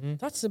 that.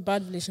 That's a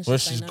bad relationship. Where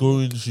she's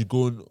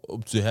going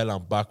up to hell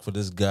and back for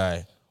this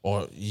guy,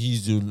 or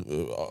he's doing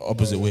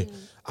opposite way,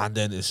 and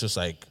then it's just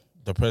like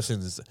the person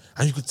is,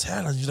 and you could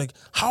tell, and you're like,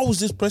 how is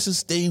this person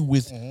staying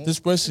with this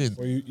person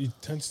Or it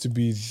tends to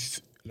be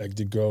like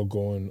the girl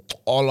going,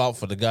 all out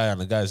for the guy, and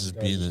the guy's just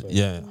being just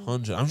like-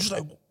 100. I'm just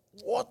like,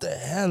 what the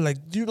hell?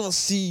 Like, do you not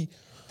see?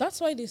 That's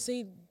why they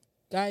say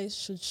guys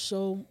should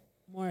show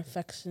more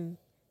affection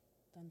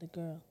than the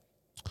girl.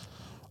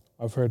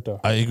 I've heard that.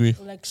 I agree.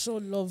 Or like show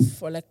love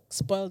or like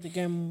spoil the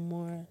girl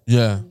more.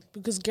 Yeah.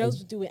 Because girls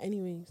would do it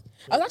anyways.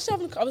 I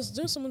was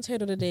doing someone's hair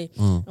the other day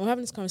and we're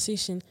having this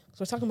conversation. So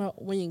we're talking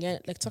about when you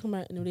get like talking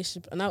about in a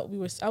relationship, and I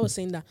was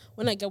saying that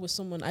when I get with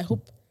someone, I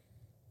hope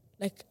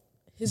like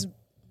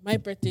my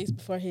birthday is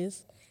before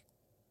his.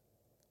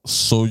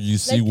 So you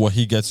see Like, what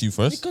he gets you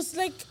first? Because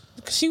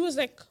she was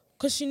like,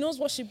 because she knows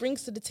what she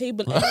brings to the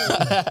table.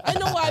 Anyway. I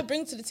know what I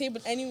bring to the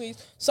table anyways.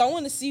 So I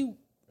want to see,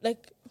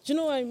 like, do you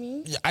know what I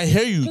mean? Yeah, I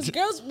hear you.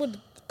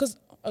 Because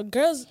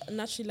girls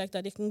naturally like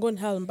that. They can go in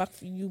hell and back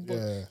for you.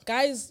 But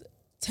guys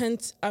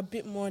tend a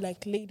bit more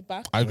like laid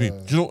back. I agree.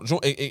 Do you know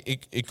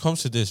it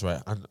comes to this,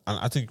 right? And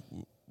I think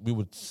we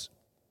would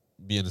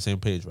be on the same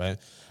page, right?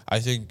 I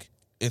think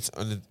it's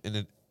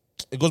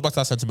it goes back to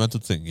that sentimental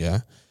thing, yeah?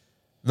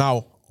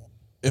 Now,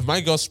 if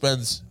my girl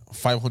spends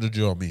 500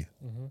 euro on me,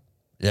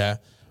 yeah,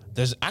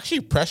 there's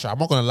actually pressure. I'm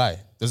not going to lie.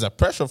 There's a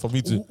pressure for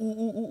me to...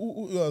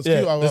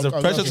 there's a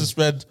pressure to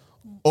spend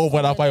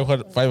over that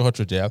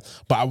 500, yeah?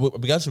 But I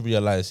began to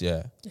realize,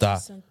 yeah,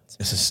 that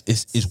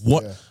it's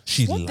what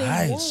she what they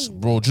likes,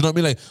 want. bro. Do you know what I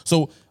mean? Like,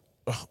 so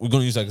we're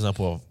going to use that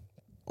example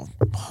of,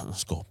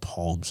 let's go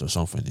palms or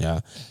something, yeah?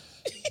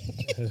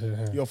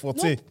 Your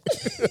forte.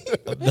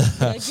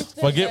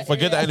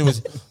 Forget that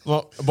anyways.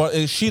 But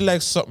if she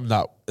likes something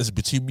that is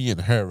between me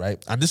and her,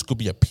 right? And this could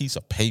be a piece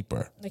of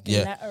paper, Like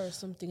a letter or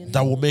something.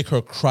 that will make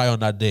her cry on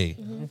that day,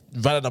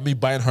 rather than me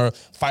buying her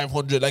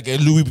 500 like a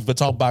Louis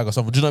Vuitton bag or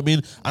something. Do you know what I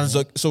mean? And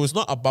so it's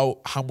not about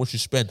how much you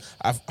spend.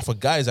 For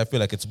guys, I feel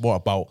like it's more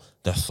about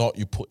the thought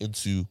you put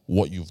into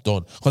what you've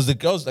done. Because the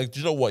girls, like, do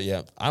you know what?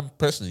 Yeah, I'm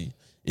personally.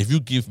 If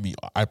you give me,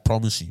 I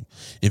promise you,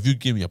 if you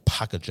give me a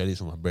pack of jellies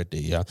for my birthday,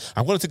 yeah,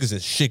 I'm gonna think it's a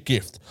shit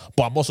gift,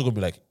 but I'm also gonna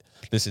be like,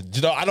 listen, do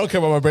you know, I don't care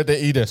about my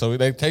birthday either. So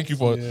like, thank you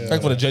for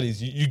the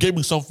jellies. You gave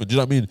me something. Do you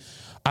know what I mean?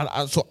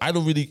 And so I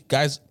don't really,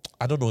 guys.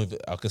 I don't know if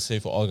I can say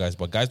for all guys,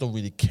 but guys don't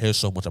really care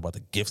so much about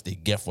the gifts they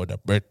get for their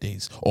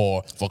birthdays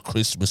or for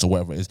Christmas or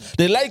whatever it is.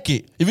 They like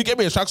it. If you get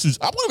me a tracksuit,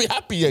 I'm gonna be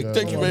happy. Yeah,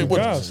 thank you very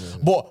much.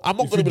 But I'm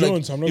not gonna be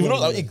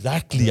like,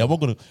 exactly. I'm not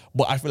gonna.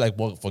 But I feel like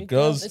for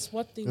girls, it's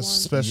what they It's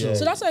want. special.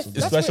 So that's why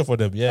it's special for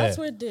them. Yeah, That's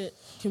where the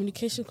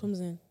communication comes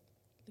in.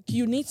 Like,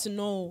 you need to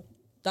know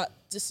that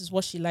this is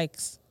what she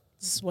likes.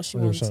 This is what she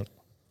wants. 100%.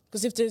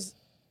 Because if there's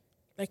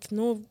like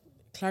no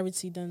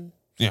clarity, then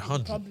yeah,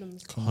 100.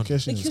 problems.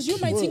 Communication Because you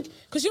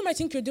might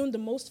think you're doing the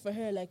most for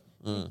her, like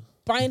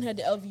buying her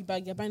the LV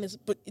bag, you're buying this,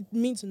 but it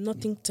means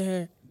nothing to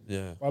her.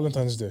 Yeah.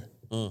 Valentine's Day.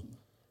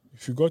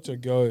 If you got your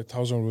girl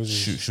 1,000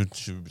 roses, Should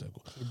be like,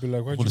 you'd be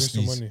like, why'd you gonna waste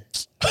the sneeze. money?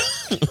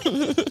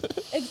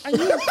 And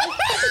you,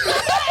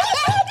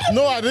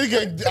 No, I didn't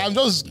get. I'm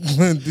just.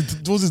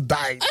 The roses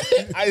died.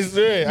 I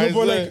swear. No,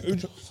 but like,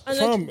 and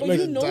fam, but like,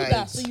 you know died.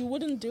 that, so you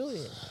wouldn't do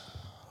it.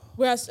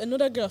 Whereas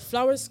another girl,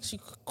 flowers, she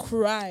could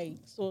cry.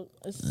 So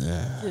it's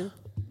But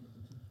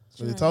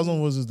the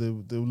 1,000 roses, they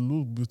will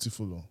look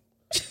beautiful.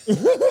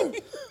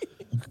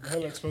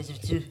 hell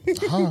expensive too.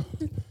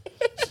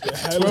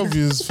 12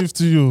 is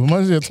 50 you.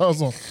 Imagine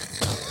 1,000.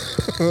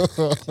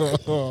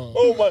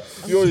 Oh my!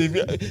 Yo,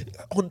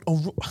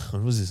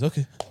 on roses,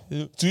 okay.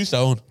 To each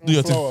their own. Do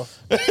your Flower.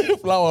 thing.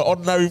 Flower,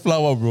 ordinary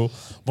flower, bro.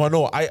 But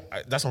no, I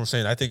that's what I'm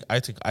saying. I think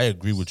I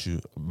agree with you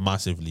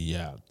massively.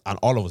 Yeah, and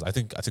all of us. I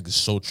think it's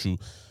so true.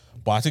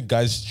 But I think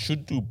guys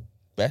should do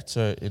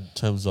better in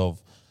terms of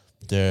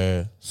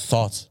their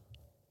thoughts.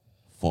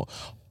 For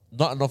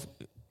not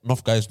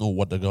enough guys know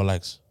what the girl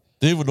likes.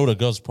 They don't even know the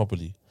girls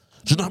properly.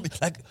 Do you know what I mean?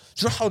 Like, do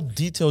you know how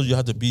detailed you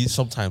have to be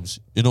sometimes?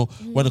 You know,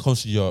 when it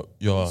comes to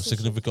your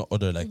significant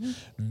other, like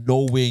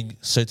knowing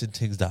certain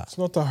things that. It's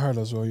not that hard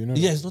as well, you know.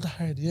 Yeah, it's not that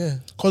hard. Yeah.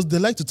 Because they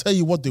like to tell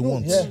you what they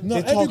want. No,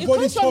 They talk- it everybody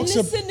comes from talks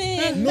about.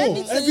 listening. No, Men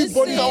need to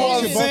everybody listen.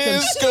 talks about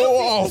them. Go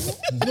off.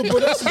 No, but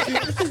that's the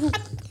thing.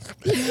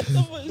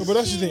 No, but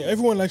that's the thing.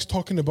 Everyone likes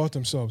talking about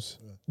themselves.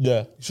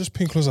 Yeah. It's just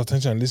paying close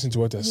attention and listen to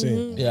what they're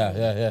saying. Yeah.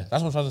 That's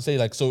what I'm trying to say.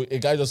 Like, so a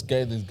guy just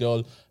getting his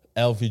girl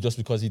LV just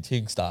because he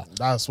thinks that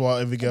That's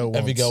what every girl wants.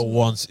 every girl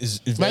wants is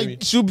very. Like,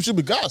 she'll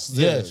be gassed.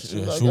 Yeah,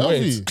 She'll she'll like,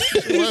 wait.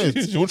 "Elvie,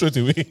 wait. She won't try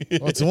to win.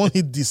 But you want to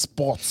hit the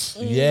spot.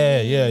 Yeah.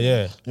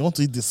 You want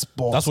to hit the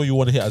spot. That's what you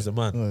want to hit as a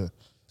man.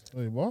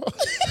 Wait, what?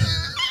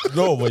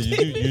 No, but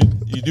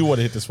you do want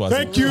to hit the spot.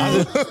 Thank you. No,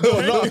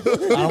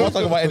 I'm not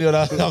talking about any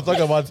other. I'm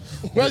talking about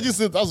Why did you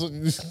say that's what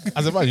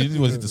as a man. You do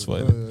want to hit the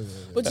spot.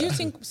 But do you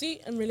think,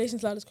 in relation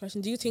to this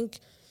question, do you think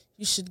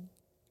you should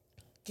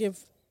give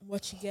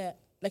what you get?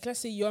 Like, let's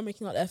say you're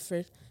making all the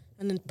effort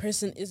and then the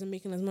person isn't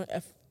making as much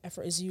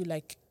effort as you,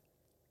 like,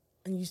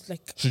 and you,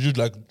 like, Should you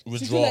like should you,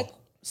 withdraw? like,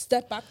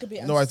 step back a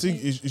bit? No, and I think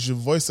say- you should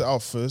voice it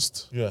out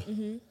first. Yeah.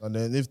 And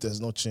then if there's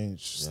no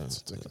change, Yeah.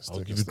 take I'll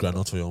a give you step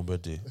grand for your own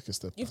birthday. back. Take a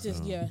step If back.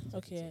 there's,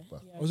 okay.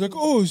 I was like,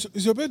 oh,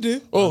 it's your birthday?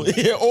 Oh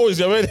yeah. Oh,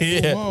 it's already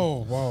yeah.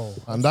 Wow.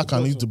 And that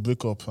can lead to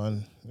break up.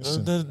 And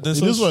listen, Then it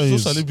so is what it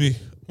is. shall it be.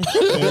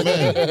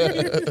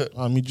 Amen.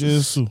 I'm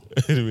Jesus.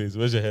 Anyways,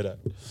 where's your head at?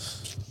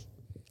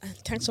 And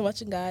thanks for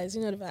watching, guys.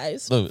 You know the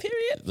vibes. No,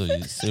 Period. no,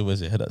 you say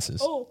where's your head at,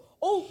 sis? Oh.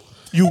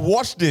 You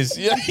watch this,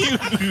 yeah.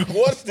 You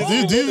watch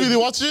this. Do you really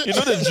watch it? You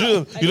know the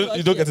drill.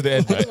 You don't get to the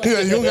end, right? Yeah,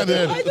 you don't get the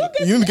I end. don't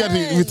get You don't the get the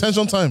end.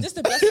 retention time. This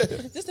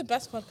is the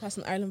best podcast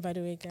in Ireland, by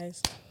the way,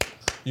 guys.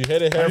 You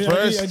heard it here I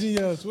first. didn't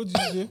hear it. What did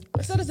you say?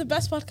 I said it's the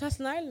best podcast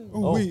in Ireland.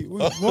 Oh, wait.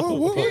 What?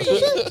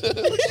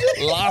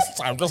 Last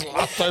time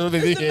when they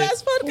It's did the it.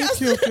 best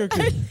podcast.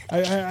 Okay.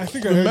 I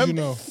think I heard you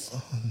now.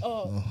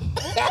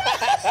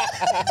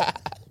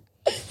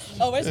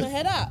 Oh, where's my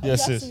head at?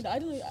 Yes, you sis. asked me that. I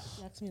didn't know you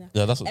asked me that.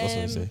 Yeah, that's what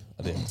I say.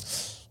 I did.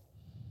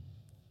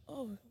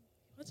 Oh,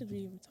 what did we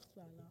even talk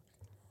about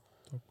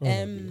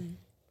now?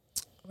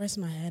 Where's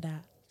my head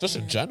at? Just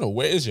in general,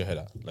 where is your head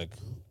at? Like,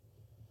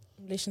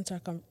 In relation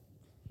to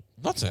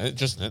not to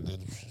just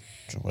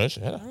where's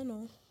your head I at? don't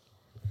know.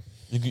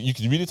 You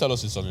can really tell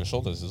us it's on your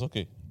shoulders. It's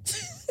okay.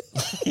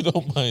 You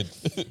don't mind.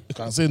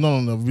 Can't say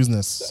none of the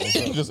business.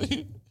 You can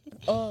say-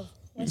 Oh,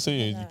 you can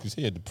say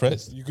you're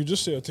depressed. You could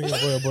just say you're thinking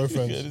about your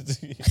boyfriend.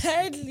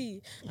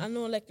 hardly. I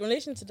know, like in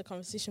relation to the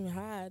conversation we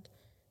had,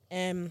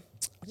 I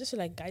just feel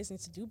like guys need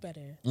to do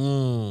better.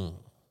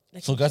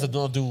 Like, So guys are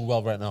not doing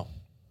well right now.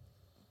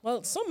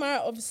 well, some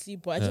are obviously,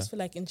 but I just feel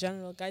like in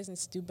general, guys need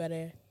to do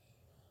better,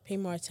 pay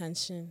more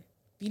attention,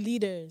 be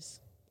leaders,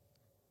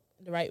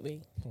 the right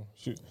way.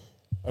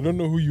 I don't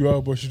know who you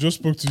are, but she just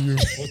spoke to you.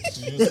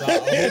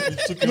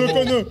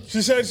 No. No.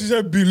 She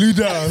said, be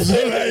leaders.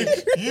 Like,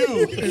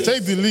 You.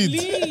 Take the lead.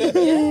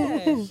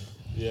 Lead,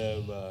 Yeah,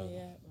 man. yeah,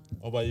 man.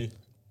 What about you?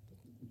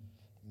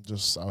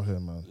 Just out here,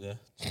 man. Yeah.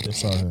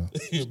 Just out here.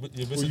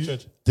 You're missing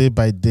church. Day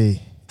by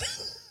day.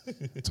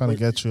 Trying to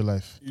get through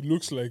life. it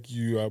looks like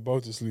you are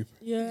about to sleep.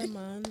 Yeah,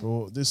 man.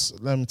 Bro,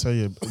 let me tell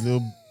you a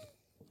little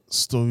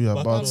story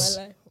about My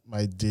life.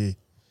 my day.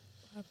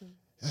 Happened.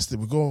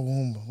 Yesterday, we go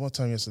home. What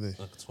time yesterday?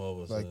 Like 12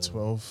 or Like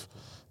 12.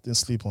 Didn't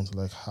sleep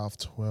until like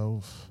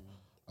 12:30.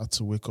 Had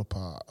to wake up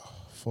at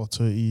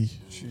 4:30.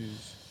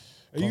 Jeez.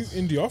 Are you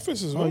in the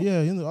office as well? Oh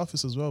yeah, in the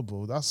office as well,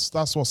 bro. That's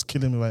what's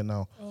killing me right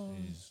now. Oh,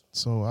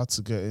 So I had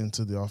to get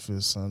into the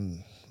office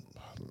and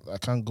I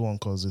can't go on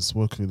because it's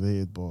work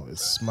related, but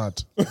it's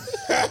mad.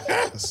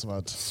 It's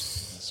mad.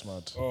 It's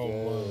mad. Oh,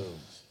 man.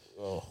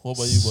 Oh, what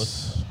about you,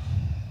 boss?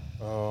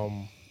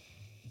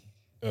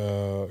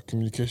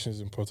 Communication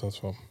is important,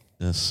 fam.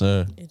 Yes,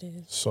 sir. it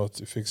is.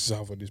 It fixes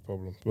half of these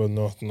problems. Well,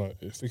 no,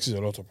 it fixes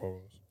a lot of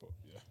problems. But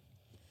yeah.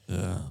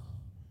 Yeah.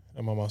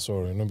 And mama,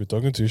 sorry, don't be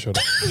talking to each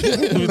other.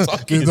 We're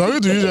talking to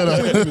each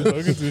other. Don't be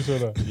talking to each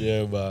other.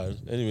 Yeah, man.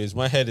 Anyways,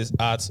 my head is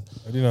at.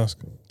 I didn't ask.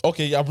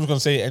 Okay, yeah, I'm just gonna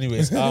say it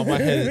anyways. My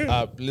head is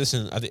at.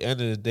 Listen, at the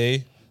end of the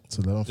day, It's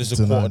 11:59. this is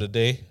a quarter of the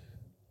day.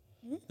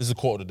 This is a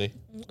quarter of the day.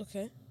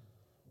 Okay.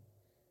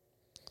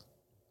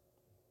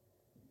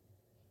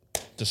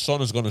 The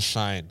sun is gonna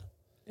shine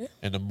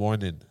in the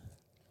morning,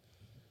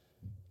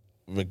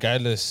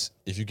 regardless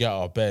if you get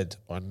out of bed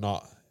or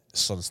not. The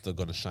sun's still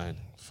gonna shine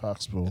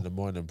Facts, bro. in the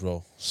morning,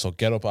 bro. So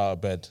get up out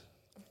of bed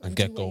and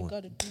get Do what you going.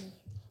 gotta do.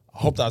 I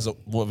hope that's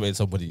motivated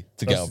somebody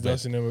to get out of bed.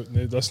 That's the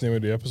name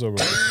of the episode,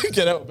 bro.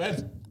 Get out of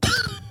bed.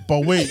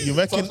 But wait, you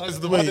reckon? Sometimes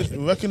the Wait, weather-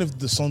 you reckon if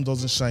the sun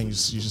doesn't shine, you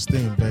should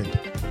stay in bed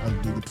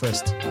and be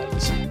depressed?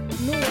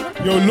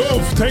 Yo,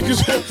 love, thank you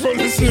so much for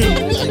listening.